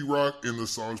PNB Rock and the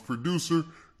song's producer,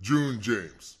 June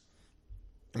James.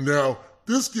 Now,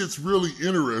 this gets really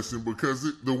interesting because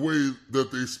the way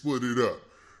that they split it up.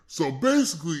 So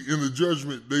basically, in the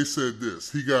judgment, they said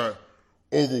this. He got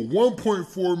over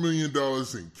 $1.4 million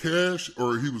in cash,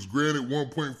 or he was granted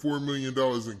 $1.4 million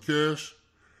in cash,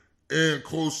 and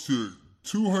close to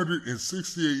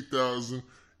 $268,000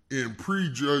 in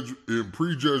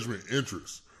prejudgment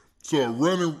interest. So a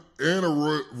running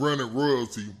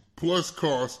royalty plus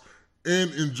costs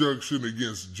and injunction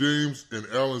against James and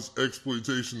Allen's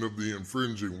exploitation of the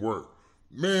infringing work.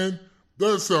 Man,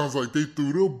 that sounds like they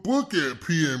threw the book at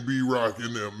PNB Rock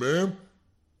in them, man.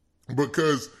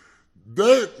 Because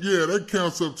that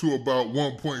counts up to about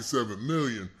 $1.7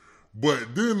 million.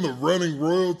 But then the running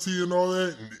royalty and all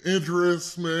that, and the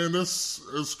interest, man,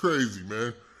 that's crazy,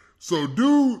 man. So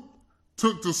dude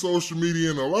took to social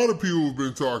media, and a lot of people have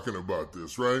been talking about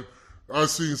this, right? I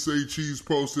seen Say Cheese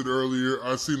posted earlier.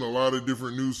 I seen a lot of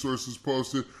different news sources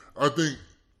posted. I think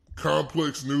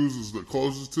Complex News is the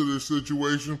closest to this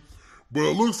situation. But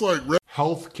it looks like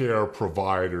healthcare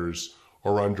providers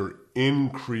are under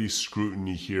increased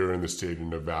scrutiny here in the state of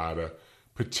Nevada,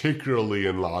 particularly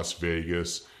in Las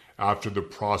Vegas, after the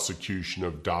prosecution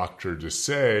of Dr.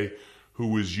 Desai, who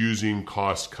was using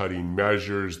cost-cutting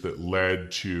measures that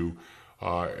led to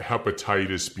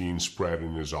hepatitis being spread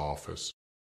in his office.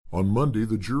 On Monday,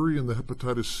 the jury in the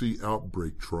hepatitis C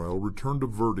outbreak trial returned a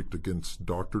verdict against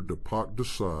Dr. Deepak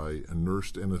Desai and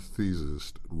nurse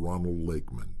anesthetist Ronald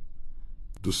Lakeman.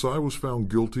 Desai was found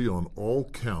guilty on all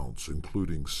counts,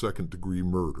 including second-degree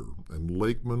murder, and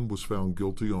Lakeman was found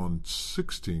guilty on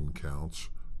 16 counts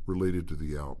related to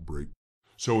the outbreak.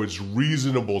 So it's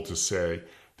reasonable to say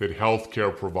that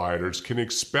healthcare providers can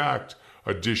expect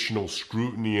additional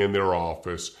scrutiny in their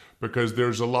office because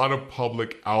there's a lot of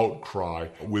public outcry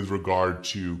with regard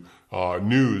to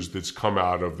news that's come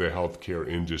out of the healthcare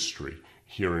industry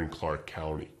here in Clark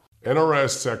County.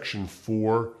 NRS Section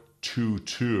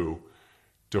 422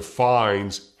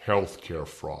 defines healthcare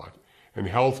fraud, and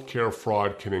healthcare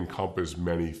fraud can encompass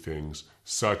many things,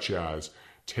 such as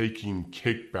taking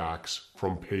kickbacks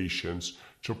from patients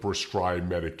to prescribe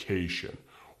medication,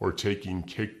 or taking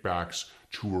kickbacks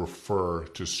to refer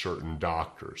to certain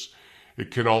doctors.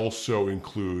 It can also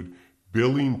include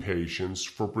billing patients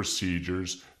for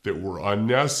procedures that were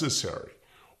unnecessary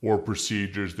or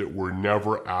procedures that were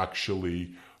never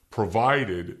actually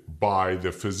provided by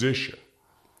the physician.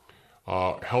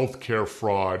 Healthcare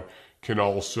fraud can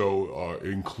also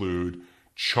include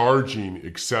charging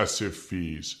excessive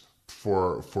fees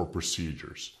for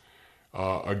procedures.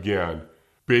 Again,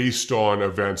 based on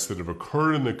events that have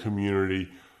occurred in the community,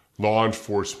 law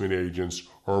enforcement agents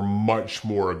are much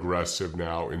more aggressive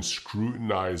now in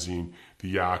scrutinizing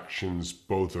the actions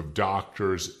both of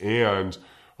doctors and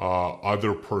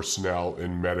other personnel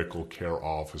in medical care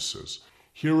offices.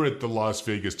 Here at the Las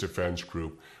Vegas Defense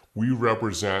Group, we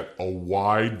represent a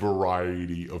wide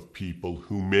variety of people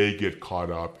who may get caught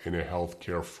up in a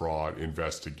healthcare fraud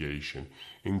investigation,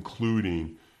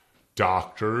 including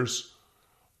doctors,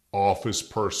 office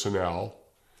personnel,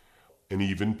 and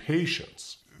even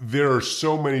patients. There are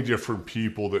so many different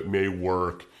people that may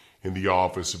work in the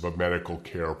office of a medical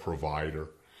care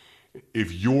provider.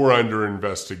 If you're under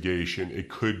investigation, it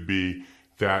could be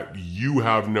that you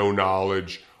have no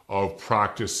knowledge of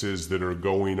practices that are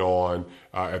going on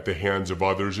at the hands of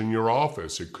others in your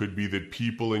office. It could be that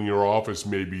people in your office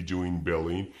may be doing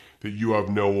billing, that you have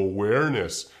no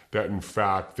awareness that in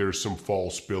fact there's some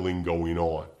false billing going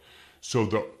on. So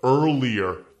the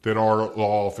earlier that our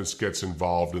law office gets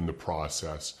involved in the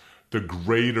process, the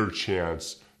greater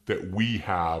chance that we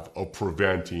have of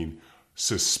preventing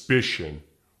suspicion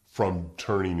from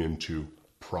turning into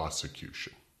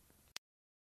prosecution.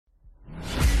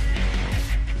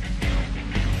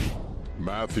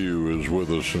 Matthew is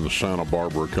with us in Santa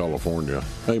Barbara, California.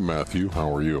 Hey, Matthew,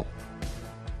 how are you?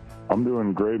 I'm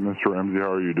doing great, Mr. Ramsey.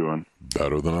 How are you doing?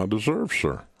 Better than I deserve,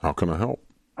 sir. How can I help?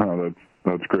 Oh,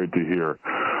 that's great to hear.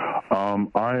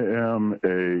 I'm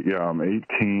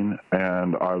 18,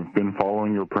 and I've been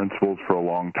following your principles for a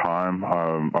long time.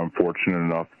 I'm fortunate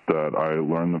enough that I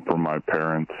learned them from my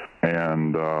parents,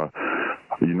 and so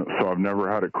I've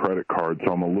never had a credit card,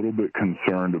 so I'm a little bit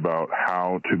concerned about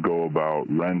how to go about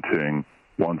renting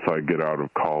once I get out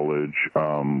of college,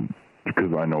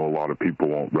 because I know a lot of people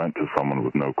won't rent to someone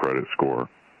with no credit score.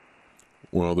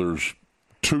 Well, there's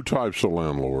two types of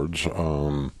landlords.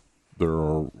 There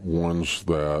are ones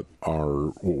that are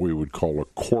what we would call a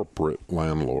corporate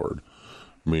landlord,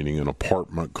 meaning an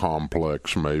apartment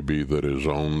complex maybe that is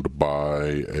owned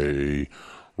by a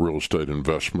real estate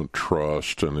investment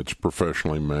trust, and it's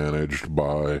professionally managed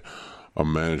by a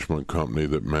management company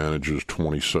that manages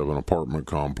 27 apartment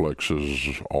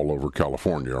complexes all over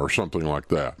California or something like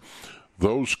that.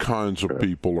 Those kinds of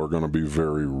people are going to be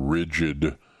very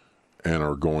rigid and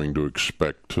are going to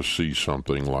expect to see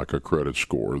something like a credit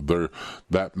score.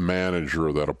 That manager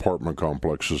of that apartment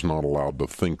complex is not allowed to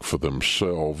think for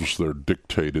themselves. They're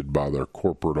dictated by their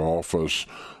corporate office,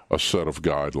 a set of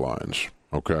guidelines,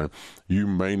 okay? You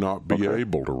may not be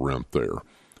able to rent there,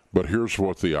 but here's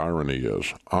what the irony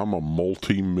is. I'm a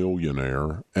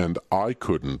multi-millionaire, and I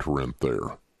couldn't rent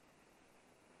there.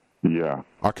 Yeah.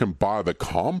 I can buy the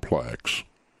complex,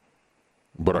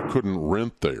 but I couldn't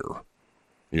rent there.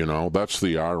 You know, that's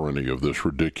the irony of this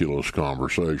ridiculous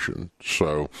conversation.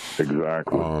 So,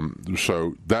 exactly.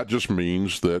 So that just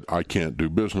means that I can't do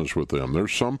business with them.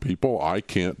 There's some people I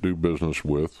can't do business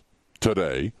with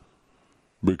today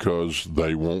because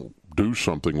they won't do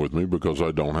something with me because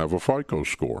I don't have a FICO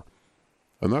score.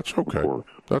 And that's okay.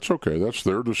 That's okay. That's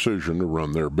their decision to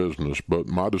run their business. But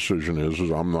my decision is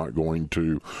I'm not going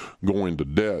to go into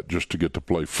debt just to get to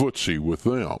play footsie with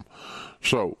them.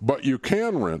 So, but you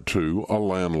can rent to a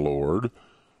landlord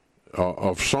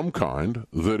of some kind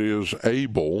that is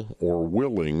able or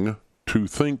willing to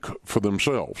think for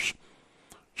themselves.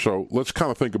 So let's kind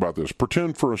of think about this.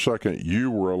 Pretend for a second you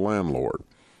were a landlord,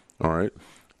 all right?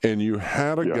 And you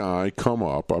had a guy come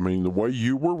up, I mean, the way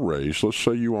you were raised, let's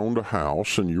say you owned a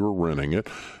house and you were renting it,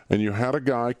 and you had a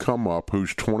guy come up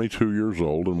who's 22 years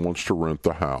old and wants to rent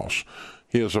the house.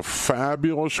 He has a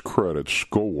fabulous credit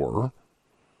score,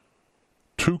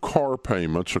 2 car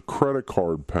payments, a credit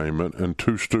card payment, and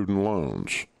 2 student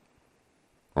loans.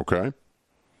 Okay?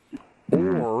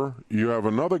 Or you have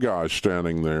another guy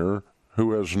standing there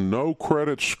who has no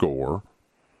credit score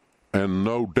and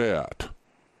no debt.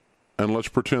 And let's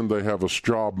pretend they have a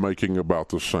job making about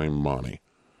the same money.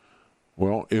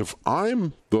 Well, if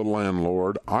I'm the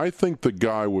landlord, I think the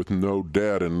guy with no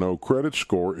debt and no credit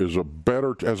score has a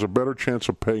better chance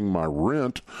of paying my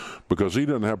rent because he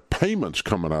doesn't have payments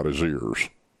coming out his ears.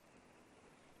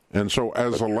 And so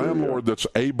as a landlord that's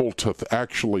able to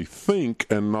actually think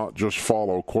and not just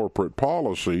follow corporate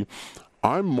policy,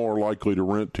 I'm more likely to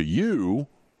rent to you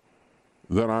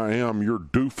than I am your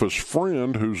doofus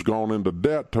friend who's gone into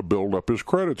debt to build up his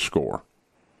credit score.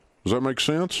 Does that make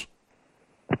sense?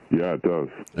 Yeah, it does.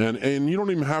 And you don't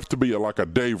even have to be like a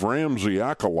Dave Ramsey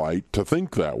acolyte to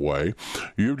think that way.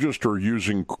 You just are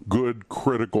using good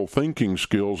critical thinking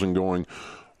skills and going,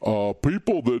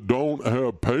 people that don't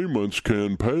have payments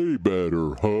can pay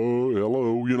better.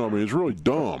 Hello, you know what I mean? It's really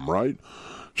dumb, right?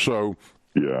 So,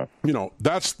 yeah, you know,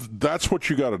 that's what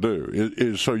you got to do.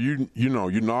 Is so you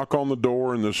knock on the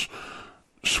door and this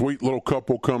sweet little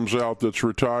couple comes out that's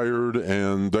retired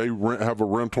and they have a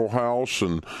rental house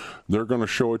and they're going to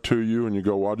show it to you and you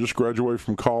go, well, I just graduated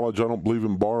from college. I don't believe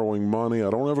in borrowing money.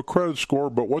 I don't have a credit score.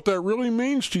 But what that really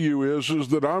means to you is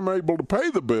that I'm able to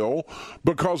pay the bill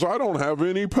because I don't have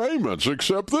any payments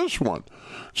except this one.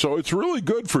 So it's really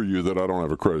good for you that I don't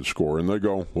have a credit score. And they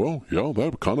go, well, yeah,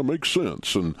 that kind of makes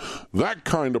sense. And that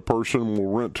kind of person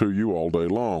will rent to you all day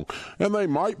long. And they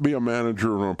might be a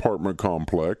manager of an apartment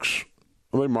complex.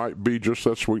 They might be just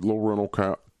that sweet little rental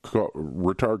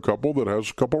retired couple that has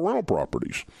a couple rental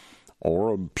properties,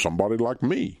 or somebody like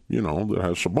me, you know, that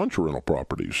has a bunch of rental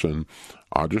properties. And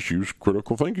I just use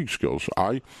critical thinking skills.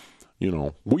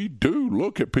 We do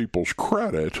look at people's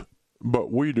credit,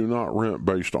 but we do not rent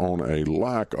based on a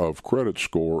lack of credit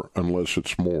score unless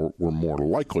we're more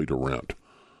likely to rent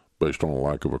based on a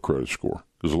lack of a credit score.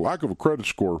 Because a lack of a credit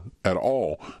score at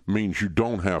all means you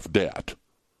don't have debt.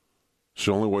 It's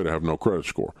the only way to have no credit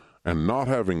score. And not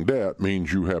having debt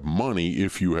means you have money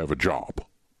if you have a job.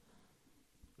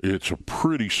 It's a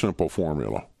pretty simple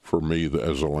formula for me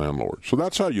as a landlord. So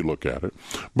that's how you look at it.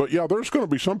 But, yeah, there's going to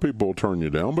be some people who turn you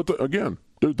down. But, again,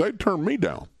 dude, they'd turn me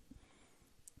down.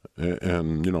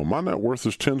 And, you know, my net worth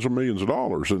is tens of millions of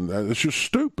dollars. And it's just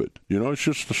stupid. You know, it's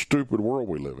just the stupid world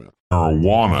we live in.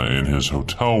 Marijuana in his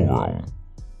hotel room.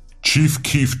 Chief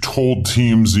Keefe told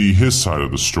TMZ his side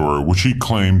of the story, which he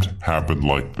claimed happened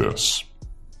like this.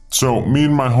 So, me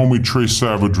and my homie Trey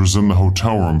Savage was in the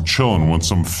hotel room chilling when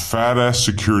some fat-ass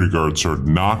security guard started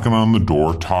knocking on the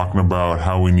door talking about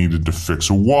how we needed to fix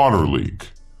a water leak.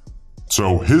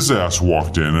 So his ass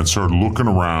walked in and started looking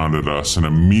around at us and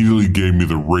immediately gave me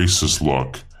the racist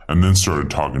look and then started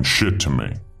talking shit to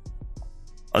me.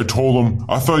 I told him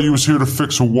I thought you was here to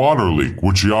fix a water leak,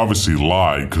 which he obviously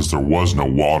lied because there was no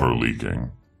water leaking.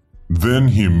 Then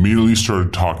he immediately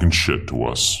started talking shit to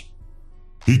us.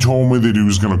 He told me that he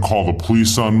was going to call the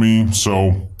police on me,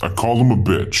 so I called him a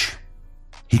bitch.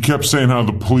 He kept saying how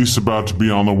the police about to be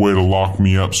on their way to lock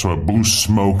me up, so I blew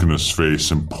smoke in his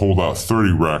face and pulled out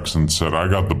 30 racks and said, I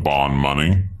got the bond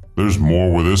money. There's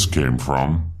more where this came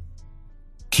from.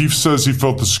 Keefe says he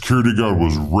felt the security guard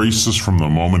was racist from the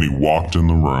moment he walked in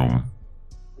the room.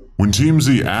 When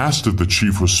TMZ asked if the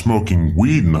chief was smoking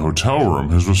weed in the hotel room,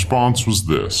 his response was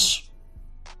this.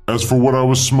 As for what I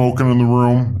was smoking in the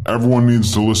room, everyone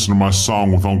needs to listen to my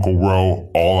song with Uncle Ro,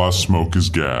 All I Smoke Is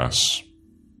Gas.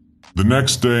 The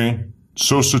next day,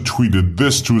 Sosa tweeted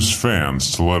this to his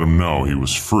fans to let him know he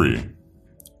was free.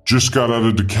 Just got out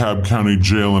of DeKalb County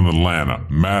Jail in Atlanta,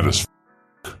 mad as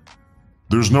f***.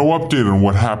 There's no update on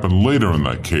what happened later in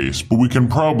that case, but we can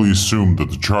probably assume that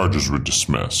the charges were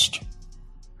dismissed.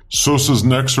 Sosa's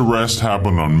next arrest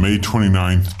happened on May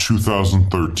 29,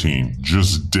 2013,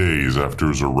 just days after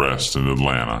his arrest in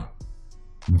Atlanta.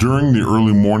 During the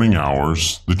early morning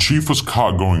hours, the chief was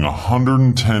caught going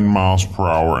 110 miles per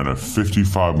hour in a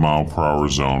 55 mile per hour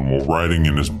zone while riding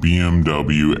in his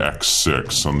BMW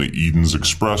X6 on the Edens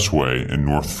Expressway in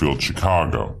Northfield,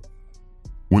 Chicago.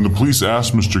 When the police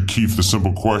asked Mr. Keefe the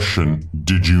simple question,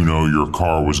 did you know your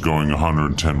car was going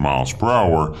 110 miles per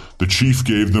hour, the chief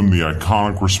gave them the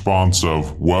iconic response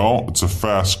of, well, it's a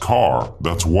fast car,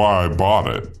 that's why I bought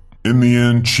it. In the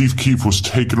end, Chief Keefe was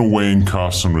taken away in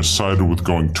cuffs and was cited with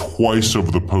going twice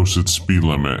over the posted speed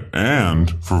limit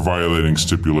and for violating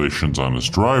stipulations on his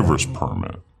driver's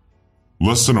permit.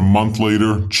 Less than a month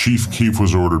later, Chief Keefe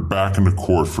was ordered back into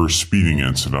court for a speeding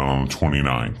incident on the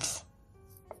 29th.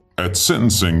 At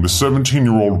sentencing, the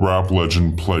 17-year-old rap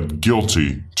legend pled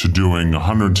guilty to doing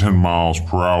 110 miles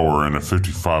per hour in a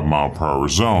 55 mile per hour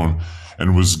zone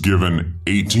and was given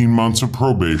 18 months of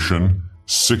probation,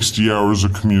 60 hours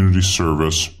of community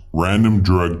service, random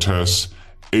drug tests,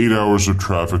 8 hours of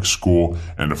traffic school,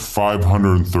 and a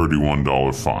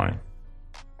 $531 fine.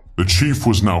 The chief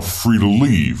was now free to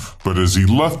leave, but as he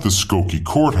left the Skokie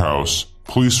courthouse,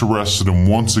 police arrested him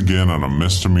once again on a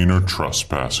misdemeanor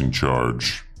trespassing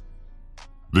charge.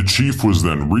 The chief was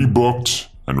then rebooked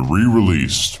and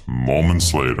re-released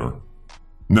moments later.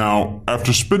 Now,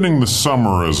 after spending the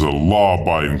summer as a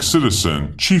law-abiding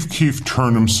citizen, Chief Keefe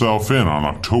turned himself in on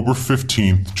October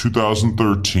 15,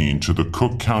 2013 to the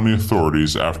Cook County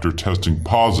authorities after testing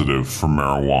positive for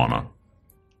marijuana.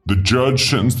 The judge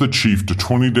sentenced the chief to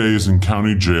 20 days in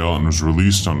county jail and was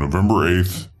released on November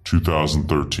 8,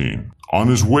 2013. On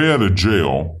his way out of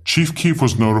jail, Chief Keefe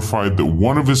was notified that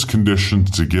one of his conditions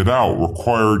to get out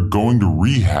required going to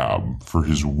rehab for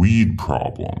his weed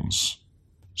problems.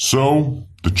 So,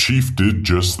 the chief did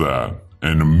just that,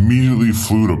 and immediately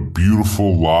flew to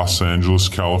beautiful Los Angeles,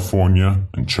 California,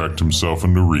 and checked himself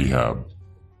into rehab.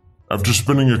 After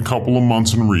spending a couple of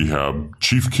months in rehab,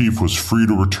 Chief Keefe was free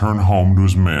to return home to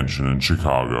his mansion in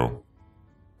Chicago.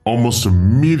 Almost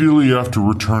immediately after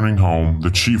returning home,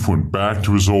 the chief went back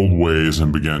to his old ways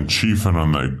and began chiefing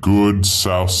on that good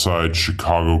Southside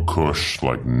Chicago kush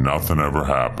like nothing ever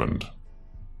happened.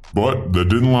 But that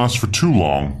didn't last for too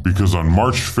long, because on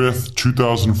March 5th,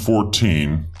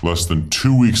 2014, less than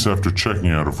 2 weeks after checking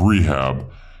out of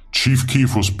rehab, Chief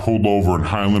Keefe was pulled over in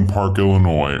Highland Park,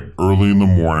 Illinois, early in the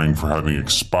morning for having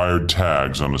expired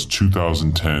tags on his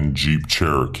 2010 Jeep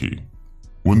Cherokee.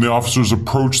 When the officers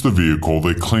approached the vehicle,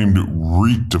 they claimed it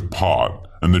reeked of pot,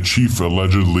 and the chief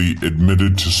allegedly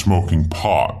admitted to smoking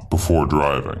pot before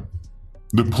driving.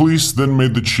 The police then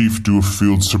made the chief do a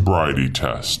field sobriety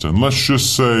test, and let's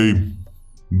just say,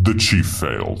 the chief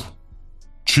failed.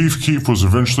 Chief Keefe was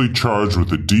eventually charged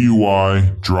with a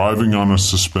DUI, driving on a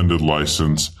suspended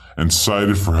license, and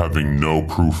cited for having no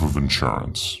proof of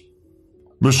insurance.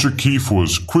 Mr. Keefe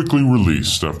was quickly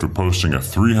released after posting a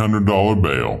 $300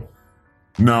 bail.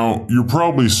 Now, you're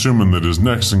probably assuming that his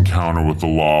next encounter with the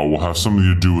law will have something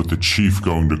to do with the chief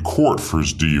going to court for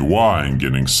his DUI and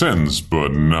getting sentenced,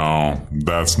 but no,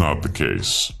 that's not the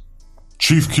case.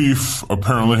 Chief Keefe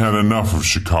apparently had enough of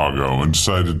Chicago and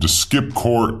decided to skip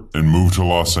court and move to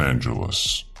Los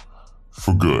Angeles.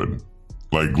 For good.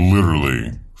 Like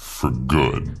literally, for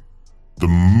good. The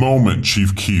moment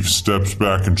Chief Keef steps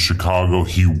back in Chicago,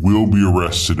 he will be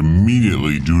arrested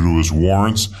immediately due to his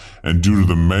warrants and due to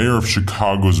the mayor of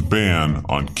Chicago's ban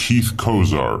on Keith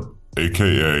Kozar,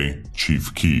 aka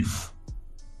Chief Keef.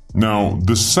 Now,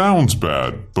 this sounds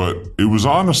bad, but it was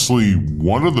honestly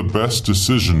one of the best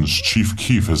decisions Chief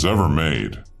Keef has ever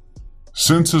made.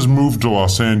 Since his move to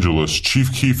Los Angeles,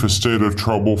 Chief Keef has stayed out of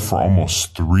trouble for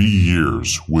almost 3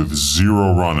 years with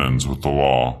 0 run-ins with the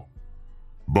law.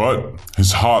 But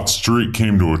his hot streak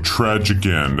came to a tragic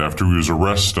end after he was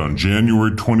arrested on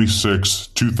January 26,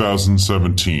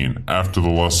 2017, after the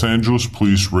Los Angeles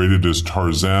police raided his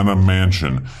Tarzana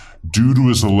mansion due to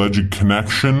his alleged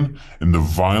connection in the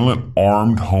violent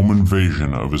armed home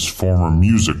invasion of his former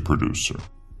music producer.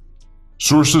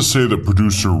 Sources say that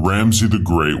producer Ramsey the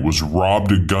Great was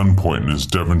robbed at gunpoint in his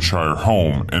Devonshire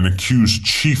home and accused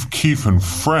Chief Keef and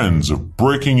friends of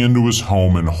breaking into his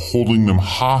home and holding them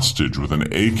hostage with an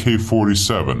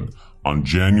AK-47 on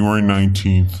January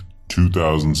 19,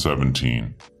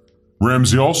 2017.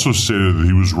 Ramsey also stated that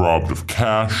he was robbed of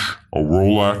cash, a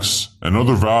Rolex, and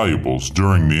other valuables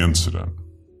during the incident.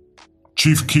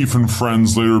 Chief Keef and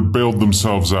friends later bailed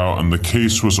themselves out, and the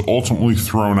case was ultimately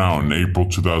thrown out in April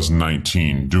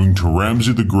 2019, due to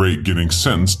Ramsey the Great getting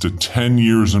sentenced to 10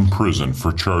 years in prison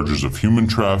for charges of human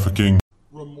trafficking.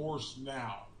 Remorse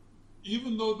now,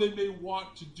 even though they may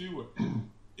want to do it.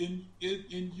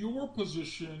 In your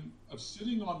position of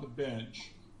sitting on the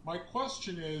bench, my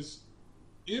question is,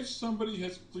 if somebody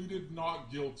has pleaded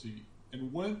not guilty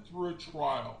and went through a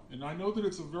trial, and I know that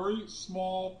it's a very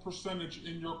small percentage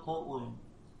in your courtroom,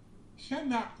 can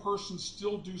that person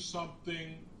still do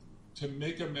something to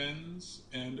make amends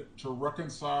and to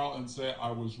reconcile and say, I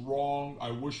was wrong,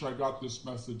 I wish I got this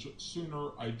message sooner,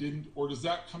 I didn't? Or does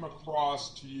that come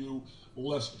across to you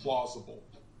less plausible?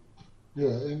 Yeah,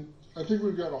 and I think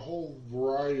we've got a whole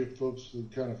variety of folks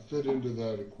that kind of fit into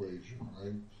that equation,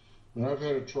 right? And I've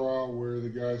had a trial where the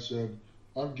guy said,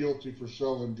 I'm guilty for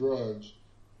selling drugs,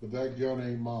 but that gun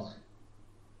ain't mine.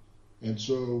 And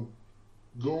so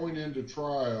going into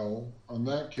trial on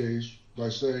that case by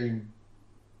saying,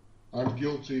 I'm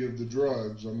guilty of the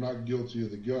drugs, I'm not guilty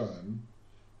of the gun,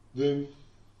 then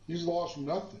he's lost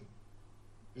nothing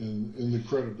in the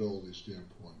credibility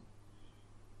standpoint.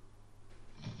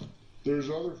 There's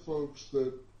other folks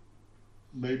that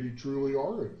maybe truly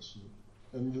are innocent,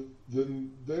 and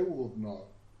then they will have not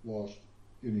lost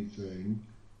anything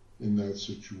in that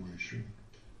situation.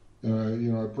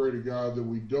 And I pray to God that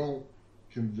we don't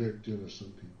convict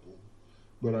innocent people,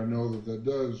 but I know that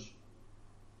does,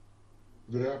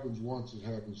 if it happens once, it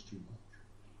happens too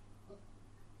much.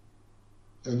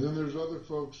 And then there's other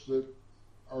folks that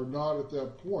are not at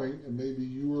that point, and maybe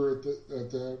you were at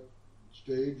that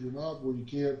stage or not, where you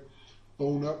can't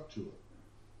own up to it.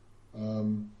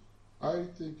 I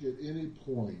think at any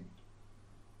point,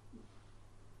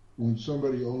 when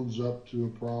somebody owns up to a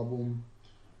problem,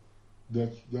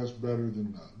 that's better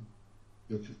than none.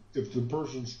 If the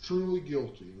person's truly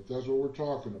guilty, if that's what we're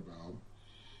talking about,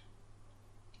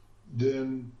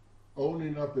 then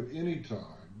owning up at any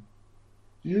time,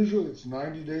 usually it's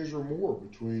 90 days or more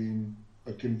between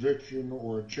a conviction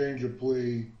or a change of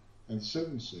plea and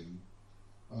sentencing.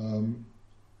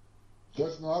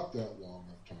 That's not that long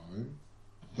of time,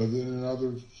 but then in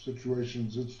other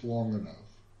situations it's long enough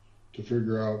to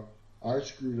figure out, I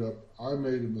screwed up, I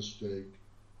made a mistake,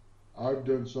 I've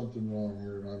done something wrong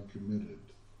here, and I'm committed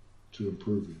to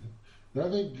improving it. And I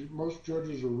think most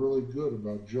judges are really good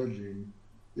about judging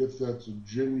if that's a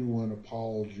genuine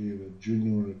apology and a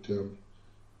genuine attempt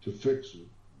to fix it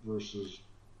versus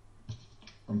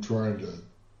I'm trying to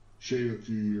shave a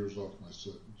few years off my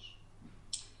sentence.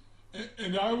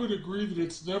 And I would agree that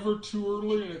it's never too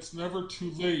early and it's never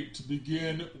too late to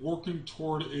begin working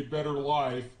toward a better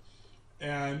life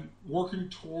and working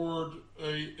toward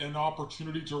an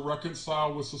opportunity to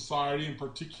reconcile with society and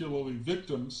particularly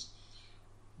victims.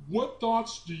 What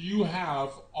thoughts do you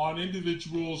have on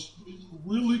individuals who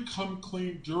really come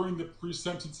clean during the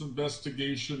pre-sentence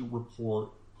investigation report,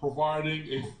 providing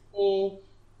a full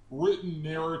written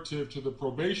narrative to the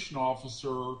probation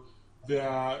officer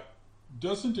that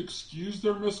doesn't excuse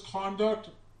their misconduct,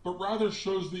 but rather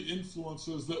shows the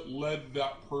influences that led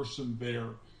that person there?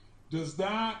 Does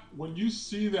that, when you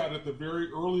see that at the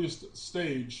very earliest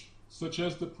stage, such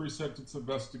as the pre-sentence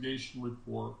investigation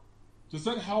report, does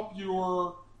that help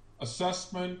your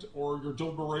assessment or your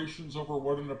deliberations over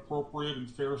what an appropriate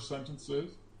and fair sentence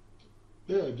is?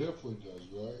 Yeah, it definitely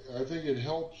does. I think it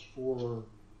helps for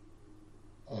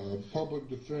a public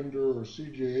defender or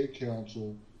CJA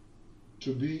counsel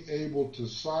to be able to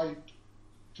cite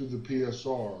to the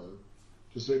PSR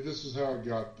to say, this is how I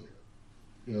got there.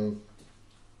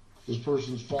 This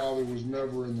person's father was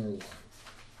never in their life.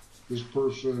 This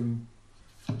person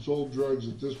sold drugs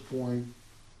at this point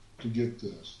to get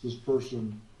this. This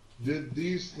person did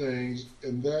these things,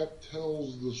 and that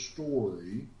tells the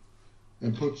story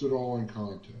and puts it all in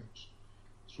context.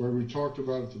 That's why we talked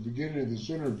about at the beginning of this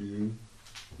interview,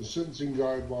 the sentencing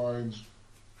guidelines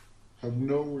have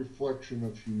no reflection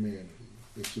of humanity.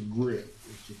 It's a grid,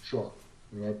 it's a chart,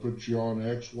 and I put you on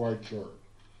an XY chart.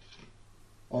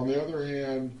 On the other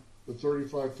hand, the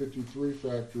 3553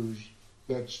 factors,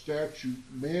 that statute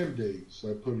mandates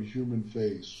I put a human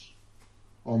face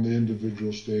on the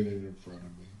individual standing in front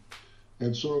of me.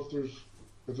 And so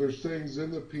if there's things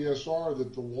in the PSR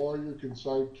that the lawyer can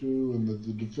cite to and that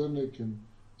the defendant can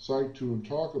cite to and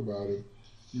talk about it,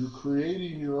 you're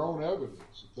creating your own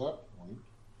evidence at that point.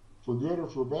 For good or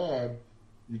for bad,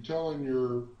 you're telling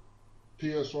your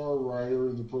PSR writer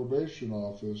in the probation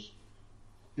office,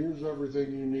 here's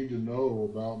everything you need to know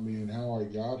about me and how I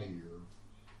got here.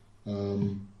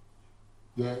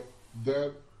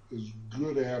 That is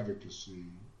good advocacy,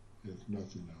 if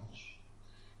nothing else.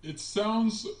 It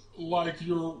sounds like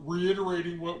you're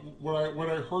reiterating what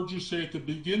I heard you say at the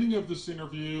beginning of this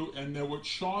interview, and that what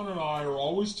Sean and I are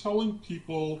always telling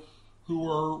people who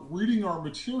are reading our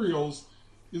materials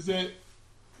is that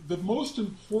the most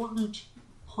important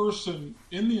person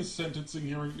in the sentencing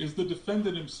hearing is the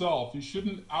defendant himself. He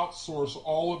shouldn't outsource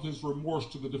all of his remorse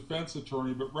to the defense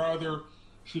attorney, but rather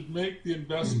should make the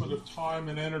investment of time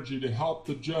and energy to help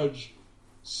the judge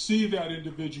see that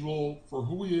individual for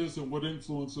who he is and what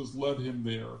influences led him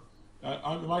there.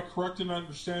 Am I correct in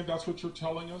understanding that's what you're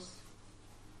telling us?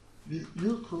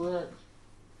 You're correct,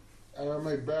 and I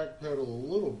may backpedal a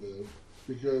little bit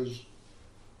because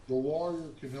the lawyer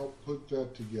can help put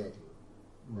that together,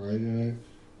 right? And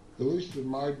at least in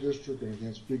my district, and I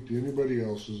can't speak to anybody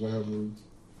else's, I have a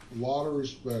lot of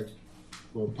respect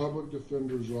for our public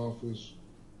defender's office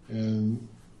and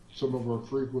some of our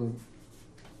frequent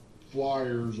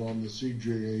flyers on the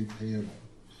CJA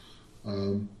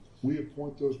panel. We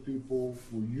appoint those people.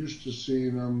 We're used to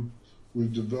seeing them.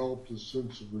 We've developed a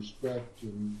sense of respect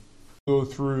and go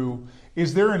through.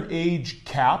 Is there an age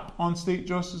cap on state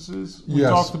justices? We Yes.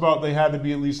 talked about they had to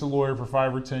be at least a lawyer for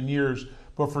 5 or 10 years,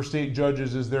 but for state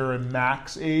judges, is there a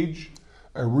max age?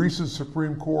 A recent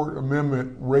Supreme Court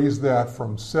amendment raised that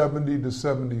from 70 to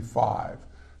 75.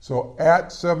 So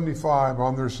at 75,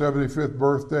 on their 75th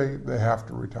birthday, they have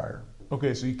to retire.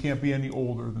 Okay, so you can't be any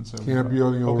older than 75. Can't be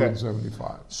any older than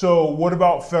 75. So what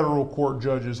about federal court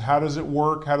judges? How does it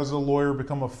work? How does a lawyer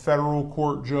become a federal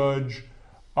court judge?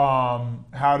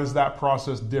 How does that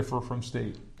process differ from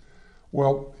state?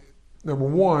 Well, number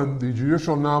one, the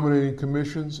judicial nominating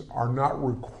commissions are not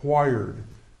required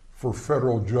for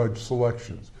federal judge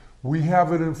selections. We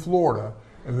have it in Florida,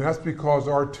 and that's because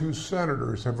our 2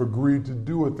 senators have agreed to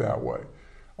do it that way.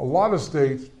 A lot of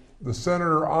states, the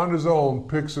senator on his own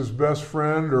picks his best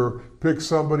friend or picks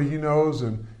somebody he knows,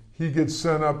 and he gets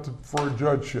sent up for a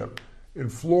judgeship. In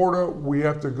Florida, we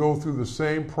have to go through the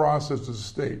same process as the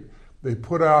state. They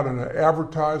put out an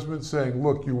advertisement saying,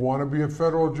 look, you want to be a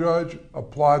federal judge?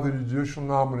 Apply to the Judicial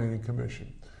Nominating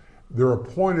Commission. They're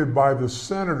appointed by the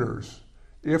senators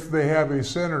if they have a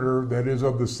senator that is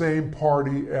of the same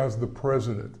party as the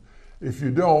president. If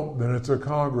you don't, then it's a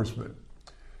congressman.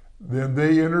 Then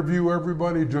they interview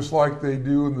everybody just like they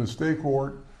do in the state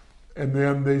court, and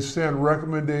then they send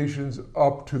recommendations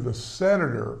up to the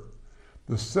senator.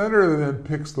 The senator then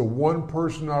picks the one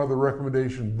person out of the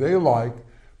recommendation they like,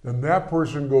 then that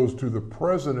person goes to the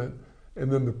president,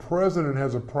 and then the president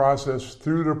has a process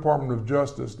through the Department of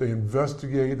Justice. They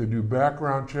investigate, they do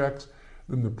background checks,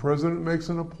 then the president makes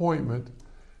an appointment,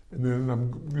 and then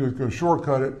I'm going to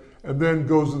shortcut it, and then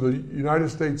goes to the United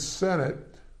States Senate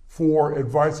for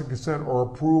advice and consent or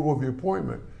approval of the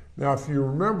appointment. Now, if you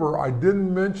remember, I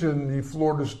didn't mention the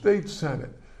Florida State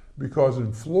Senate, because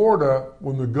in Florida,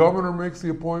 when the governor makes the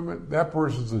appointment, that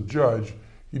person's a judge.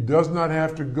 He does not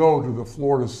have to go to the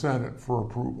Florida Senate for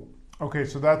approval. Okay,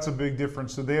 so that's a big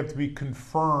difference. So they have to be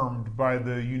confirmed by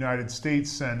the United States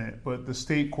Senate, but the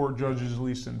state court judges, at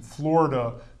least in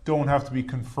Florida, don't have to be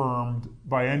confirmed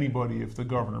by anybody if the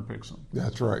governor picks them.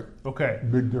 That's right. Okay.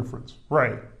 Big difference.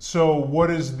 Right. So what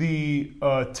is the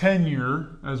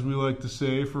tenure, as we like to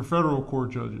say, for federal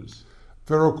court judges?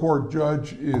 Federal court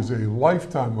judge is a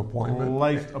lifetime appointment.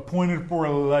 Appointed for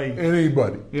life.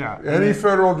 Anybody. Yeah. Any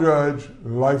federal judge,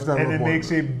 lifetime and appointment. it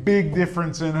makes a big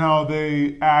difference in how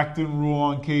they act and rule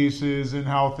on cases and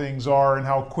how things are and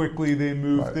how quickly they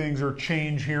move things or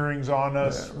change hearings on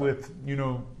us with, They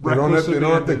don't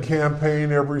have to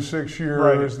campaign every 6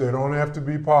 years. They don't have to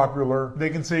be popular. They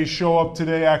can say, show up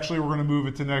today. Actually, we're going to move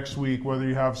it to next week, whether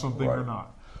you have something or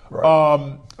not.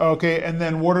 Right. Okay, and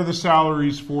then what are the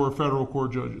salaries for federal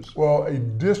court judges? Well, a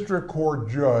district court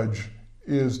judge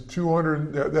is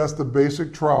that's the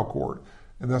basic trial court,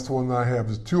 and that's the one that I have,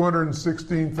 is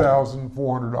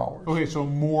 $216,400. Okay, so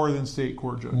more than state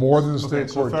court judges. More than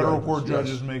state court so federal judges, court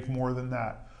judges make more than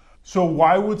that. So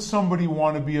why would somebody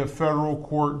want to be a federal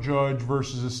court judge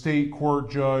versus a state court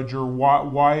judge, or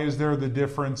why is there the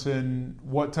difference in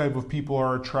what type of people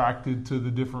are attracted to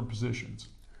the different positions?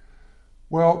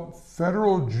 Well,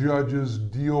 federal judges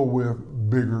deal with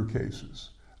bigger cases.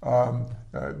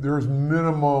 There's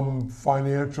minimum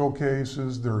financial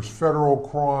cases, there's federal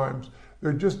crimes.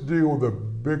 They just deal with a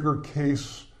bigger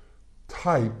case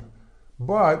type,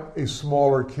 but a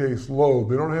smaller case load.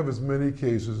 They don't have as many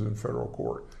cases in federal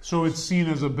court. So it's seen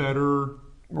as a better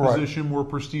position, more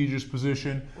prestigious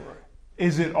position.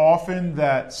 Is it often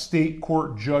that state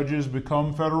court judges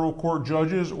become federal court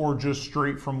judges, or just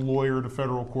straight from lawyer to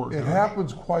federal court judge? It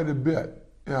happens quite a bit.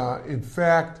 In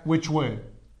fact... Which way?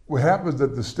 What happens is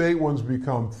that the state ones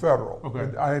become federal.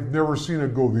 Okay. I've never seen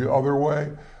it go the other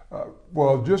way.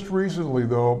 Well, just recently,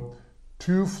 though,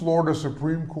 2 Florida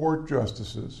Supreme Court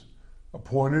justices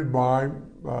appointed by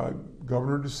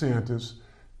Governor DeSantis,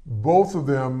 both of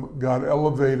them got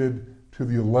elevated to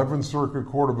the 11th Circuit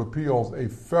Court of Appeals, a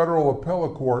federal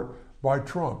appellate court, by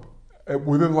Trump,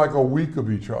 within like a week of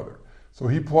each other. So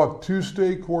he plucked 2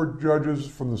 state court judges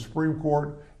from the Supreme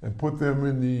Court and put them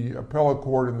in the appellate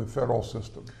court in the federal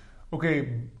system.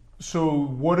 Okay, so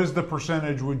what is the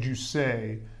percentage, would you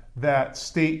say, that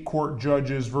state court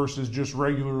judges versus just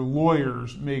regular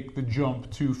lawyers make the jump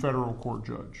to federal court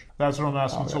judge? That's what I'm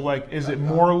asking. So, is it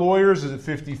more lawyers? Is it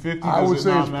 50-50? I would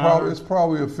say it's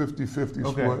probably a 50-50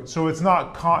 split. So it's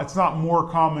not more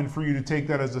common for you to take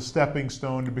that as a stepping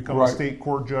stone to become a state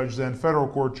court judge than federal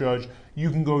court judge. You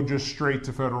can go just straight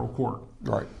to federal court.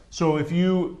 Right. So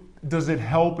does it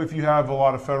help if you have a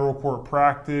lot of federal court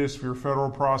practice, if you're a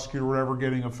federal prosecutor, whatever,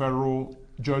 getting a federal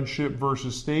judgeship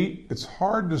versus state? It's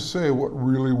hard to say what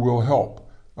really will help.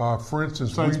 For instance,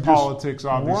 besides politics,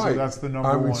 obviously, that's the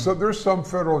number one. So there's some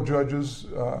federal judges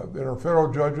that are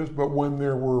federal judges, but when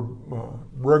there were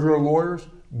regular lawyers,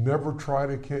 never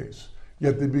tried a case,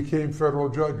 yet they became federal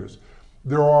judges.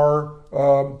 There are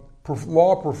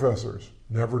law professors,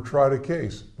 never tried a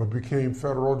case, but became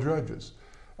federal judges.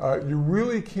 You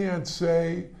really can't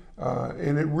say,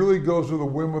 and it really goes to the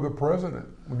whim of the president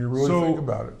when you really think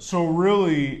about it. So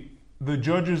really, the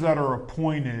judges that are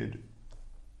appointed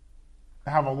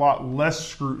have a lot less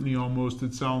scrutiny almost,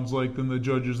 it sounds like, than the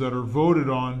judges that are voted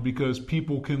on, because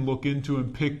people can look into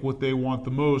and pick what they want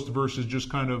the most versus just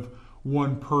kind of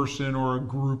one person or a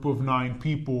group of 9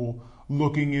 people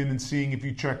looking in and seeing if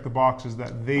you check the boxes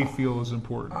that they feel is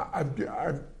important.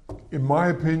 In my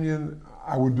opinion,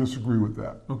 I would disagree with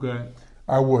that. Okay.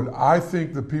 I would. I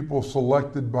think the people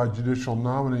selected by judicial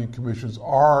nominating commissions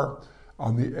are,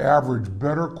 on the average,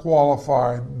 better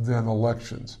qualified than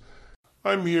elections.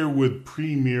 I'm here with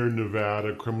Premier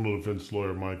Nevada criminal defense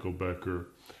lawyer Michael Becker.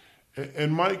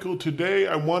 And Michael, today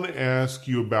I want to ask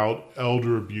you about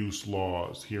elder abuse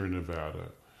laws here in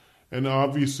Nevada. And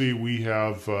obviously we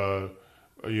have a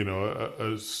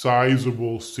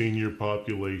sizable senior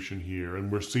population here,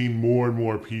 and we're seeing more and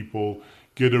more people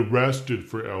get arrested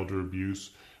for elder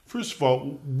abuse. First of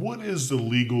all, what is the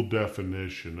legal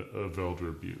definition of elder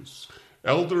abuse?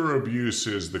 Elder abuse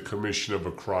is the commission of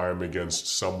a crime against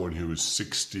someone who is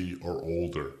 60 or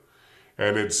older,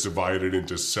 and it's divided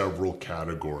into several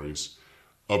categories: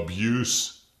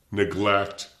 abuse,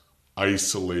 neglect,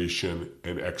 isolation,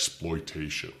 and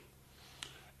exploitation.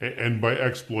 And by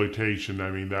exploitation,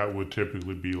 I mean that would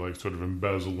typically be like sort of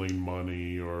embezzling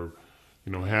money, or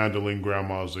handling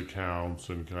grandma's accounts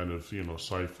and kind of,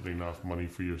 siphoning off money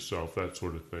for yourself, that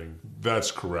sort of thing.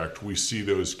 That's correct. We see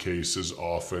those cases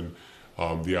often.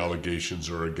 The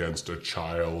allegations are against a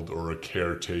child or a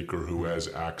caretaker who has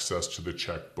access to the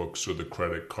checkbooks or the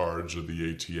credit cards or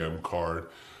the ATM card,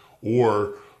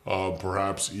 or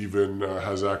perhaps even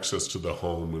has access to the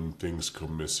home and things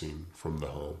come missing from the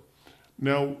home.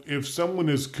 Now, if someone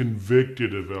is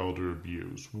convicted of elder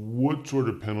abuse, what sort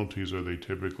of penalties are they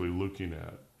typically looking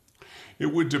at? It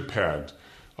would depend.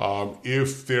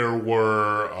 If there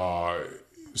were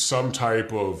some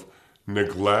type of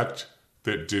neglect,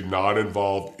 that did not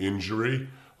involve injury,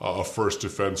 a first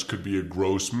offense could be a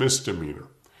gross misdemeanor.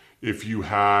 If you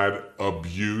had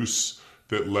abuse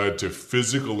that led to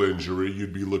physical injury,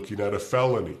 you'd be looking at a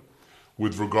felony.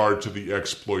 With regard to the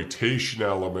exploitation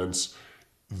elements,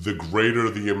 the greater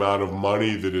the amount of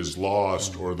money that is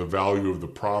lost or the value of the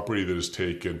property that is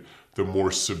taken, the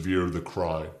more severe the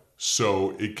crime.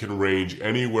 So it can range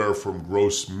anywhere from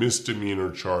gross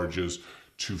misdemeanor charges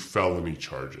to felony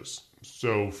charges.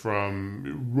 So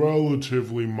from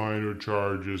relatively minor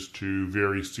charges to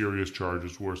very serious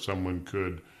charges where someone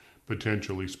could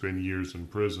potentially spend years in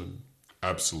prison.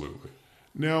 Absolutely.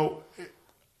 Now,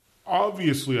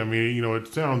 obviously, I mean, you know, it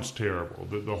sounds terrible,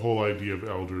 the whole idea of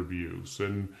elder abuse.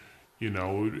 And, you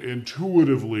know,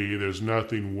 intuitively, there's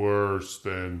nothing worse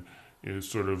than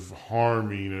sort of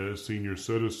harming a senior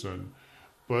citizen.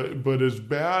 But as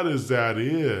bad as that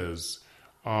is,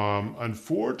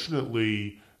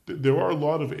 unfortunately, there are a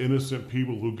lot of innocent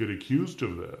people who get accused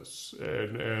of this.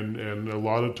 And a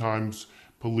lot of times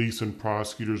police and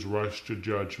prosecutors rush to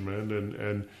judgment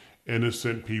and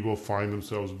innocent people find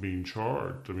themselves being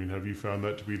charged. I mean, have you found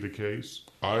that to be the case?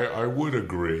 I would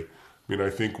agree. I mean,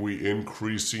 I think we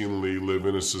increasingly live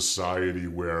in a society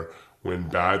where when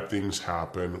bad things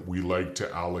happen, we like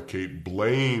to allocate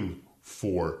blame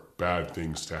for bad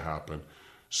things to happen.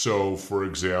 So, for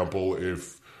example,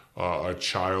 if a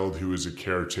child who is a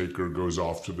caretaker goes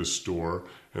off to the store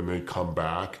and they come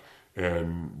back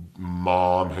and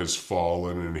mom has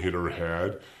fallen and hit her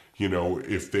head, you know,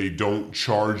 if they don't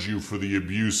charge you for the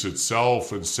abuse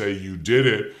itself and say you did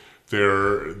it,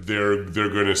 they're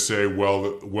going to say,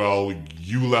 well,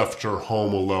 you left her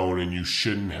home alone and you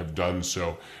shouldn't have done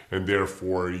so, and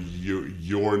therefore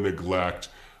your neglect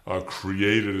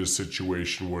created a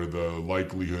situation where the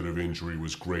likelihood of injury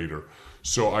was greater.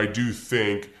 So I do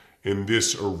think in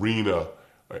this arena,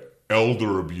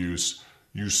 elder abuse,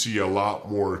 you see a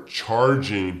lot more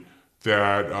charging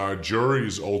that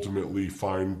juries ultimately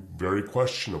find very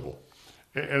questionable.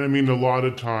 And I mean, a lot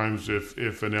of times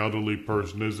if an elderly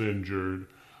person is injured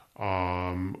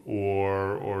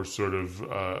or sort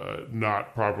of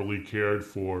not properly cared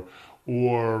for,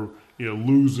 or you know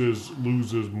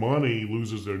loses money,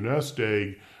 loses their nest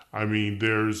egg, I mean,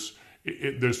 there's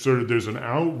an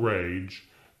outrage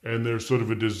and there's sort of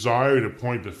a desire to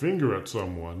point the finger at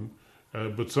someone,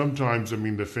 but sometimes, I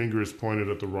mean, the finger is pointed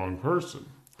at the wrong person.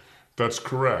 That's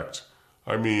correct.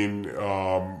 I mean,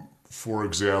 for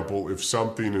example, if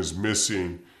something is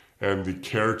missing and the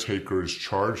caretaker is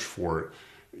charged for it,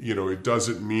 you know, it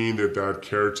doesn't mean that that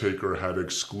caretaker had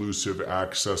exclusive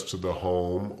access to the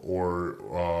home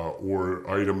or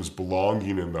items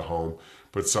belonging in the home,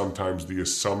 but sometimes the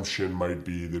assumption might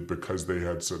be that because they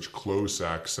had such close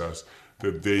access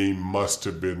that they must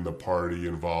have been the party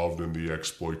involved in the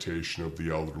exploitation of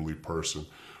the elderly person.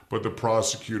 But the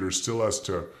prosecutor still has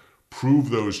to prove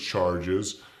those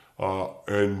charges,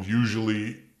 and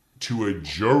usually to a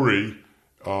jury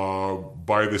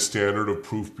by the standard of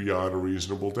proof beyond a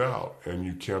reasonable doubt. And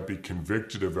you can't be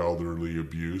convicted of elderly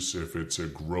abuse if it's a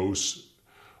gross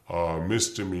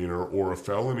misdemeanor or a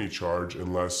felony charge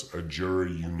unless a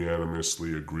jury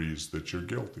unanimously agrees that you're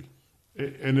guilty.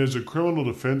 And as a criminal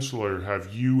defense lawyer,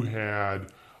 have you had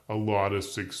a lot of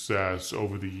success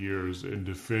over the years in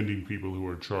defending people who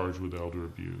are charged with elder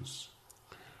abuse?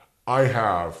 I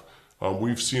have.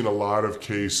 We've seen a lot of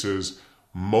cases.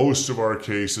 Most of our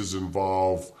cases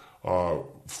involve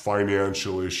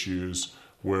financial issues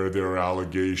where there are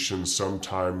allegations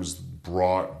sometimes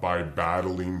brought by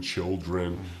battling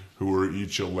children who are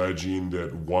each alleging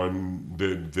that one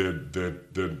of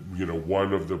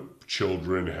the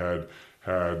children had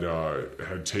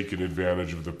taken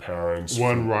advantage of the parents.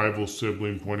 One rival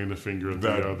sibling pointing the finger at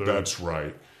the other. That's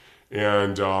right.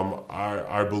 And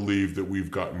I believe that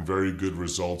we've gotten very good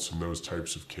results in those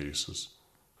types of cases.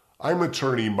 I'm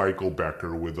attorney Michael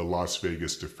Becker with the Las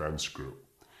Vegas Defense Group.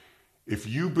 If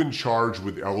you've been charged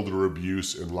with elder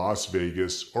abuse in Las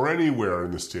Vegas or anywhere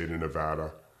in the state of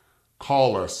Nevada,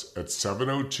 call us at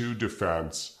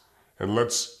 702-DEFENSE and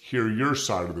let's hear your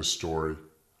side of the story.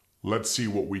 Let's see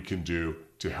what we can do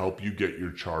to help you get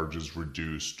your charges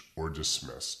reduced or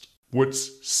dismissed.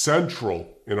 What's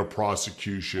central in a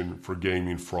prosecution for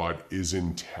gaming fraud is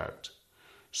intent.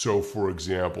 So, for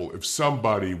example, if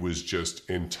somebody was just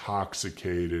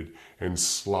intoxicated and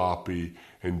sloppy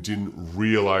and didn't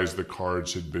realize the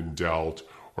cards had been dealt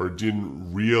or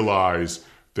didn't realize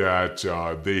that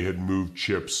they had moved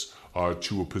chips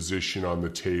to a position on the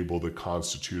table that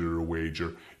constituted a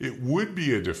wager, it would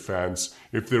be a defense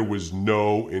if there was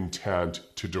no intent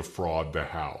to defraud the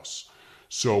house.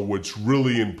 So what's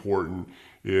really important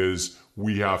is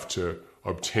we have to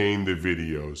obtain the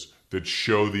videos that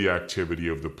show the activity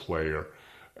of the player.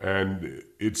 And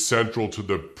it's central to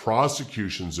the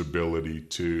prosecution's ability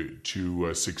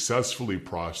to successfully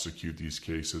prosecute these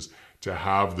cases, to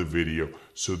have the video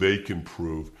so they can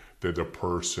prove that a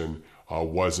person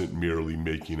wasn't merely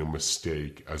making a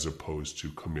mistake as opposed to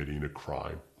committing a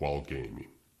crime while gaming.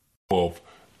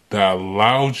 That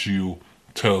allows you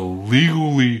to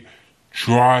legally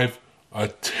drive a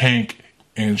tank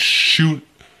and shoot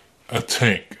a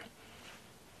tank.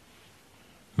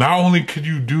 Not only could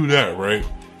you do that, right?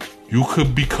 You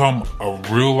could become a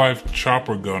real-life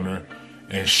chopper gunner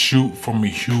and shoot from a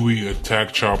Huey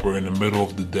attack chopper in the middle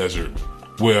of the desert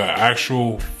with an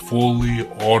actual fully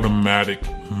automatic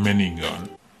minigun.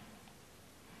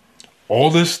 All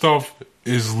this stuff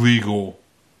is legal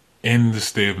in the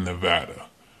state of Nevada.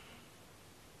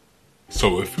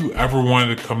 So if you ever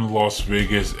wanted to come to Las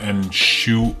Vegas and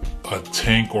shoot a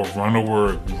tank or run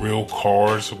over real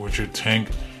cars with your tank,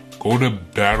 go to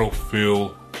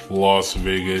Battlefield Las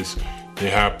Vegas. They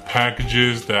have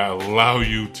packages that allow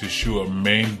you to shoot a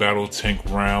main battle tank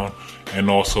round and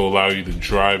also allow you to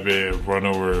drive it, run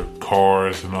over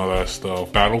cars and all that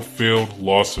stuff. Battlefield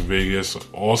Las Vegas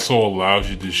also allows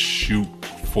you to shoot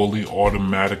fully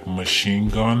automatic machine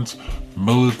guns,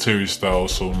 military style,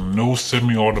 so no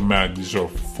semi-automatic. These are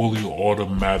fully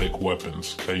automatic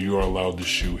weapons that you are allowed to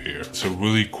shoot here. It's a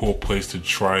really cool place to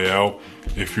try out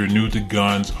if you're new to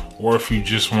guns or if you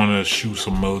just want to shoot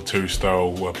some military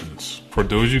style weapons. For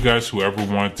those of you guys who ever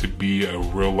want to be a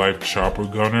real life chopper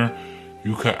gunner,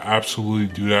 you could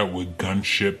absolutely do that with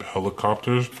gunship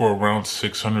helicopters. For around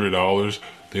 $600,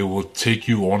 they will take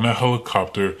you on a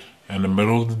helicopter in the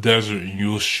middle of the desert and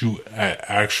you'll shoot at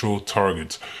actual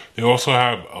targets. They also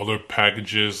have other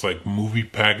packages, like movie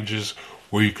packages,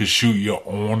 where you could shoot your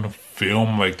own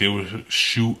film. Like they would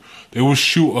shoot a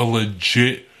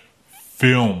legit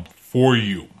film for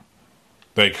you,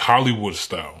 like Hollywood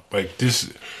style. Like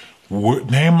this,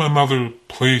 name another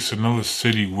place, another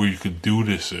city where you could do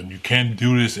this in. You can't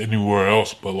do this anywhere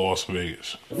else but Las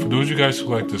Vegas. For those of you guys who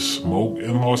like to smoke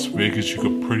in Las Vegas, you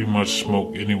could pretty much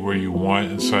smoke anywhere you want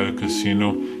inside a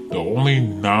casino. The only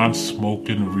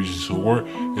non-smoking resort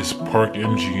is Park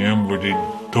MGM, where they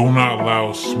do not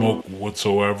allow smoke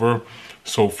whatsoever.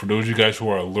 So for those of you guys who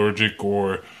are allergic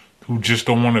or who just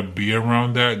don't want to be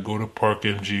around that, go to Park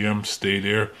MGM, stay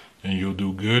there, and you'll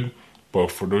do good. But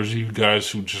for those of you guys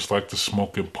who just like to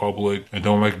smoke in public and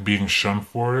don't like being shunned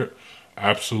for it,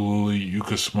 absolutely, you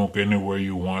can smoke anywhere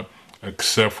you want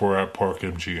except for at Park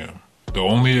MGM. The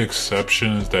only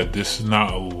exception is that this is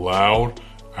not allowed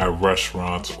at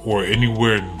restaurants or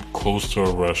anywhere close to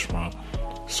a restaurant.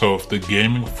 So if the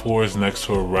gaming floor is next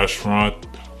to a restaurant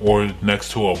or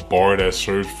next to a bar that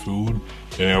serves food,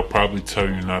 then they'll probably tell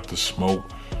you not to smoke.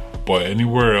 But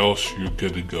anywhere else, you're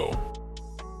good to go.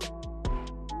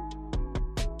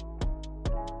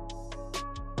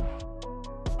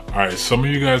 Alright, some of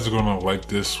you guys are gonna like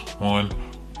this one,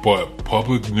 but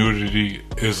public nudity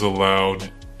is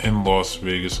allowed in Las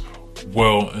Vegas,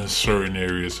 well, in certain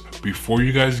areas. Before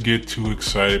you guys get too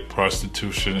excited,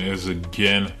 prostitution is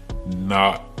again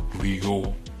not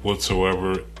legal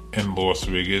whatsoever in Las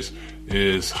Vegas. It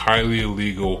is highly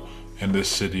illegal in the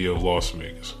city of Las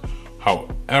Vegas.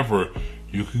 However,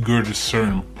 you can go to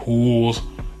certain pools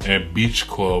and beach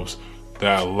clubs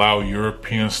that allow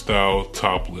European style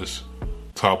topless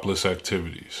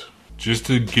activities. Just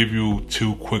to give you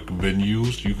two quick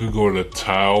venues, you could go to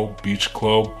Tile Beach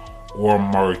Club or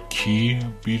Marquee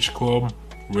Beach Club,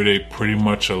 where they pretty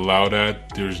much allow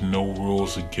that. There's no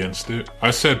rules against it. I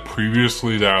said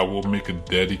previously that I will make a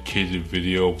dedicated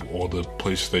video of all the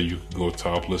places that you can go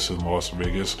topless in Las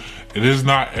Vegas. It is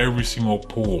not every single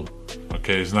pool,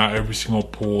 okay? It's not every single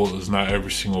pool, it's not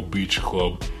every single beach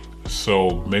club.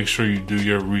 So make sure you do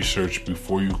your research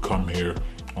before you come here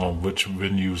on which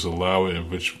venues allow it and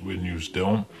which venues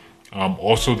don't.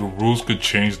 Also, the rules could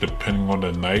change depending on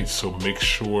the night, so make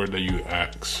sure that you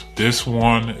ask. This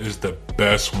one is the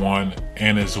best one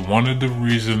and is one of the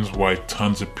reasons why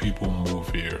tons of people move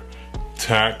here.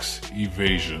 Tax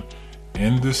evasion.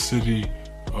 In the city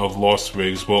of Las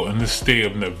Vegas, well, in the state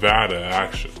of Nevada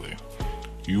actually,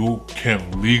 you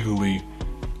can legally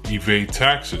evade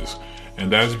taxes, and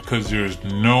that's because there's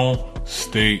no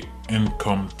state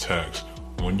income tax.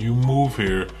 When you move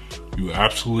here, you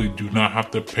absolutely do not have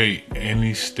to pay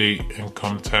any state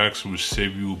income tax, which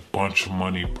save you a bunch of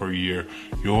money per year.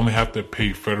 You only have to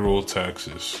pay federal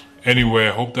taxes. Anyway,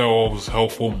 I hope that all was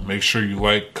helpful. Make sure you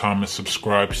like, comment,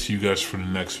 subscribe. See you guys for the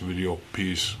next video.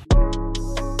 Peace.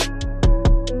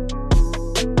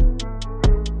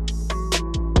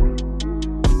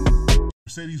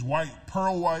 Mercedes white,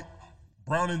 pearl white,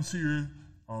 Brown Interior,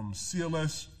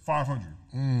 CLS 500.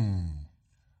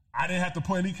 I didn't have to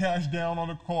put any cash down on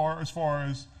the car as far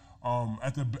as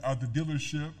at the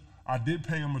dealership. I did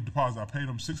pay him a deposit. I paid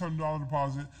him $600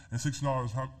 deposit and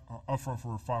 $6 upfront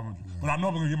for 500. But I know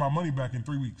I'm gonna get my money back in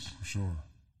 3 weeks. For sure.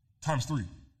 Times 3.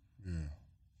 Yeah.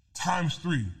 Times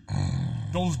 3.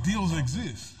 Those deals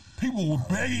exist. People were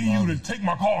begging you to take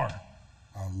my car.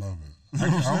 I love it. You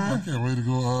know what I'm I can't wait to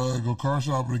go car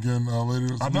shopping again later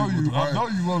this I week. know with you. the I wife. know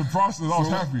you love the process. I was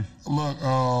happy. Look,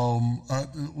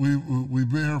 we've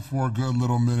been here for a good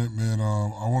little minute, man.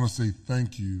 I want to say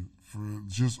thank you for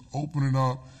just opening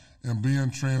up and being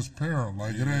transparent.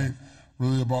 Like it ain't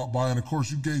really about buying. Of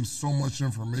course, you gave so much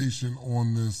information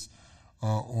on this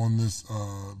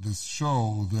this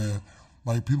show that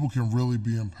like people can really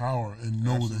be empowered and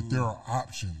know that there are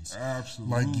options.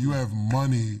 Absolutely. Like you have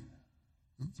money.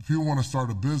 If you want to start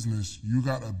a business, you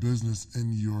got a business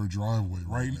in your driveway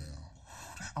right now.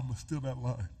 I'm gonna steal that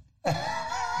line.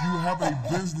 You have a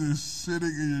business sitting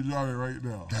in your driveway right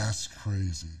now. That's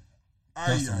crazy.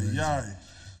 That's amazing.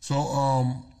 So,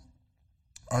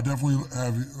 I definitely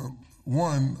have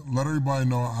one. Let everybody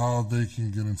know how they can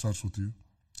get in touch with you.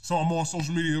 So I'm on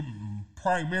social media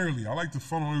primarily. I like to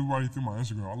funnel everybody through my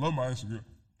Instagram. I love my Instagram.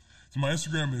 So my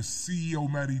Instagram is CEO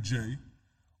Matty J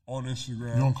on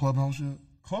Instagram. You on Clubhouse yet?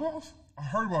 Clubhouse? I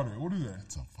heard about it. What is that?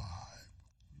 It's a vibe.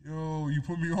 Yo, you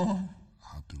put me on?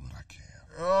 I'll do what I can.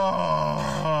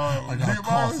 I gotta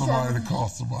call somebody to call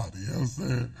somebody. You know what I'm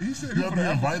saying? He said you have to be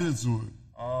invited to it.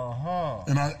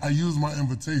 And I use my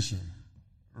invitation.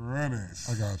 Rennis.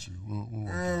 I got you. We'll you know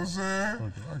what I'm saying?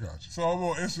 Okay, I got you. So I'm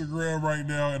on Instagram right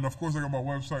now, and of course I got my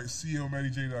website,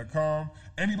 ceomattyj.com.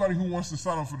 Anybody who wants to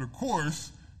sign up for the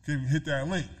course can hit that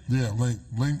link. Yeah,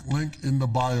 link in the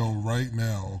bio right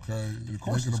now, okay? The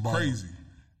course is crazy.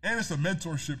 And it's a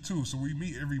mentorship too. So we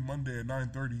meet every Monday at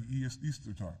 9:30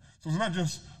 Eastern time. So it's not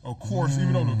just a course,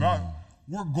 even though the value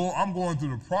I'm going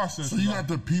through the process. So you got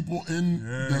the people in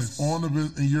that's on the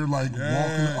business, and you're like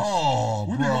walking. Oh,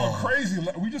 we bro. been going crazy.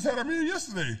 We just had our meeting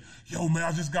yesterday. Yo, man,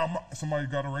 I just got somebody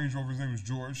got a Range Rover. His name is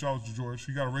George. Shout out to George.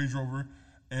 He got a Range Rover,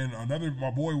 and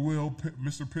my boy Will,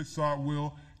 Mr. Pitsop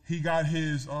Will. He got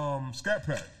his Scat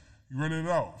Pack. He rented it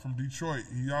out from Detroit.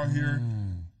 He out here.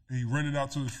 He rented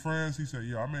out to his friends. He said,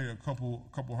 "Yeah, I made a couple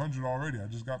hundred already. I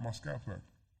just got my Scat Pack."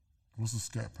 What's the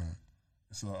Scat Pack?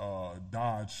 It's a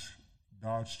Dodge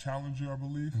Challenger, I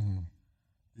believe.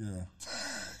 Yeah.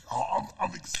 Oh,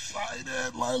 I'm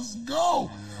excited. Let's go.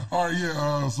 Yeah. All right,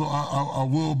 yeah. So I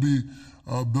will be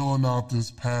billing out this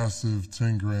passive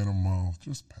 10 grand a month.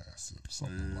 Just passive.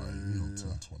 Something like 10,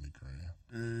 20 grand.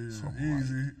 Yeah,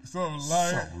 easy. Something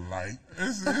light.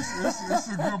 It's a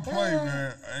good play,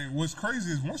 man. And what's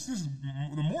crazy is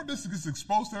the more this gets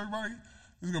exposed to everybody,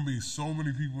 there's gonna be so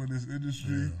many people in this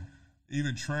industry,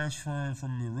 even transferring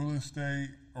from the real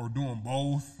estate or doing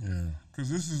both. Yeah. Because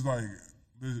this is like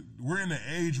we're in an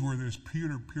age where there's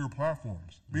peer-to-peer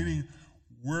platforms, meaning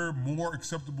we're more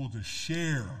acceptable to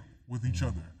share with each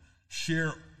other,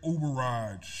 share Uber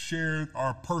rides, share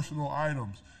our personal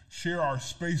items, share our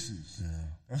spaces. Yeah.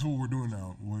 That's what we're doing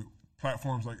now with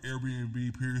platforms like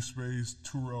Airbnb, Peerspace,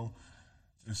 Turo.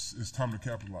 It's time to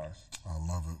capitalize. I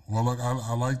love it. Well, look,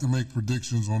 I like to make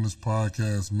predictions on this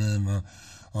podcast, man.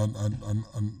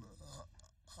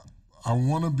 I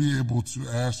want to be able to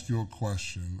ask you a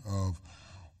question of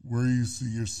where you see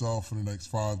yourself in the next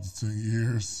 5 to 10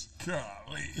 years. Golly,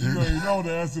 you already know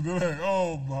the answer to that.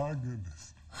 Oh my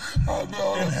goodness. I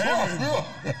know. In heaven.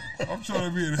 I'm trying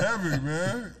to be in heaven,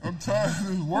 man. I'm tired of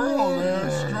this world, man.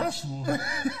 It's stressful.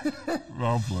 No,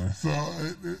 I'm playing.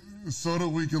 So that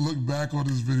we can look back on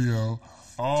this video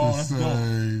to say,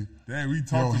 dope. Dang, we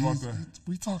talked about that.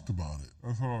 We talked about it.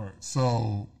 That's hard.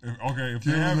 So, if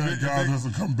given that God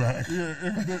doesn't come back. Yeah,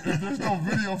 if there's no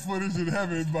video footage in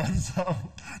heaven by the time,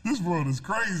 this world is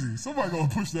crazy. Somebody gonna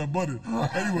push that button.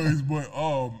 Anyways, but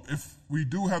if we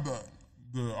do have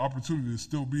the opportunity to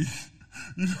still be,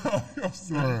 you know what I'm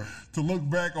saying, to look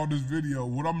back on this video,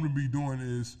 what I'm gonna be doing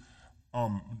is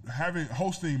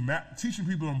teaching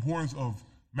people the importance of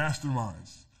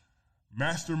masterminding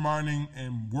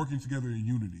and working together in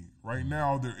unity. Right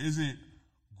now, there isn't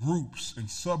groups and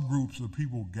subgroups of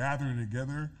people gathering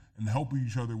together and helping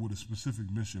each other with a specific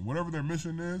mission. Whatever their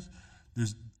mission is,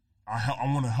 I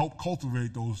want to help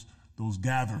cultivate those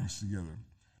gatherings together.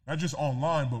 Not just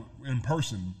online, but in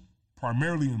person,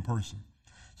 primarily in person.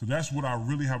 So that's what I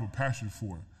really have a passion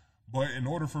for. But in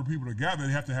order for people to gather,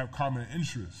 they have to have common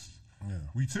interests. Yeah.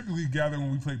 We typically gather when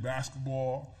we play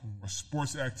basketball or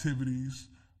sports activities,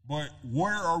 but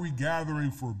where are we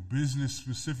gathering for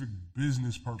specific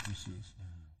business purposes?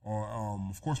 Or,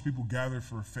 of course, people gather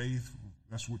for faith,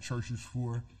 That's what church is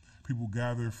for. People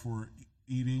gather for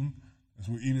eating. That's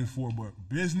what eating is for. But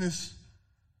business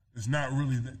is not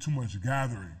really too much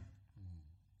gathering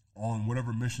on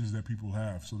whatever missions that people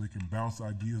have, so they can bounce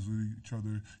ideas with each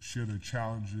other, share their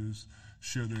challenges,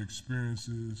 share their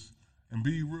experiences, and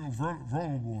be real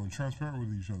vulnerable and transparent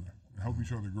with each other and help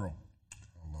each other grow.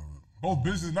 I love it. Both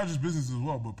business, not just business as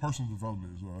well, but personal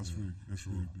development as well. That's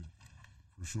really big.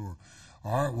 For sure.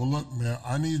 All right, well, look, man,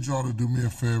 I need y'all to do me a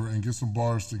favor and get some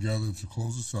bars together to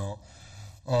close this out.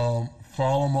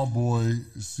 Follow my boy,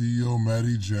 CEO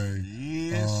Matty J.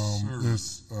 Yes, sir.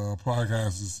 This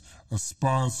podcast is a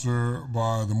sponsor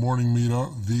by The Morning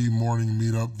Meetup, The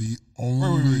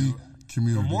only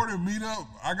community. The Morning Meetup,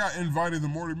 I got invited to the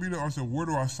Morning Meetup. I said, where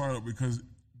do I sign up? Because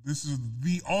this is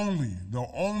the only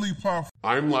platform.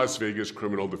 I'm Las Vegas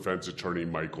criminal defense attorney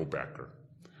Michael Becker.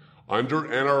 Under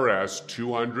NRS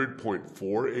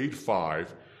 200.485,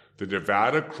 the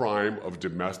Nevada crime of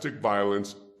domestic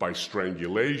violence by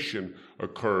strangulation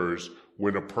occurs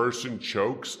when a person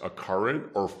chokes a current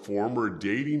or former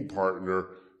dating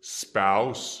partner,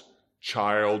 spouse,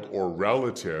 child, or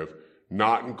relative,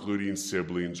 not including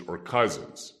siblings or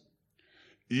cousins.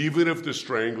 Even if the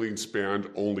strangling spanned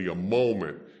only a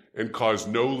moment and caused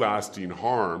no lasting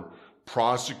harm,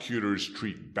 prosecutors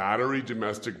treat battery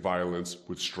domestic violence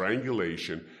with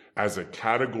strangulation as a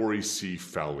Category C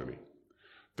felony.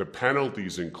 The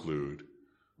penalties include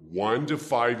 1 to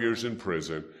 5 years in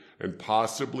prison and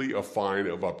possibly a fine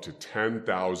of up to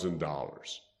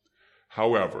 $10,000.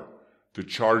 However, the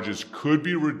charges could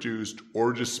be reduced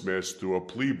or dismissed through a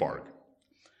plea bargain.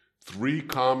 3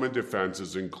 common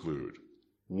defenses include: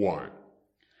 1,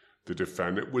 the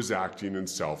defendant was acting in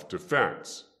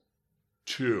self-defense.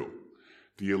 2,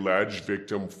 the alleged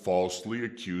victim falsely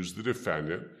accused the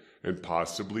defendant and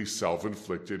possibly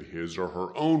self-inflicted his or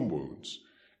her own wounds.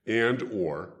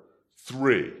 And/or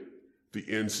 3, the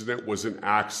incident was an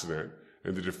accident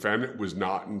and the defendant was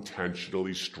not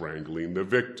intentionally strangling the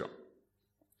victim.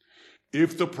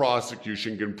 If the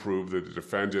prosecution can prove that the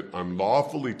defendant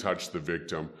unlawfully touched the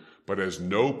victim but has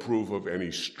no proof of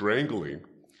any strangling,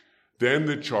 then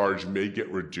the charge may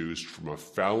get reduced from a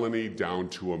felony down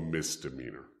to a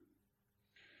misdemeanor.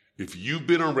 If you've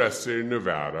been arrested in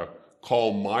Nevada,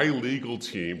 call my legal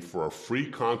team for a free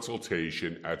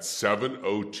consultation at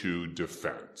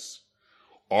 702-DEFENSE.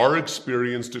 Our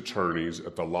experienced attorneys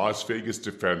at the Las Vegas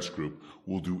Defense Group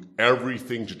will do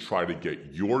everything to try to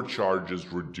get your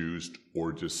charges reduced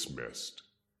or dismissed.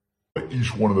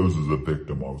 Each one of those is a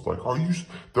victim. I was like,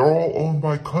 they're all owned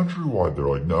by Countrywide. They're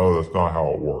like, no, that's not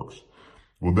how it works.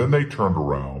 Well, then they turned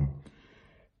around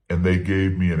and they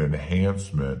gave me an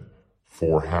enhancement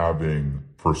for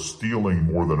stealing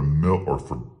more than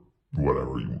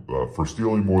for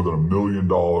stealing more than $1 million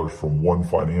from one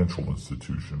financial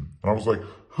institution. And I was like,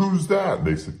 who's that? And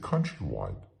they said,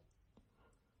 Countrywide.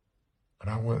 And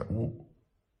I went, well,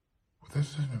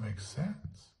 this doesn't make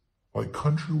sense. Like,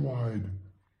 Countrywide,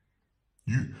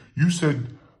 you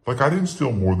said, like, I didn't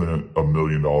steal more than $1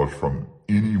 million from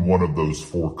any one of those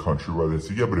 4 Countrywide. They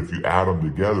said, yeah, but if you add them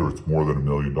together, it's more than $1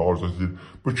 million. I said,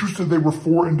 but you said they were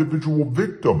 4 individual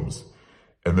victims.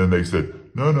 And then they said,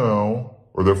 no,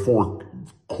 or they're 4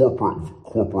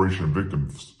 corporation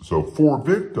victims. So 4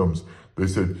 victims. They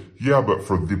said, yeah, but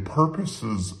for the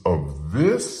purposes of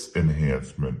this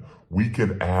enhancement, we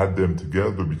can add them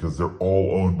together because they're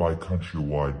all owned by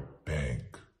Countrywide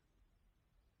Bank.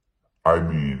 I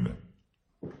mean,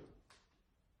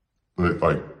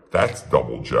 like, that's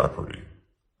double jeopardy.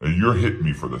 And you're hitting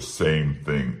me for the same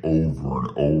thing over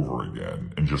and over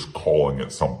again and just calling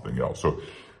it something else. So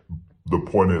the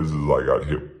point is I got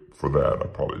hit for that. I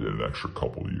probably did an extra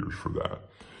couple of years for that.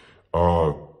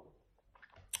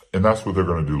 And that's what they're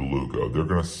going to do to Lugo. They're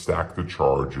going to stack the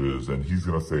charges, and he's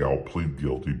going to say, I'll plead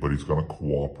guilty, but he's going to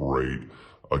cooperate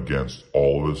against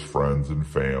all of his friends and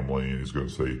family. And he's going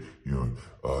to say,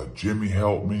 Jimmy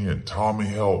helped me, and Tommy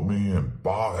helped me, and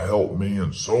Bob helped me,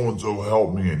 and so-and-so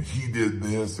helped me, and he did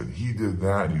this, and he did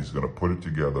that. And he's going to put it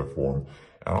together for him.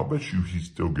 And I'll bet you he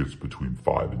still gets between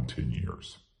 5 and 10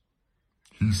 years.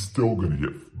 He's still going to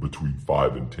get between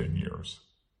 5 and 10 years.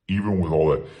 Even with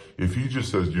all that, if he just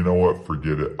says, you know what,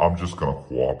 forget it, I'm just going to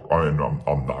cooperate. I mean,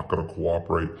 I'm not going to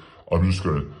cooperate. I'm just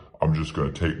going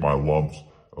to take my lumps.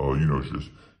 I'll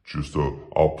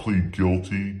plead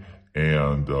guilty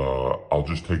and I'll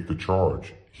just take the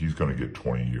charge. He's going to get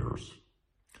 20 years.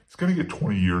 He's going to get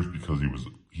 20 years because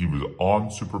he was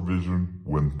on supervision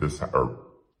when or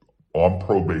on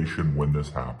probation when this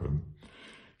happened.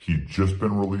 He'd just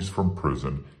been released from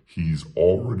prison. He's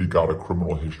already got a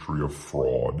criminal history of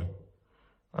fraud.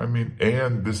 I mean,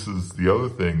 and this is the other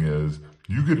thing is,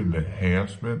 you get an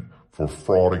enhancement for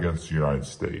fraud against the United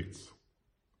States.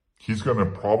 He's going to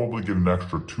probably get an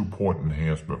extra 2-point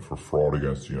enhancement for fraud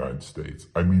against the United States.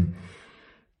 I mean,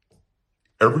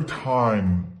 every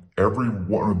time, every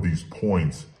one of these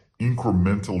points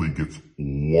incrementally gets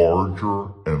larger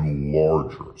and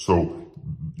larger. So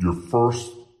your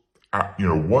first,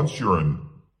 once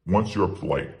you're up to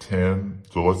like 10,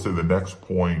 so let's say the next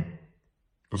point,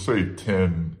 let's say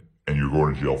 10 and you're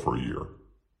going to jail for a year.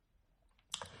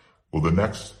 Well, the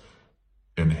next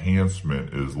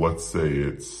enhancement is, let's say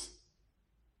it's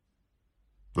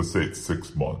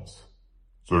 6 months.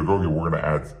 So we're going to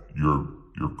add, you're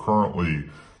currently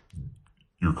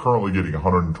getting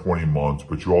 120 months,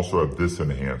 but you also have this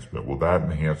enhancement. Well, that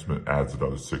enhancement adds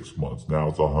another 6 months. Now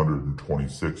it's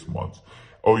 126 months.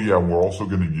 Oh yeah, and we're also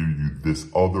going to give you this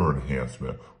other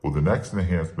enhancement. Well, the next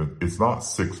enhancement, it's not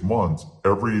 6 months.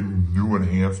 Every new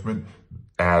enhancement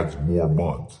adds more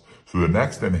months. So the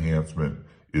next enhancement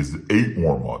is 8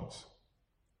 more months.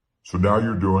 So now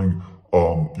you're doing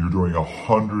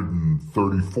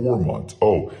 134 months.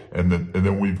 Oh, and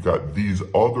then we've got these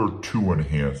other 2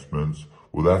 enhancements.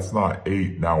 Well, that's not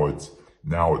 8. Now it's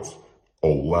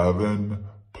 11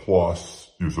 plus.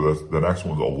 So that's the next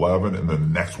one's 11, and then the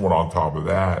next one on top of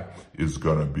that is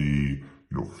gonna be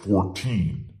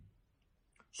 14.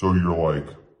 So you're like,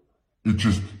 it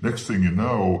just, next thing you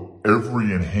know,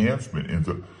 every enhancement ends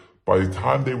up. By the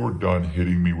time they were done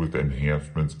hitting me with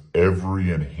enhancements,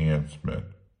 every enhancement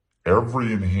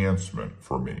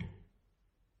for me,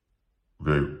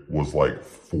 okay, was like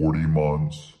 40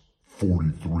 months,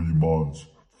 43 months,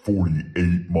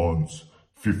 48 months,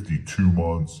 52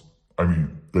 months. I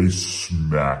mean, they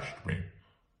smashed me.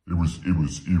 It was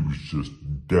just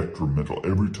detrimental.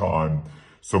 Every time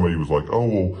somebody was like, oh,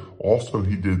 well, also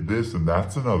he did this and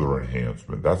that's another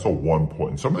enhancement. That's a 1 point.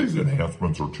 And some of these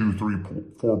enhancements are 2, 3,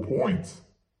 4 points.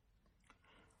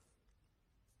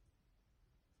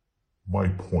 My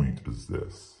point is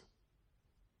this.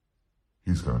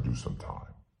 He's going to do some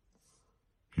time.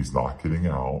 He's not getting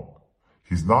out.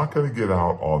 He's not going to get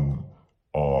out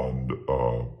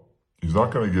he's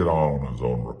not going to get out on his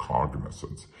own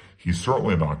recognizance. He's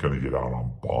certainly not going to get out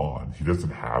on bond. He doesn't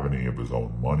have any of his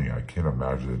own money. I can't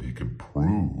imagine that he could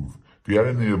prove. If he had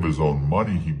any of his own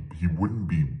money, he wouldn't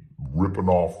be ripping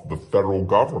off the federal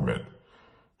government.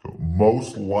 So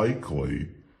most likely,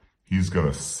 he's going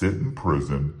to sit in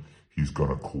prison. He's going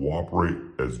to cooperate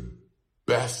as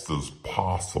best as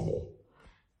possible.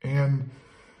 And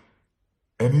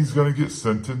he's going to get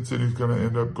sentenced, and he's going to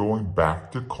end up going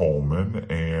back to Coleman,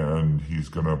 and he's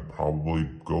going to probably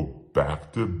go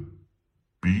back to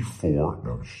B4.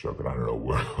 No, I'm just joking. I don't know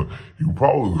where. He'll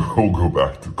probably will go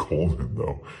back to Coleman,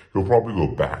 though. He'll probably go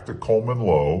back to Coleman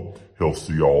Low. He'll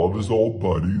see all of his old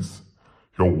buddies.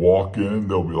 He'll walk in.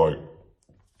 They'll be like,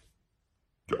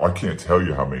 I can't tell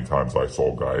you how many times I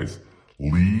saw guys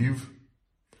leave.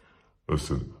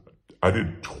 Listen, I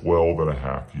did 12 and a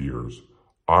half years.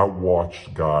 I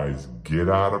watched guys get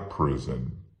out of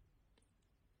prison,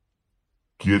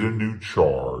 get a new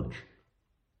charge,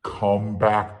 come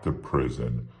back to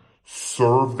prison,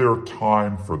 serve their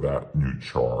time for that new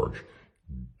charge,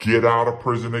 get out of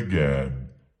prison again,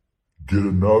 get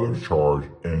another charge,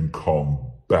 and come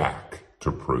back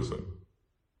to prison.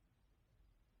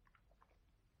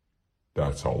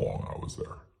 That's how long I was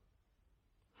there.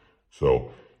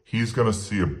 So he's going to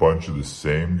see a bunch of the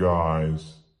same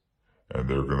guys. And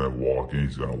they're going to walk in.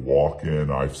 He's going to walk in.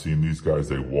 I've seen these guys,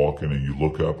 they walk in and you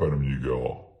look up at them and you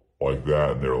go like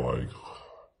that. And they're like,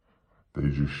 they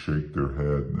just shake their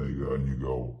head and they go, and you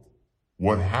go,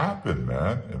 what happened,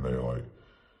 man? And they're like,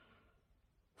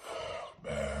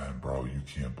 man, bro, you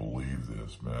can't believe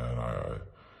this, man.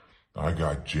 I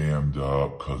got jammed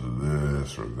up because of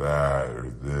this or that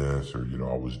or this, or,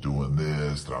 I was doing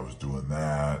this and I was doing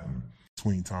that. And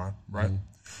between time, right? Mm-hmm.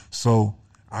 So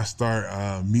I start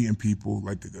meeting people.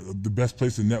 Like the best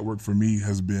place to network for me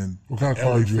has been. What kind of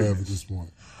car did you have at this point?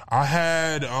 I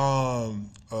had I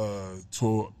didn't have a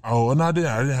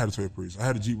Toyota Prius. I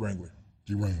had a Jeep Wrangler.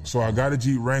 So I got a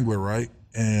Jeep Wrangler, right?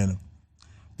 And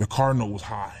the car note was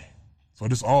high. So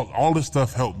all this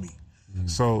stuff helped me. Mm-hmm.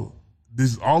 So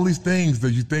all these things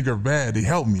that you think are bad, they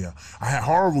helped me. I had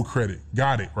horrible credit.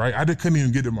 Got it, right? couldn't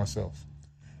even get it myself.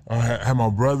 I had my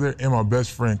brother and my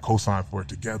best friend co-sign for it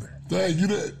together. Dang, you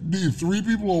need 3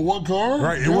 people on one car?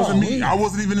 Right, it wasn't me. I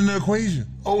wasn't even in the equation.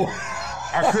 Oh.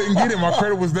 I couldn't get it. My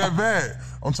credit was that bad.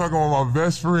 I'm talking about my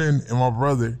best friend and my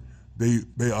brother. They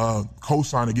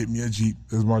co-signed to get me a Jeep.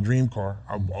 It was my dream car.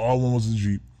 All one was a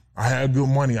Jeep. I had good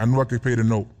money. I knew I could pay the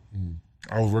note.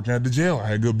 I was working at the jail. I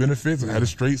had good benefits. I had a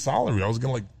straight salary. I was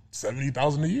getting like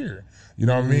 $70,000 a year. You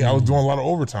know what I mean? I was doing a lot of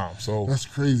overtime. So that's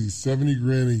crazy.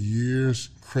 $70,000 a year.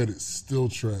 Credit still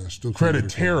trash. Still credit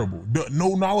terrible.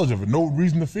 No knowledge of it. No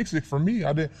reason to fix it for me.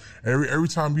 I did every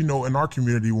time, you know, in our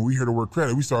community when we hear the word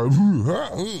credit, we start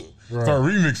start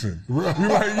remixing. Right. You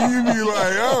be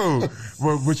like, oh,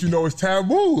 but you know it's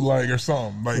taboo, like or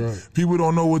something. Like people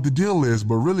don't know what the deal is,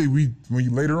 but really when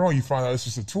you later on you find out it's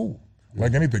just a tool,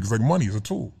 like anything. It's like money is a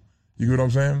tool. You get what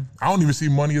I'm saying? I don't even see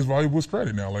money as valuable as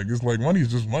credit now. Like it's like money is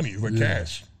just money. It's like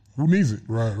cash. Who needs it?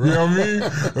 Right. You know what I mean?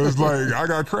 It's like I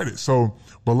got credit. So,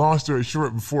 but long story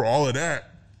short, before all of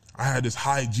that, I had this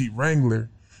high Jeep Wrangler.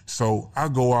 So I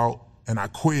go out and I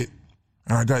quit,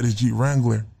 and I got this Jeep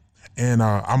Wrangler, and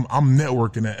I'm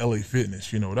networking at LA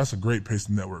Fitness. You know, that's a great place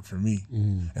to network for me.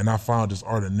 And I found this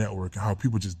art of networking, how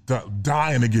people just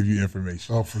dying to give you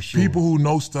information. Oh, for sure. People who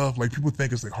know stuff, like people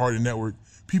think it's like hard to network.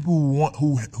 People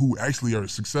who actually are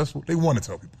successful, they want to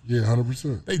tell people. Yeah,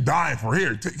 100%. They dying for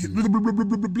here. Blah, blah, blah,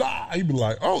 blah, blah, blah. You be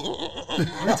like, let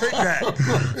me take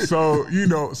that. So, you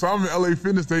know, so I'm in LA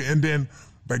Fitness Day, and then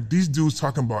like these dudes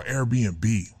talking about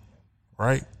Airbnb,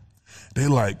 right? They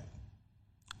like,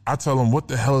 I tell them, what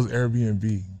the hell is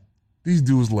Airbnb? These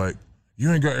dudes like,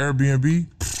 you ain't got Airbnb?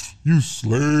 You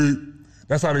slave.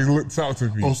 That's how they talk to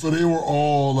me. Oh, so they were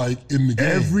all like in the game.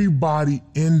 Everybody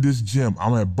in this gym,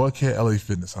 I'm at Buckhead LA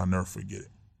Fitness, I'll never forget it.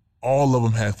 All of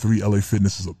them had 3 LA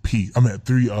Fitnesses a piece. I'm at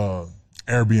 3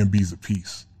 Airbnbs a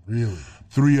piece. Really?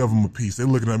 3 of them a piece. They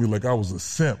looking at me like I was a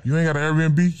simp. You ain't got an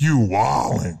Airbnb? You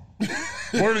wildin'.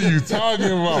 What are you talking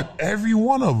about? Every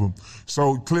one of them.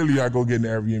 So clearly I go get in the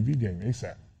Airbnb game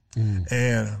ASAP.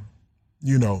 And,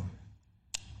 you know,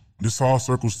 this all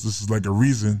circles, this is like a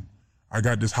reason I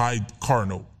got this high car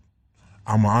note.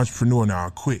 I'm an entrepreneur now. I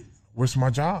quit. Where's my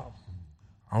job?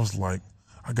 I was like,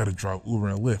 I got to drive Uber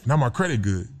and Lyft. Now my credit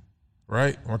good,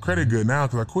 right? My credit good now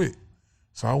because I quit.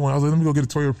 So I was like, let me go get a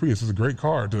Toyota Prius. It's a great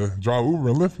car to drive Uber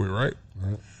and Lyft with, right?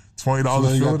 $20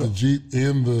 So you got the Jeep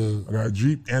and I got a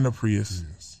Jeep and a Prius.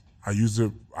 Yes. I used it.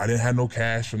 I didn't have no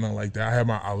cash or nothing like that.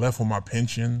 I left with my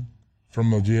pension from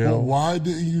the jail. Well, why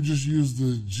didn't you just use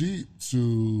the Jeep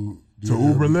to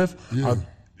Uber and Lyft? Yeah.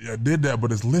 I did that,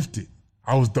 but it's lifted.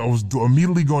 I was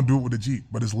immediately going to do it with the Jeep,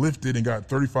 but it's lifted and got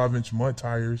 35-inch mud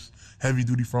tires,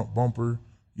 heavy-duty front bumper.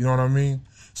 You know what I mean?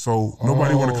 So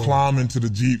nobody want to climb into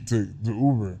the Jeep to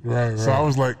Uber. Right. So I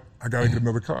was like, I got to get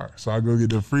another car. So I go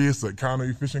get the Prius, the kind of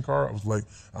efficient car. I was like,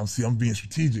 I'm being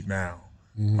strategic now.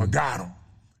 I got them.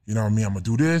 You know what I mean? I'm going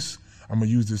to do this. I'm going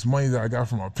to use this money that I got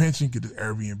from my pension, get this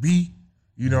Airbnb,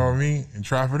 you know what I mean, and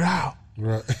trap it out.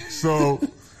 Right. So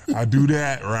I do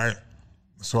that, right?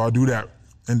 So I do that.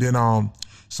 And then,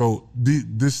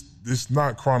 this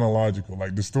not chronological.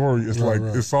 Like the story is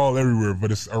it's all everywhere,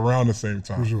 but it's around the same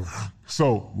time. For sure.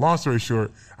 So long story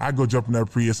short, I go jump in that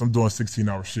Prius. I'm doing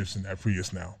 16-hour shifts in that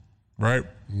Prius now, right?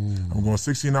 I'm going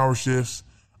 16-hour shifts.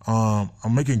 I'm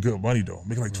making good money though. I'm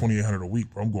making like $2,800 a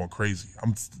week, bro. I'm going crazy.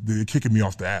 They're kicking me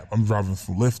off the app. I'm driving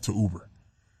from Lyft to Uber.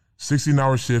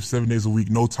 16-hour shifts, 7 days a week,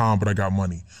 no time, but I got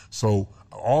money. So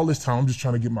all this time, I'm just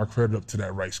trying to get my credit up to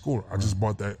that right score. I just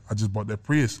bought that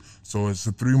Prius. So it's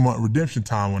a 3-month redemption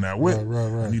time on that whip.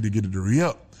 Right. I need to get it to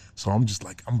re-up. So I'm just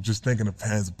thinking of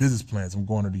business plans. I'm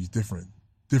going to these different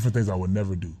things I would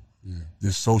never do. Yeah.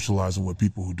 Just socializing with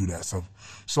people who do that stuff.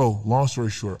 So long story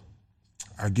short,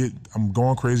 I'm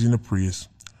going crazy in the Prius.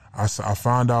 I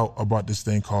found out about this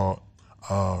thing called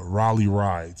Raleigh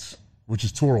Rides, which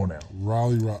is Turo now.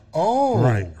 Raleigh Rides. Oh.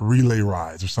 Right. Relay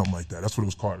Rides or something like that. That's what it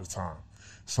was called at the time.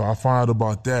 So I found out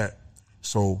about that.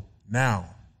 So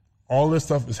now all this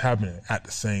stuff is happening at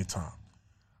the same time.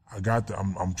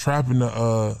 I'm trapping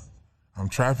the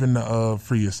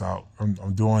Prius out.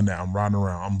 I'm doing that. I'm riding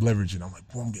around. I'm leveraging. I'm like,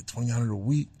 boy, I'm getting $2,000 a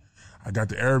week. I got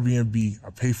the Airbnb. I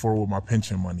pay for it with my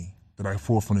pension money that I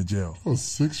pulled from the jail. Oh,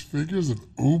 6 figures of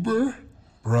Uber?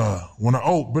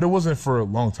 Bruh. But it wasn't for a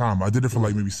long time. I did it for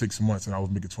like maybe 6 months and I was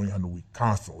making $2,000 a week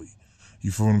constantly.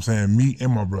 You feel what I'm saying? Me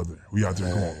and my brother, we out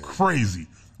there going crazy.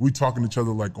 We talking to each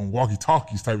other like on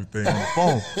walkie-talkies type of thing on the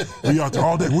phone. We out there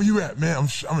all day. Where you at, man?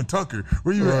 I'm in Tucker.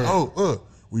 Where you at?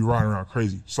 We riding around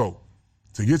crazy. So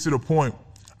to get to the point,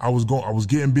 I was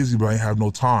getting busy, but I didn't have no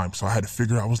time. So I had to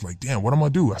figure out, I was like, damn, what am I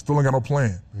gonna do? I still ain't got no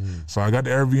plan. So I got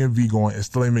the Airbnb going. It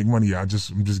still ain't make money yet. I'm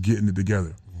just getting it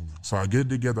together. So I get it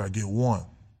together. I get one.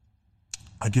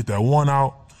 I get that one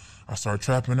out. I start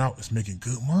trapping out. It's making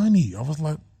good money. I was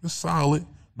like, it's solid,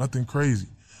 nothing crazy.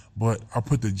 But I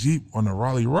put the Jeep on the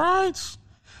Raleigh Rides,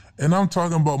 and I'm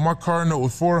talking about my car note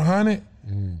was $400,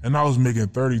 and I was making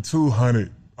 $3,200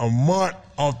 a month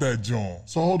off that joint.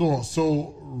 So hold on.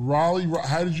 So Raleigh,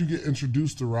 how did you get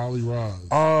introduced to Raleigh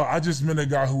Rise? I just met a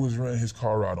guy who was renting his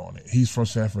car out on it. He's from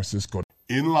San Francisco.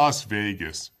 In Las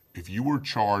Vegas, if you were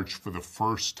charged for the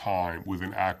first time with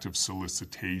an act of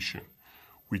solicitation,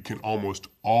 we can almost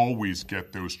always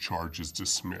get those charges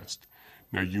dismissed.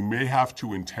 Now, you may have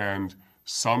to attend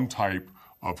some type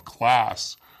of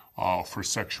class for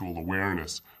sexual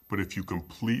awareness, but if you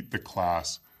complete the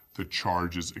class, the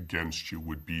charges against you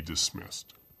would be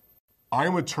dismissed.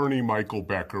 I'm attorney Michael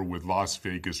Becker with Las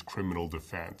Vegas Criminal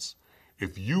Defense.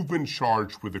 If you've been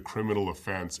charged with a criminal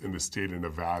offense in the state of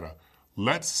Nevada,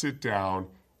 let's sit down,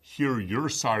 hear your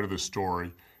side of the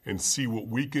story, and see what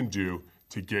we can do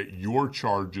to get your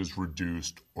charges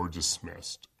reduced or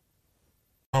dismissed.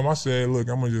 I said, look,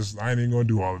 I ain't even gonna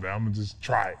do all of that. I'm gonna just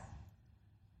try it.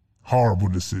 Horrible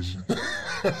decision.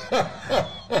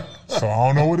 So I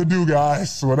don't know what to do,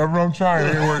 guys. Whatever I'm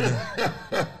trying ain't working.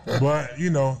 But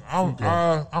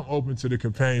I'm open to the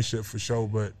companionship for sure.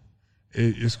 But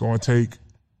it's gonna take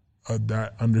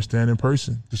that understanding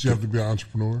person. Does she have to be an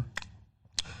entrepreneur?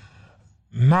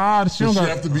 Nah, she Does don't she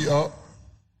have to be up?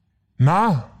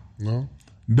 Nah, no.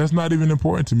 That's not even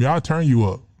important to me. I'll turn you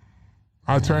up.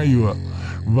 But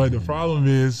the problem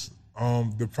is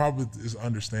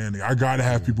understanding. I gotta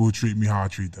have people who treat me how I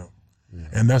treat them. Yeah.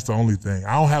 And that's the only thing.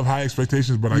 I don't have high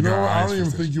expectations, but I got high I don't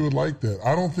even think you would like that.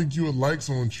 I don't think you would like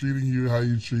someone treating you how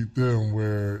you treat them,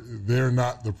 where they're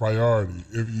not the priority.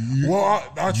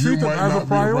 I treat them as a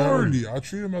priority. I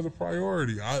treat them as a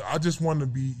priority. I just want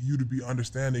you to be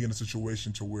understanding in a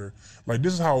situation to where, like,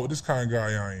 this kind of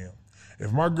guy I am.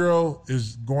 If my girl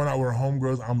is going out with her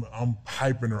homegirls, I'm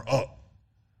hyping her up.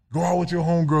 Go out with your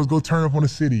homegirls. Go turn up on the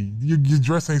city. Your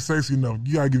dress ain't sexy enough.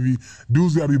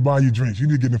 Dudes gotta be buying you drinks. You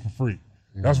need to get them for free.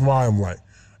 Mm-hmm. That's why I'm like,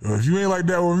 if you ain't like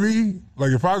that with me,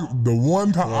 like the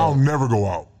one time, I'll never go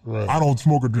out. Right. I don't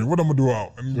smoke or drink. What I'm gonna do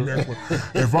out?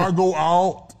 If I go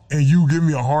out and you give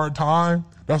me a hard time,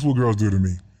 that's what girls do to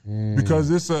me.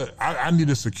 Because I need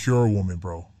a secure woman,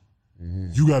 bro.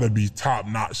 Mm-hmm. You gotta be top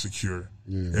notch secure.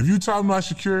 Yeah. If you top notch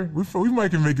secure, we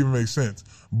might can make it make sense.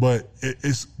 But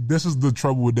this is the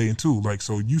trouble with dating too. Like,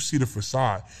 so you see the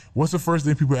facade. What's the first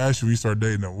thing people ask you when you start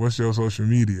dating them? What's your social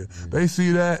media? Mm-hmm. They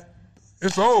see that,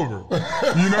 it's over.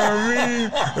 You know what I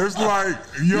mean? It's like,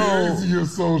 yo, your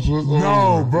social is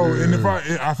no, over. Bro. Yeah. And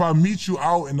if I meet you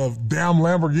out in a damn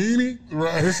Lamborghini,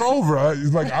 right, it's over.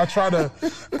 It's like I try to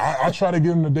get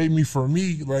them to date me for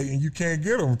me, like, and you can't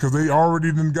get them because they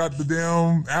already done got the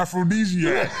damn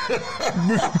aphrodisiac.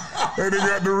 And they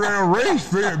got the damn race.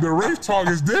 The race talk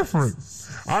is different.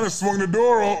 I just swung the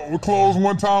door closed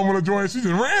one time with a joint. She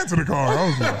just ran to the car. I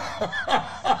was like,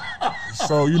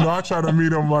 so, I try to meet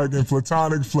them like in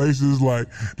platonic places. Like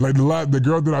the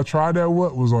girl that I tried that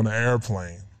with was on an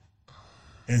airplane.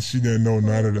 And she didn't know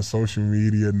none of the social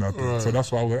media, nothing. Right. So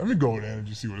that's why I was like, let me go there and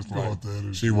just see what it's like.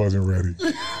 She wasn't ready.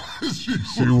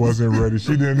 She wasn't ready.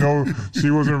 She didn't know. She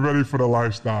wasn't ready for the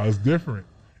lifestyle. It's different.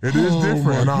 It is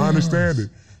different, and I understand it.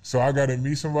 So I got to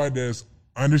meet somebody that's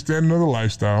understanding of the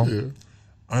lifestyle,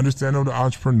 understanding of the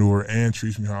entrepreneur, and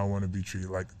treats me how I want to be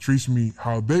treated. Like, treats me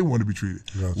how they want to be treated,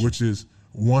 which is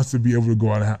wants to be able to go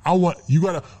out and have.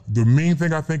 The main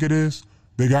thing I think it is,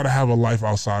 they got to have a life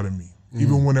outside of me,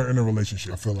 even when they're in a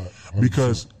relationship. I feel like 100%.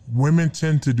 Because women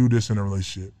tend to do this in a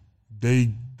relationship.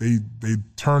 They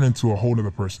turn into a whole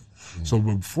other person. So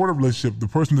before the relationship, the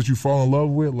person that you fall in love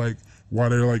with, like, while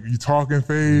they're like, you talking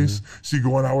phase, she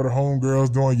going out with her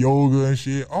homegirls doing yoga and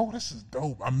shit. Oh, this is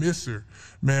dope. I miss her.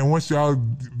 Man, once y'all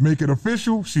make it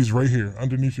official, she's right here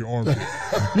underneath your armpit.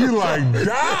 You like,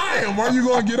 damn, why you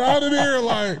gonna get out of there?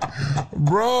 Like,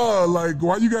 bruh, like,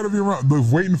 why you gotta be around? Look,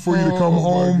 waiting for you to come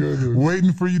home,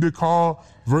 waiting for you to call,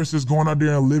 versus going out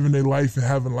there and living their life and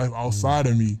having life outside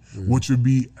of me, which would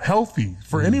be healthy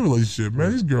for any relationship.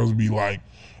 Man, these girls would be like,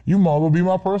 you might as well be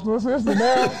my personal assistant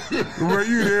now. Where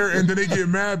you there, and then they get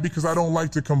mad because I don't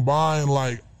like to combine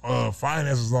like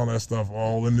finances and all that stuff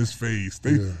all in this phase.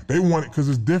 They want it because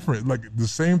it's different. Like the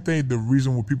same thing, the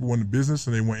reason when people want a business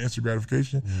and they want instant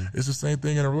gratification, it's the same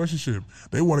thing in a relationship.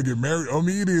 They want to get married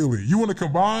immediately. You want to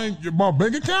combine my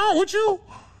bank account with you?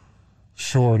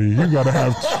 Shorty, you gotta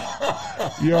have,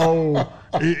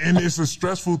 and it's a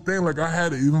stressful thing. Like I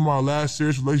had even my last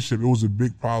serious relationship, it was a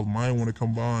big problem. I didn't want to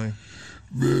combine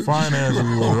finances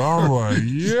with it. I'm like,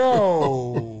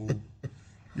 yo,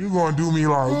 you gonna do me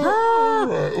like,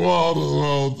 right.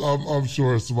 Well, I'm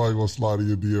sure somebody gonna slide in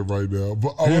your DM right now.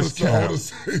 But I want to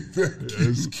say thank you.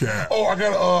 It's cat. Oh, I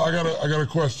got a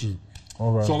question.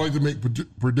 All right. So I like to make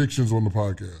predictions on the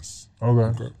podcast.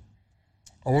 Okay.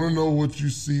 I want to know what you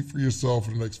see for yourself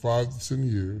in the next 5 to 10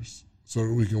 years. so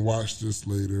that we can watch this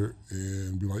later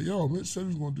and be like, yo, Mitch said he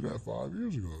was going to do that 5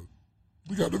 years ago.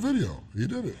 We got the video. He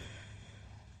did it.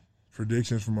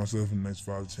 Predictions for myself in the next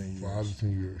 5 to 10 years. 5 to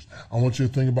 10 years. I want you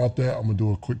to think about that. I'm going to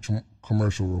do a quick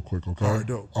commercial real quick, okay? All right,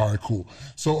 dope. All right, cool.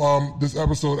 So this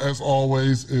episode, as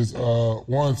always, is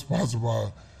one sponsored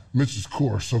by Mitch's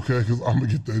course, okay? Because I'm going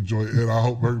to get that joy, and I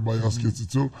hope everybody else gets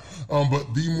it too.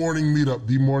 But The Morning Meetup,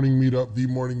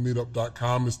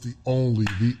 themorningmeetup.com is the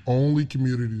only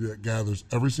community that gathers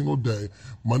every single day,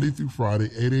 Monday through Friday,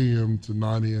 8 a.m. to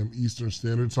 9 a.m. Eastern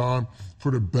Standard Time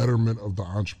for the betterment of the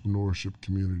entrepreneurship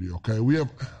community, okay? We have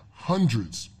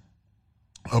hundreds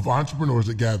of entrepreneurs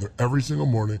that gather every single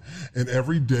morning, and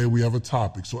every day we have a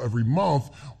topic. So every month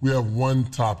we have one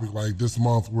topic. Like this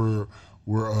month we're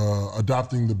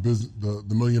adopting the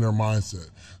millionaire mindset.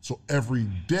 So every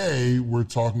day we're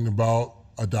talking about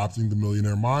adopting the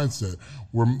millionaire mindset.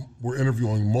 We're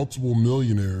interviewing multiple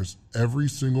millionaires every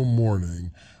single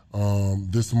morning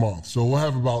this month. So we'll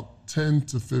have about 10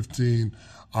 to 15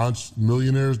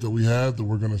 millionaires that we have that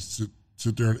we're going to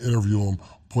sit there and interview them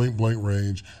point blank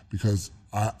range, because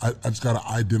I just got to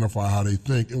identify how they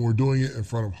think, and we're doing it in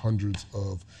front of hundreds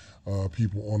of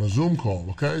people on a Zoom call.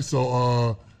 Okay,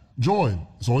 so join.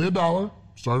 It's only $1.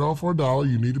 Start off for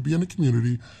 $1. You need to be in the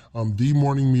community.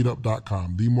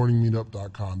 Themorningmeetup.com.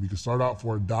 Themorningmeetup.com. You can start out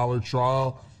for $1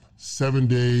 trial, 7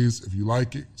 days. If you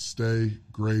like it, stay.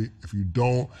 Great. If you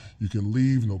don't, you can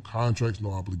leave. No contracts,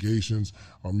 no obligations.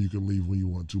 You can leave when you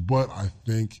want to. But I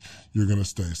think you're going to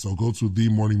stay. So go to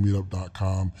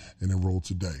themorningmeetup.com and enroll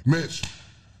today. Mitch,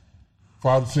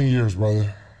 5 to 10 years,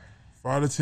 brother. 5 to 10